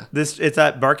trivia? It's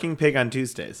at Barking Pig on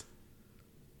Tuesdays.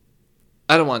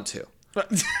 I don't want to.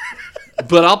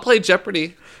 But I'll play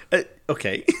Jeopardy.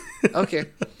 Okay. Okay.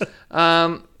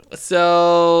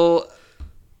 So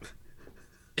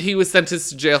he was sentenced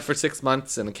to jail for 6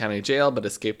 months in a county jail, but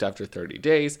escaped after 30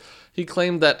 days. He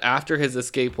claimed that after his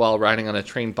escape while riding on a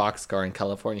train boxcar in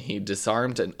California, he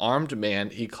disarmed an armed man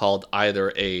he called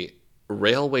either a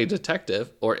railway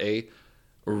detective or a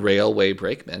railway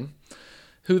brakeman,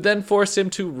 who then forced him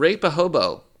to rape a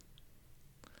hobo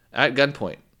at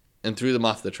gunpoint and threw them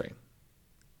off the train.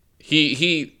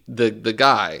 The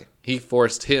guy, he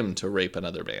forced him to rape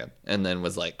another man and then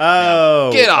was like,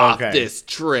 Oh, get off okay. this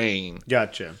train.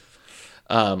 Gotcha.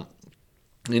 In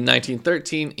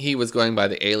 1913, he was going by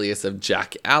the alias of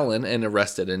Jack Allen and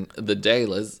arrested in the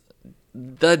Dalles.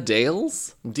 The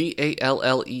Dales?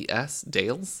 D-A-L-L-E-S?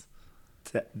 Dales?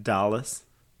 Dallas.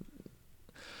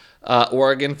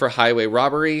 Oregon for highway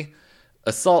robbery,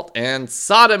 assault, and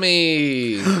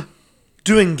sodomy.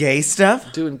 Doing gay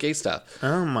stuff? Doing gay stuff.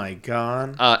 Oh my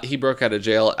god. He broke out of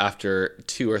jail after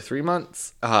 2 or 3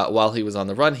 months. While he was on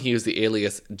the run, he used the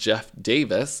alias Jeff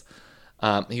Davis.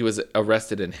 He was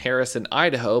arrested in Harrison,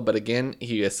 Idaho, but again,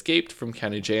 he escaped from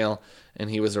county jail,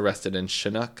 and he was arrested in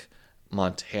Chinook,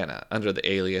 Montana, under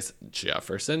the alias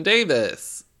Jefferson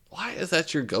Davis. Why is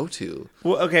that your go-to?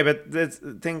 Well, okay, but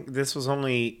this was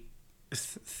only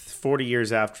 40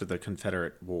 years after the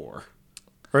Confederate War.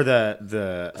 Or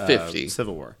the 50.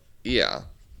 Civil War. Yeah.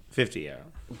 50, yeah.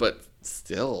 But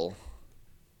still,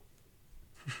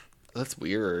 that's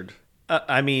weird.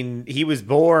 I mean, he was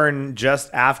born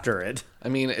just after it. I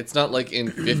mean, it's not like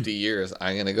in 50 years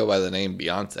I'm going to go by the name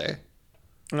Beyonce.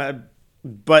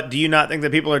 But do you not think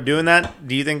that people are doing that?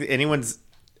 Do you think that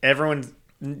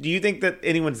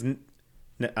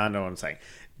I know what I'm saying.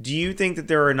 Do you think that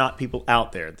there are not people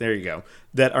out there, there you go,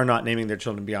 that are not naming their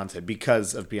children Beyonce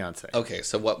because of Beyonce? Okay,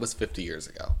 so what was 50 years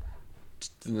ago?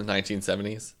 In the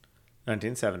 1970s?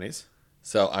 1970s.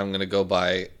 So I'm going to go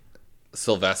by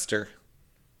Sylvester.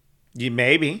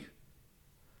 Maybe.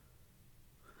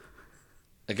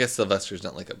 I guess Sylvester's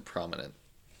not like a prominent,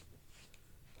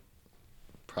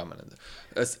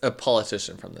 a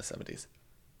politician from the 70s.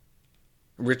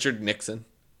 Richard Nixon.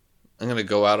 I'm going to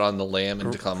go out on the lamb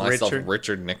and call myself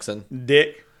Richard Nixon.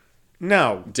 Dick.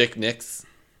 No. Dick Nix.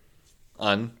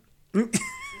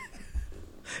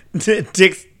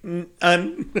 Dick's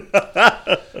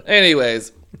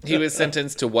Anyways, he was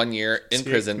sentenced to 1 year in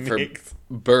prison for Nix.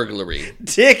 burglary.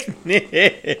 Dick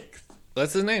Nix.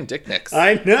 That's his name, Dick Nix.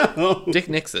 I know. Dick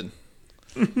Nixon.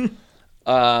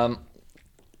 On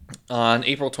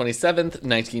April 27th,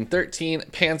 1913,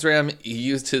 Panzram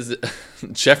used his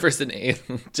Jefferson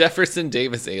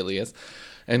Davis alias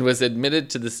and was admitted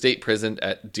to the state prison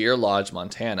at Deer Lodge,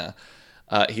 Montana.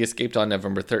 He escaped on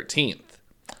November 13th.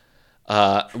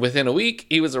 Within a week,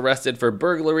 he was arrested for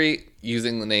burglary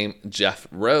using the name Jeff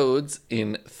Rhodes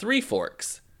in Three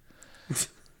Forks.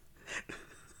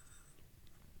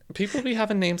 People be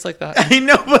having names like that. I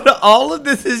know, but all of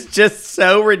this is just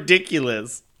so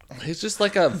ridiculous. He's just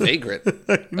like a vagrant,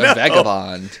 a No.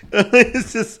 vagabond.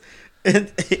 It's just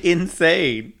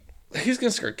insane.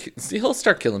 He'll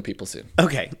start killing people soon.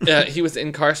 Okay. He was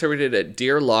incarcerated at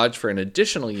Deer Lodge for an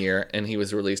additional year, and he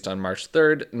was released on March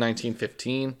 3rd,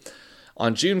 1915.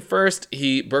 On June 1st,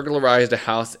 he burglarized a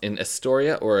house in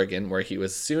Astoria, Oregon, where he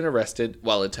was soon arrested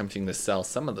while attempting to sell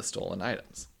some of the stolen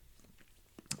items.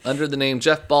 Under the name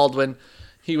Jeff Baldwin,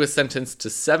 he was sentenced to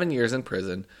 7 years in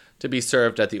prison to be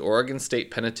served at the Oregon State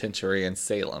Penitentiary in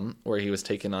Salem, where he was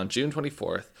taken on June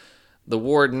 24th. The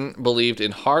warden believed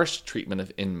in harsh treatment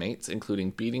of inmates,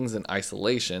 including beatings and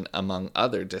isolation, among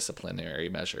other disciplinary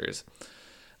measures.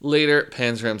 Later,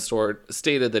 Panzram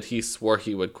stated that he swore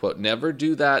he would, quote, never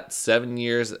do that, 7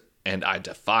 years, and I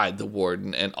defied the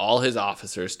warden and all his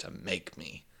officers to make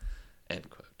me, end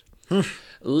quote.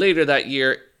 Later that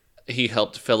year, he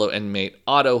helped fellow inmate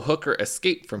Otto Hooker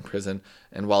escape from prison,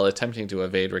 and while attempting to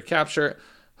evade recapture,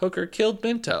 Hooker killed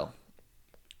Minto.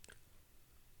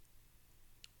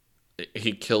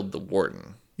 He killed the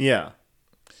warden. Yeah.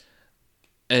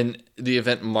 And the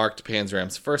event marked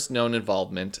Panzram's first known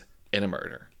involvement in a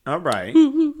murder. All right.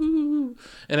 And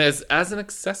as an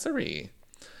accessory.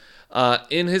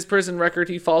 In his prison record,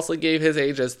 he falsely gave his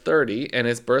age as 30 and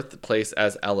his birthplace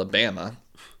as Alabama.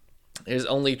 His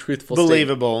only truthful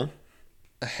Believable.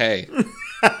 Hey.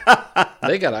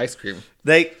 They got ice cream.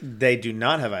 They do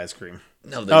not have ice cream.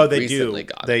 No, They recently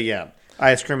do. got They it. yeah.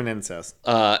 Ice cream and incest.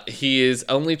 His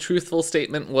only truthful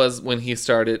statement was when he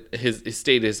stated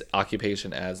his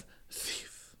occupation as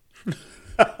thief.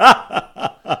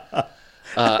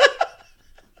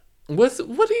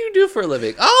 What do you do for a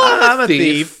living? Oh, I'm a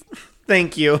thief.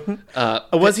 Thank you.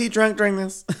 Was he drunk during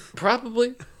this?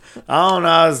 Probably. Oh no,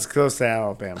 I was close to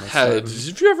Alabama. Hey,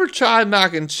 did you ever try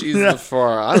mac and cheese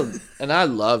before? I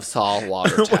love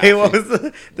saltwater taffy. Wait, what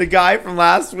was the guy from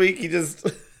last week? He just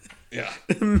Yeah.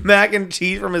 mac and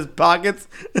cheese from his pockets.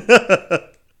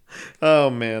 Oh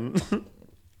man.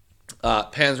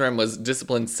 Panzram was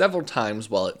disciplined several times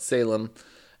while at Salem,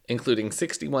 including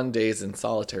 61 days in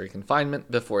solitary confinement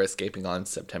before escaping on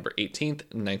September 18th,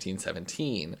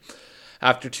 1917.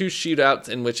 After two shootouts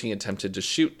in which he attempted to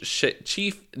shoot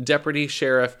Chief Deputy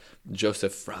Sheriff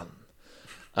Joseph Frum.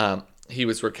 He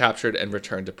was recaptured and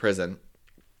returned to prison.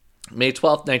 May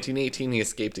 12th, 1918, he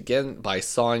escaped again by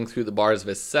sawing through the bars of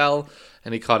his cell,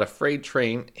 and he caught a freight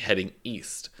train heading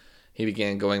east. He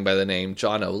began going by the name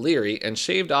John O'Leary and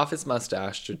shaved off his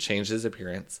mustache to change his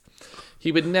appearance.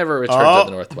 He would never return to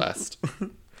the Northwest.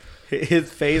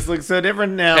 His face looks so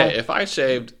different now. Hey, if I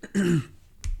shaved,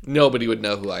 nobody would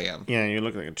know who I am. Yeah, you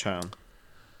look like a child.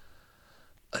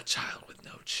 A child with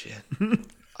no chin.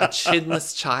 A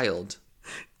chinless child.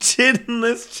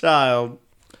 Chinless child.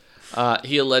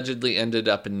 He allegedly ended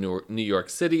up in New York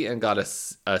City and got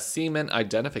a seaman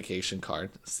identification card.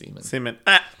 Seaman.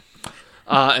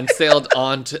 And sailed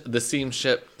on to the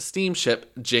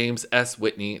steamship James S.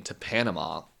 Whitney to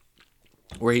Panama,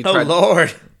 where he tried. Oh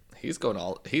Lord.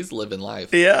 He's living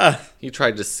life. Yeah. He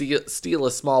tried to steal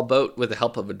a small boat with the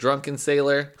help of a drunken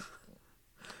sailor.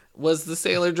 Was the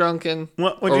sailor drunken?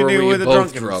 What would Or you were do you with a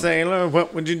both drunken drunk? sailor?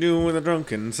 What would you do with a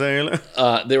drunken sailor?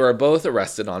 They were both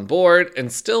arrested on board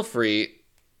and still free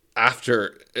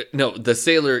after... No, the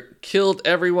sailor killed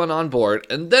everyone on board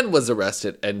and then was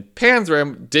arrested, and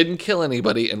Panzram didn't kill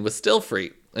anybody and was still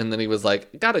free. And then he was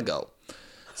like, gotta go.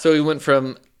 So he went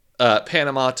from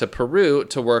Panama to Peru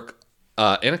to work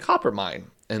in a copper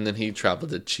mine. And then he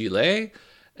traveled to Chile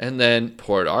and then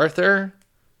Port Arthur...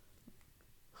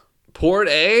 Port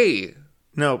A.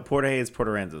 No, Port A is Port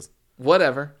Aransas.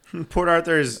 Whatever. Port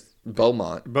Arthur is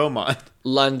Beaumont.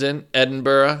 London,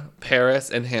 Edinburgh,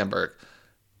 Paris, and Hamburg.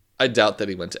 I doubt that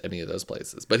he went to any of those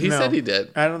places, but he said he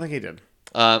did. I don't think he did.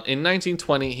 In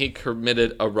 1920, he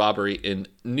committed a robbery in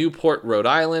Newport, Rhode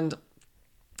Island.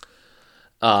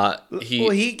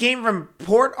 He came from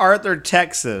Port Arthur,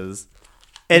 Texas.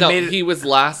 And He was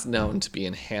last known to be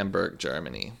in Hamburg,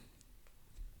 Germany.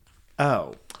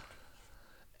 Oh.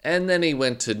 And then he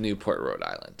went to Newport, Rhode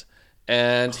Island.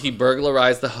 And he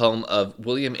burglarized the home of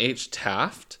William H.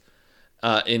 Taft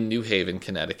in New Haven,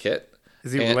 Connecticut.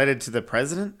 Is he related to the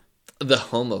president? The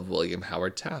home of William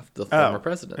Howard Taft, the former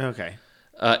president. Okay.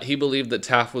 He believed that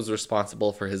Taft was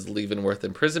responsible for his Leavenworth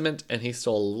imprisonment, and he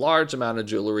stole a large amount of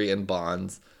jewelry and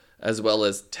bonds, as well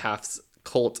as Taft's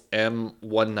Colt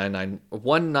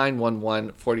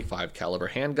M1911 45 caliber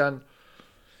handgun.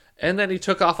 And then he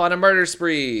took off on a murder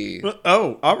spree.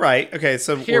 Oh, all right. Okay,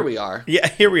 so Here we are. Yeah,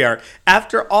 here we are.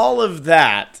 After all of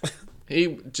that,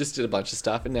 He just did a bunch of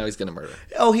stuff, and now he's going to murder.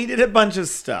 oh, he did a bunch of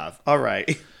stuff. All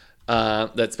right.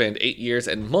 That spanned 8 years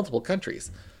and multiple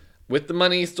countries. With the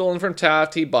money stolen from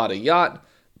Taft, he bought a yacht,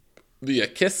 the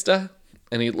Akista,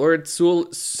 and he lured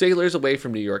sailors away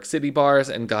from New York City bars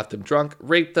and got them drunk,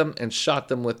 raped them, and shot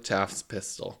them with Taft's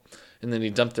pistol. And then he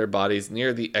dumped their bodies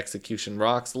near the Execution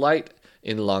Rocks Light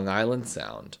in Long Island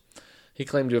Sound. He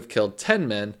claimed to have killed 10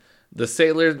 men. The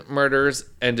sailor murders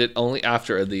ended only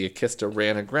after the Akista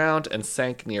ran aground and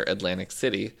sank near Atlantic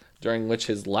City, during which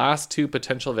his last 2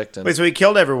 potential victims... Wait, so he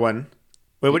killed everyone.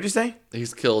 Wait, what'd you say?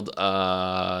 He's killed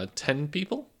 10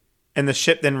 people? And the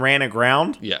ship then ran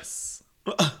aground? Yes.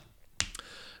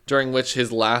 During which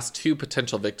his last 2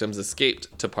 potential victims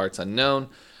escaped to parts unknown.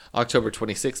 October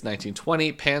 26,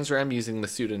 1920, Panzram, using the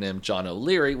pseudonym John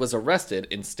O'Leary, was arrested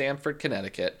in Stamford,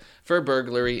 Connecticut for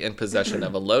burglary and possession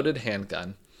of a loaded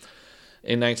handgun.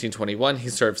 In 1921, he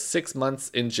served 6 months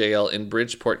in jail in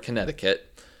Bridgeport,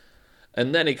 Connecticut.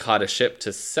 And then he caught a ship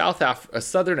to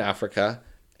Southern Africa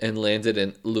and landed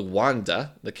in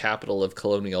Luanda, the capital of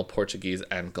colonial Portuguese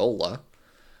Angola.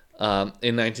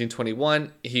 In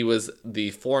 1921, he was the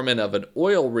foreman of an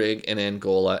oil rig in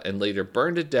Angola and later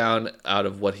burned it down out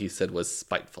of what he said was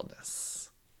spitefulness.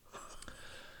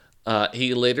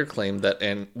 He later claimed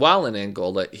that while in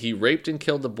Angola, he raped and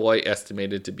killed a boy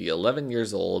estimated to be 11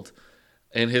 years old.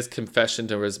 In his confession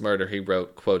to his murder, he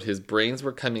wrote, quote, "His brains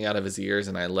were coming out of his ears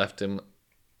and I left him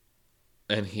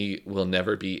and he will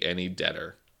never be any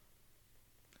deader."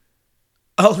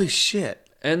 Holy shit.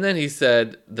 And then he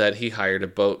said that he hired a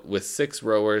boat with 6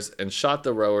 rowers and shot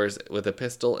the rowers with a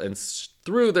pistol and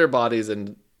threw their bodies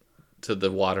into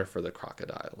the water for the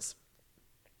crocodiles.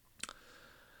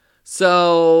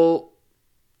 So,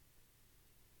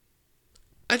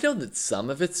 I know that some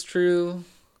of it's true,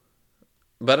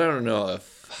 but I don't know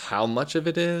how much of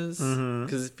it is.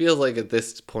 Because it feels like at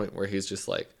this point where he's just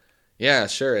like, yeah,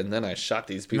 sure. And then I shot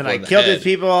these people. And then I killed these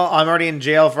people. I'm already in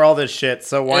jail for all this shit.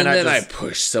 So why not? And then I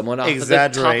pushed someone off of the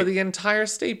top of the entire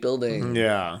state building.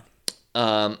 Yeah.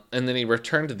 And then he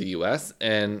returned to the U.S.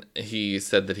 and he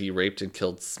said that he raped and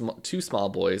killed 2 small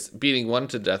boys, beating one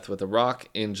to death with a rock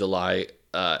in July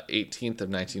 18th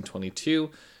of 1922.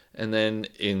 And then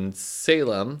in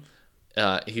Salem,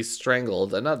 he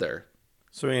strangled another.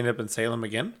 So he ended up in Salem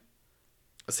again?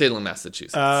 Salem,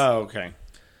 Massachusetts. Oh, okay.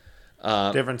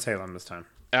 Different Salem this time.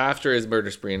 After his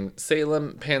murder spree in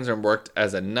Salem, Panzram worked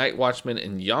as a night watchman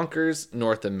in Yonkers,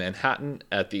 north of Manhattan,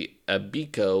 at the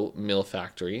Abico Mill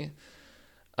Factory.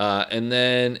 And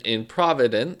then in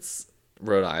Providence,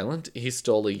 Rhode Island, he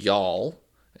stole a yawl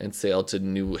and sailed to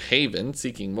New Haven,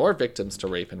 seeking more victims to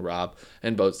rape and rob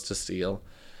and boats to steal.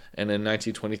 And in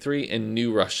 1923, in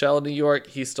New Rochelle, New York,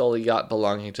 he stole a yacht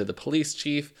belonging to the police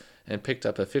chief and picked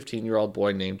up a 15-year-old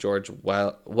boy named George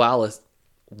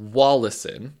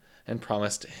Wallison and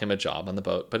promised him a job on the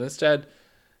boat, but instead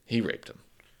he raped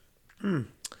him.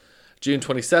 June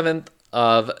 27th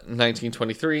of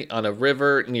 1923, on a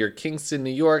river near Kingston,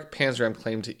 New York, Panzram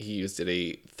claimed he used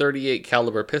a .38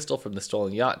 caliber pistol from the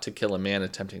stolen yacht to kill a man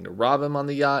attempting to rob him on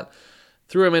the yacht,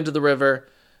 threw him into the river,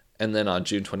 and then on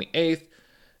June 28th,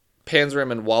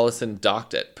 Panzram and Wallison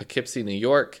docked at Poughkeepsie, New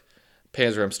York.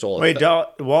 Panzram stole Wait,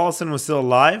 Wallison was still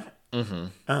alive? Mm-hmm.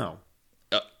 Oh.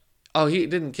 Oh, he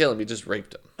didn't kill him. He just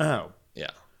raped him. Oh. Yeah.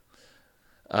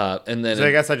 And then... So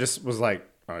I guess I just was like,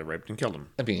 oh, I raped and killed him.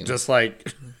 I mean... Just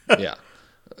like... yeah.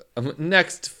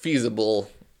 Next feasible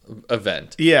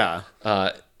event. Yeah.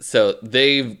 So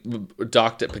they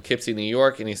docked at Poughkeepsie, New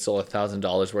York, and he stole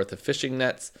 $1,000 worth of fishing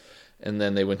nets. And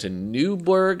then they went to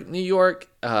Newburgh, New York,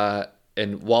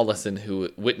 and Wallison, who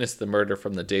witnessed the murder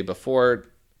from the day before,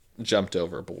 jumped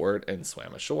overboard and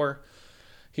swam ashore.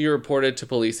 He reported to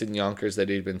police in Yonkers that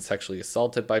he'd been sexually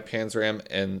assaulted by Panzram,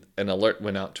 and an alert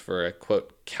went out for a,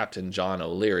 quote, Captain John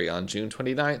O'Leary. On June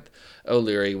 29th,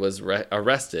 O'Leary was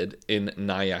arrested in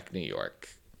Nyack, New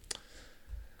York.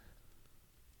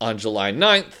 On July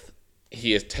 9th,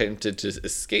 he attempted to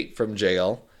escape from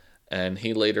jail, and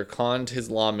he later conned his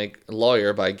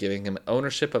lawyer by giving him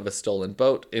ownership of a stolen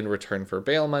boat in return for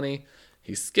bail money.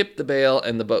 He skipped the bail,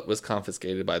 and the boat was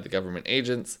confiscated by the government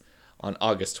agents. On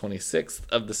August 26th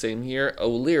of the same year,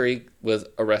 O'Leary was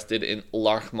arrested in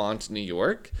Larchmont, New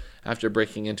York, after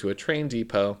breaking into a train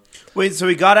depot. Wait, so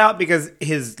he got out because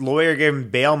his lawyer gave him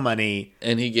bail money.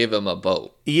 And he gave him a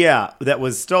boat. Yeah, that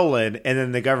was stolen. And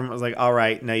then the government was like, all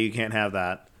right, no, you can't have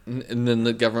that. And then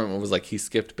the government was like, he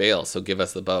skipped bail, so give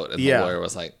us the boat. And the lawyer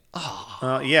was like,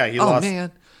 yeah, he lost.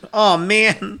 Man. Oh,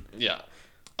 man. Yeah.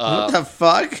 What the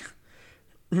fuck?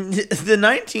 The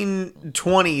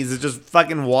 1920s is just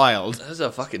fucking wild. This is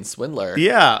a fucking swindler.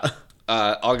 Yeah.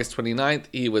 August 29th,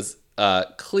 he was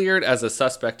cleared as a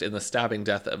suspect in the stabbing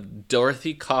death of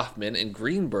Dorothy Kaufman in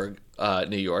Greenburgh,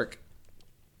 New York,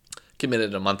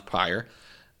 committed a month prior.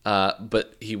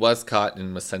 But he was caught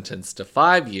and was sentenced to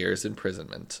 5 years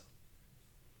imprisonment.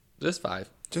 Just 5.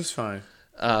 Just fine.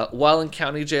 While in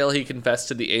county jail, he confessed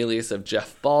to the alias of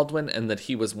Jeff Baldwin and that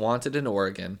he was wanted in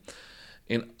Oregon.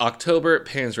 In October,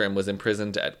 Panzram was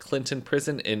imprisoned at Clinton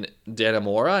Prison in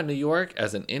Dannemora, New York,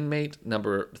 as an inmate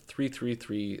number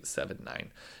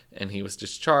 33379. And he was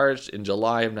discharged in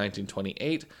July of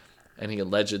 1928, and he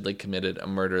allegedly committed a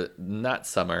murder that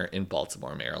summer in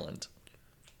Baltimore, Maryland.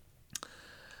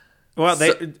 Well,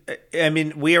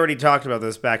 we already talked about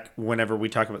this back whenever we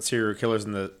talked about serial killers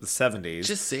in the 70s.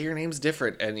 Just say your name's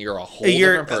different and you're a whole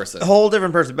different person. A whole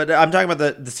different person. But I'm talking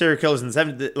about the serial killers in the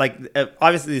 70s. Like,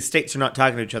 obviously, the states are not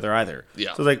talking to each other either.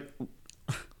 Yeah. So, like,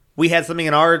 we had something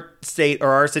in our state or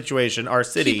our situation, our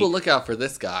city. People look out for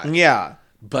this guy. Yeah.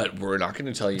 But we're not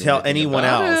going to tell you Tell anyone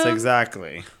else. Him.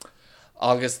 Exactly.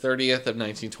 August 30th of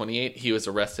 1928, he was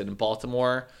arrested in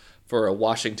Baltimore for a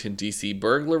Washington, D.C.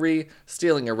 burglary,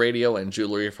 stealing a radio and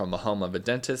jewelry from a home of a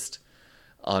dentist.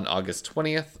 On August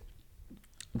 20th,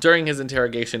 during his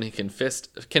interrogation, he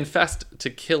confessed to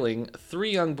killing 3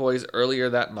 young boys earlier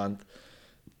that month,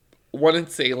 one in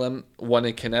Salem, one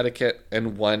in Connecticut,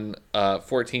 and one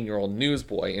 14-year-old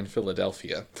newsboy in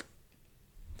Philadelphia.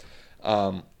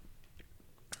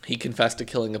 He confessed to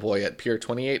killing a boy at Pier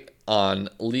 28 on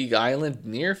League Island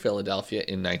near Philadelphia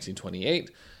in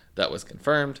 1928. That was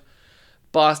confirmed.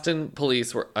 Boston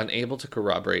police were unable to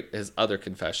corroborate his other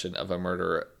confession of a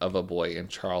murder of a boy in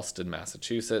Charleston,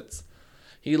 Massachusetts.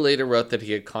 He later wrote that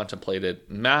he had contemplated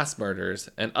mass murders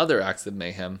and other acts of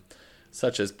mayhem,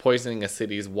 such as poisoning a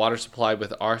city's water supply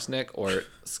with arsenic or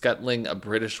scuttling a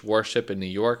British warship in New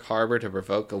York Harbor to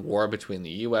provoke a war between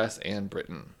the U.S. and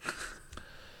Britain.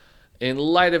 In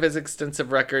light of his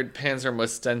extensive record, Panzram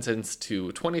was sentenced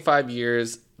to 25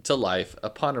 years to life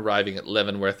upon arriving at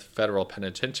Leavenworth Federal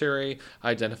Penitentiary,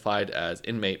 identified as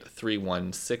inmate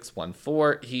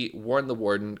 31614. He warned the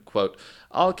warden, quote,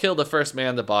 "I'll kill the first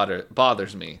man that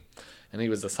bothers me." And he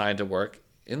was assigned to work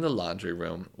in the laundry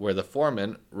room, where the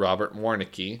foreman, Robert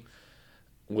Warnicki,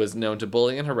 was known to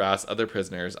bully and harass other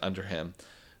prisoners under him.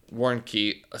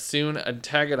 Warnicki soon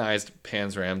antagonized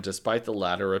Panzram, despite the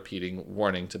latter repeating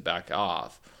warning to back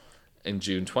off. In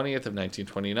June 20th of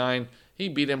 1929, he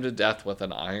beat him to death with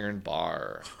an iron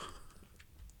bar.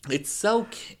 It's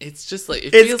just like,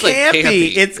 it feels like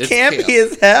campy. It's campy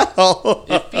as hell.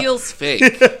 It feels fake.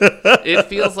 It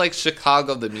feels like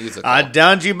Chicago the musical.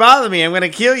 Don't you bother me. I'm going to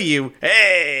kill you.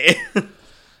 Hey.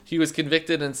 He was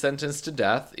convicted and sentenced to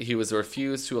death. He was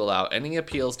refused to allow any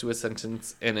appeals to his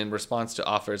sentence, and in response to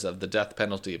offers of the death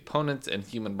penalty opponents and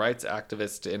human rights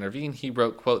activists to intervene, he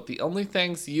wrote, quote, "The only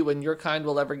thanks you and your kind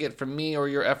will ever get from me or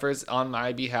your efforts on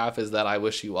my behalf is that I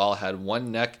wish you all had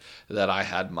one neck that I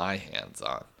had my hands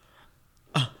on."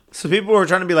 So people were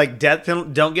trying to be like, death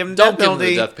penalty, don't give him death penalty. Don't give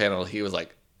him the death penalty. He was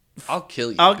like, I'll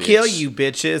kill you, I'll bitch. kill you,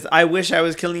 bitches. I wish I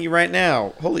was killing you right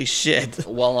now. Holy shit.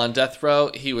 While on death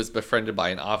row, he was befriended by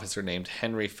an officer named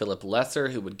Henry Philip Lesser,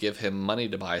 who would give him money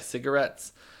to buy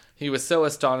cigarettes. He was so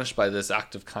astonished by this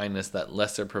act of kindness that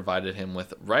Lesser provided him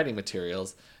with writing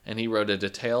materials, and he wrote a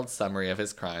detailed summary of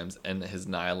his crimes and his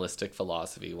nihilistic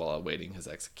philosophy while awaiting his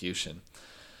execution.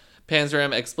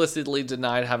 Panzram explicitly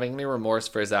denied having any remorse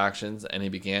for his actions, and he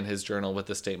began his journal with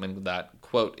the statement that,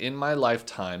 quote, "In my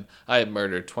lifetime, I have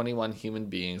murdered 21 human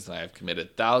beings, and I have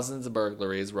committed thousands of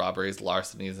burglaries, robberies,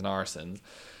 larcenies, and arsons.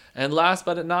 And last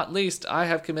but not least, I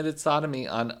have committed sodomy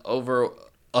on over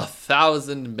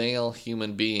 1,000 male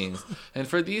human beings. And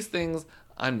for these things,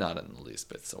 I'm not in the least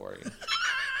bit sorry."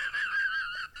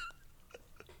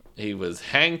 He was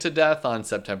hanged to death on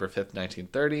September 5th,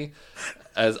 1930.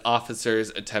 As officers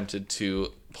attempted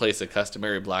to place a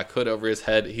customary black hood over his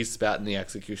head, he spat in the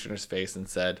executioner's face and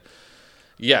said,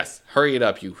 "Yes, hurry it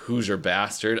up, you Hoosier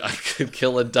bastard. I could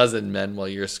kill a dozen men while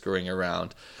you're screwing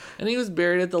around." And he was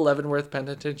buried at the Leavenworth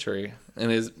Penitentiary, and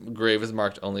his grave is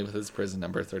marked only with his prison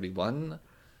number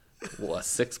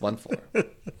 31614.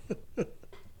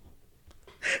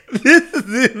 This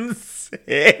is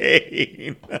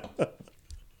insane.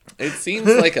 It seems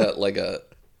like a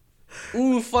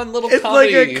fun little It's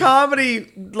comedy.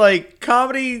 like a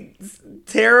comedy,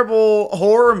 terrible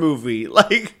horror movie.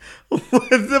 Like, what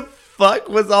the fuck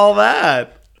was all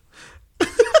that?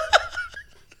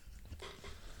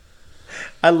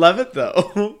 I love it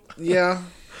though. Yeah.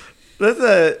 That's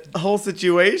a whole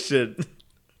situation.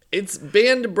 It's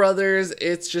Band Brothers.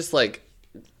 It's just like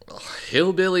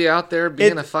hillbilly out there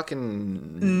being a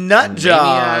fucking Nut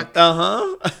job.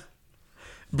 maniac.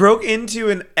 Broke into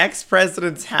an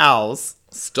ex-president's house.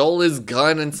 Stole his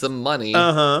gun and some money.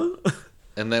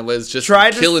 And then was just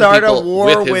tried to killing start a people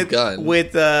war with his gun.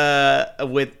 with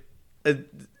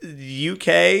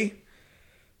UK.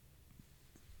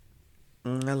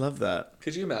 I love that.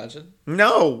 Could you imagine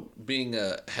No. being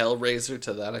a hellraiser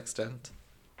to that extent?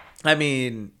 I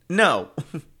mean, no.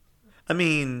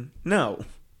 No.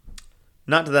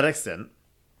 Not to that extent.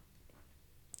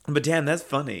 But damn, that's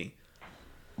funny.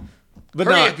 But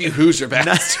Hurry not up, you Hoosier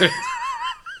bastard.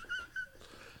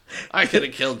 I could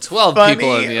have killed 12 funny,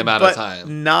 people in the amount of but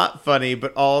time. Not funny,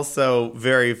 but also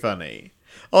very funny.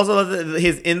 Also,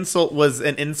 his insult was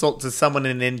an insult to someone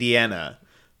in Indiana.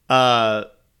 I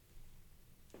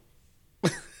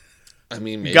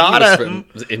mean, maybe Got he was him.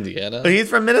 from Indiana. He's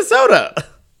from Minnesota.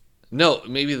 No,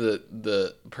 maybe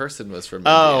the person was from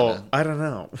Oh, Indiana. I don't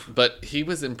know. But he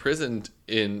was imprisoned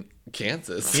in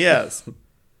Kansas. Yes.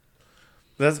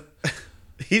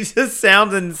 He just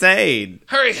sounds insane.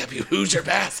 Hurry up, you Hoosier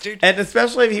bastard. And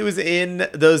especially if he was in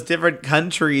those different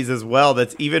countries as well,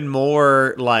 that's even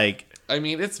more like... I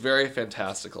mean, it's very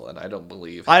fantastical, and I don't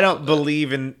believe I don't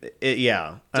believe in it.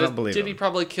 Yeah, I don't believe Did he him.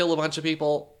 probably kill a bunch of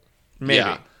people? Maybe.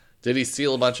 Yeah. Did he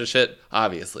steal a bunch of shit?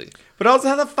 Obviously. But also,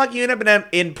 how the fuck you end up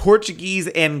in Portuguese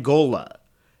Angola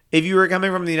if you were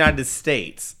coming from the United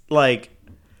States? Like,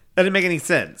 that didn't make any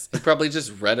sense. He probably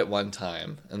just read it one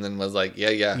time and then was like, yeah,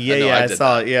 I did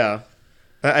saw that. it, yeah.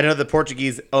 I know the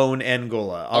Portuguese own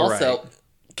Angola. All Also, right.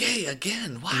 gay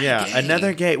again. Why Yeah, gay?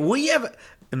 another gay. We have...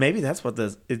 Maybe that's what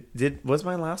was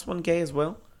my last one gay as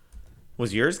well?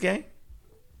 Was yours gay?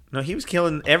 No, he was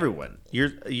killing everyone.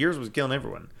 Yours was killing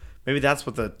everyone. Maybe that's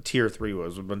what the tier 3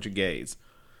 was, a bunch of gays.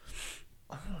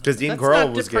 Because Dean That's Grohl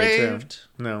not was gay too. depraved.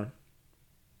 No.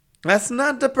 That's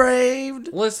not depraved.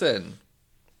 Listen,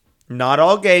 Not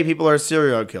all gay people are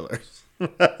serial killers.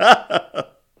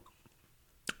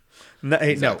 No,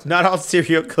 hey, Exactly. no, not all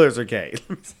serial killers are gay. Let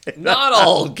me say not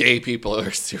all gay people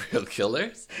are serial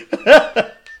killers.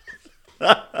 that.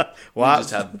 We Wow.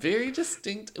 just have very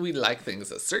distinct. We like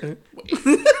things a certain way.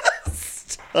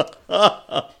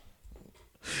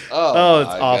 Oh, it's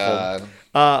my awful.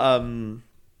 God.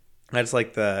 I just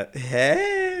like the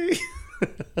hey.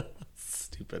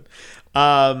 Stupid.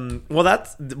 Well,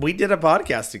 we did a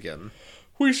podcast again.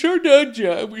 We sure did,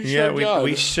 yeah. We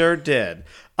We sure did.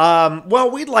 Well,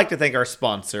 we'd like to thank our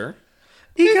sponsor,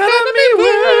 Economy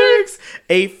Works,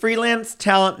 a freelance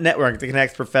talent network that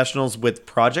connects professionals with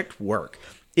project work.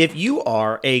 If you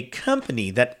are a company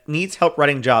that needs help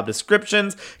writing job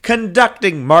descriptions,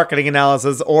 conducting marketing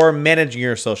analysis, or managing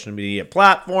your social media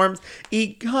platforms,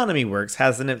 Economy Works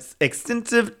has an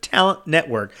extensive talent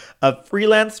network of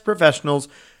freelance professionals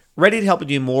ready to help you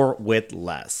do more with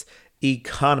less.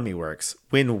 Economy Works.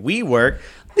 When we work,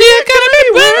 the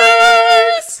economy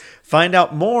works! Find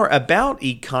out more about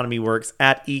Economy Works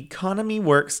at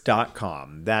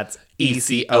economyworks.com. That's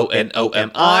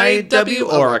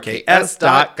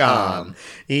ECONOMIWORKS.com.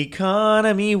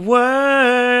 Economy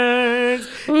Works.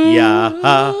 Yeah.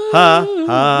 Ha, ha,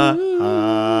 ha,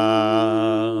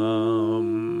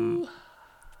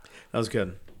 That was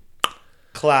good.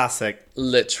 Classic.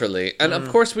 Literally. And of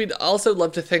course, we'd also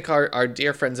love to thank our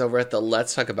dear friends over at the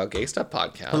Let's Talk About Gay Stuff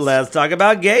podcast. Let's talk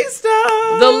about gay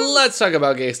stuff. The Let's Talk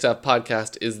About Gay Stuff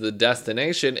podcast is the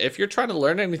destination if you're trying to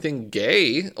learn anything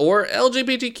gay or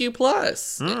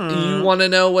LGBTQ+. You want to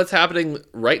know what's happening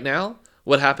right now?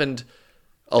 What happened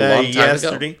a long time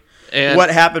yesterday. ago? And What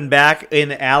happened back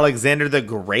in Alexander the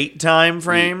Great time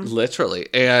frame? literally.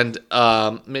 And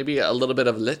maybe a little bit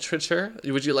of literature.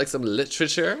 Would you like some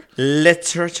literature?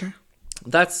 Literature.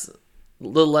 That's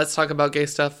the Let's Talk About Gay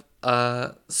Stuff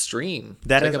stream.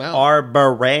 That Check is 'em out. our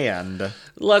brand.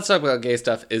 Let's Talk About Gay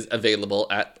Stuff is available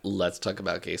at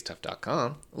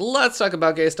letstalkaboutgaystuff.com. Let's Talk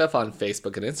About Gay Stuff on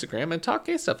Facebook and Instagram, and Talk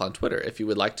Gay Stuff on Twitter if you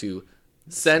would like to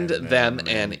send them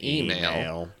an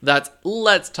email. That's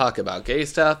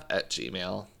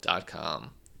letstalkaboutgaystuff@gmail.com.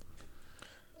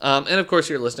 And of course,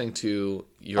 you're listening to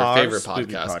your Our favorite spoopy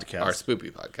podcast, podcast. our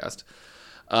Spoopy podcast.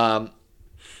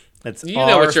 It's You know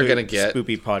our what you're gonna get.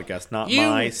 Spoopy podcast, not You-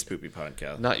 my Spoopy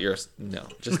podcast. Not yours. No,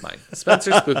 just mine.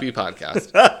 Spencer's Spoopy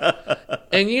Podcast.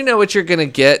 And you know what you're going to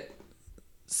get.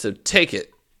 So take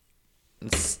it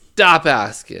and stop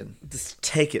asking. Just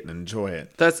take it and enjoy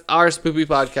it. That's Our Spoopy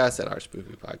Podcast at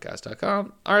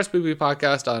ourspoopypodcast.com. Our Spoopy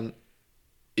Podcast on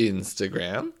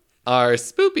Instagram. Our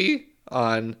Spoopy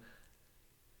on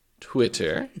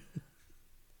Twitter.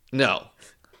 No,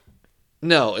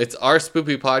 it's Our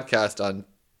Spoopy Podcast on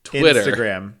Twitter.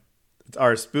 Instagram. It's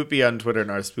our Spoopy on Twitter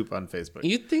and our Spoop on Facebook.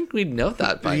 You'd think we'd know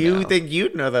that by now. You think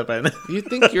you'd know that by now? You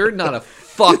think you're not a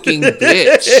fucking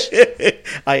bitch.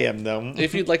 I am, though.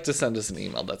 If you'd like to send us an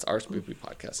email, that's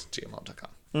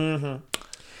ourspoopypodcast@gmail.com.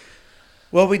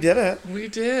 Well, we did it. We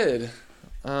did.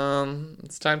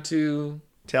 It's time to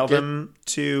Tell them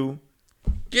to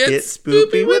get get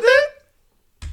spoopy with it.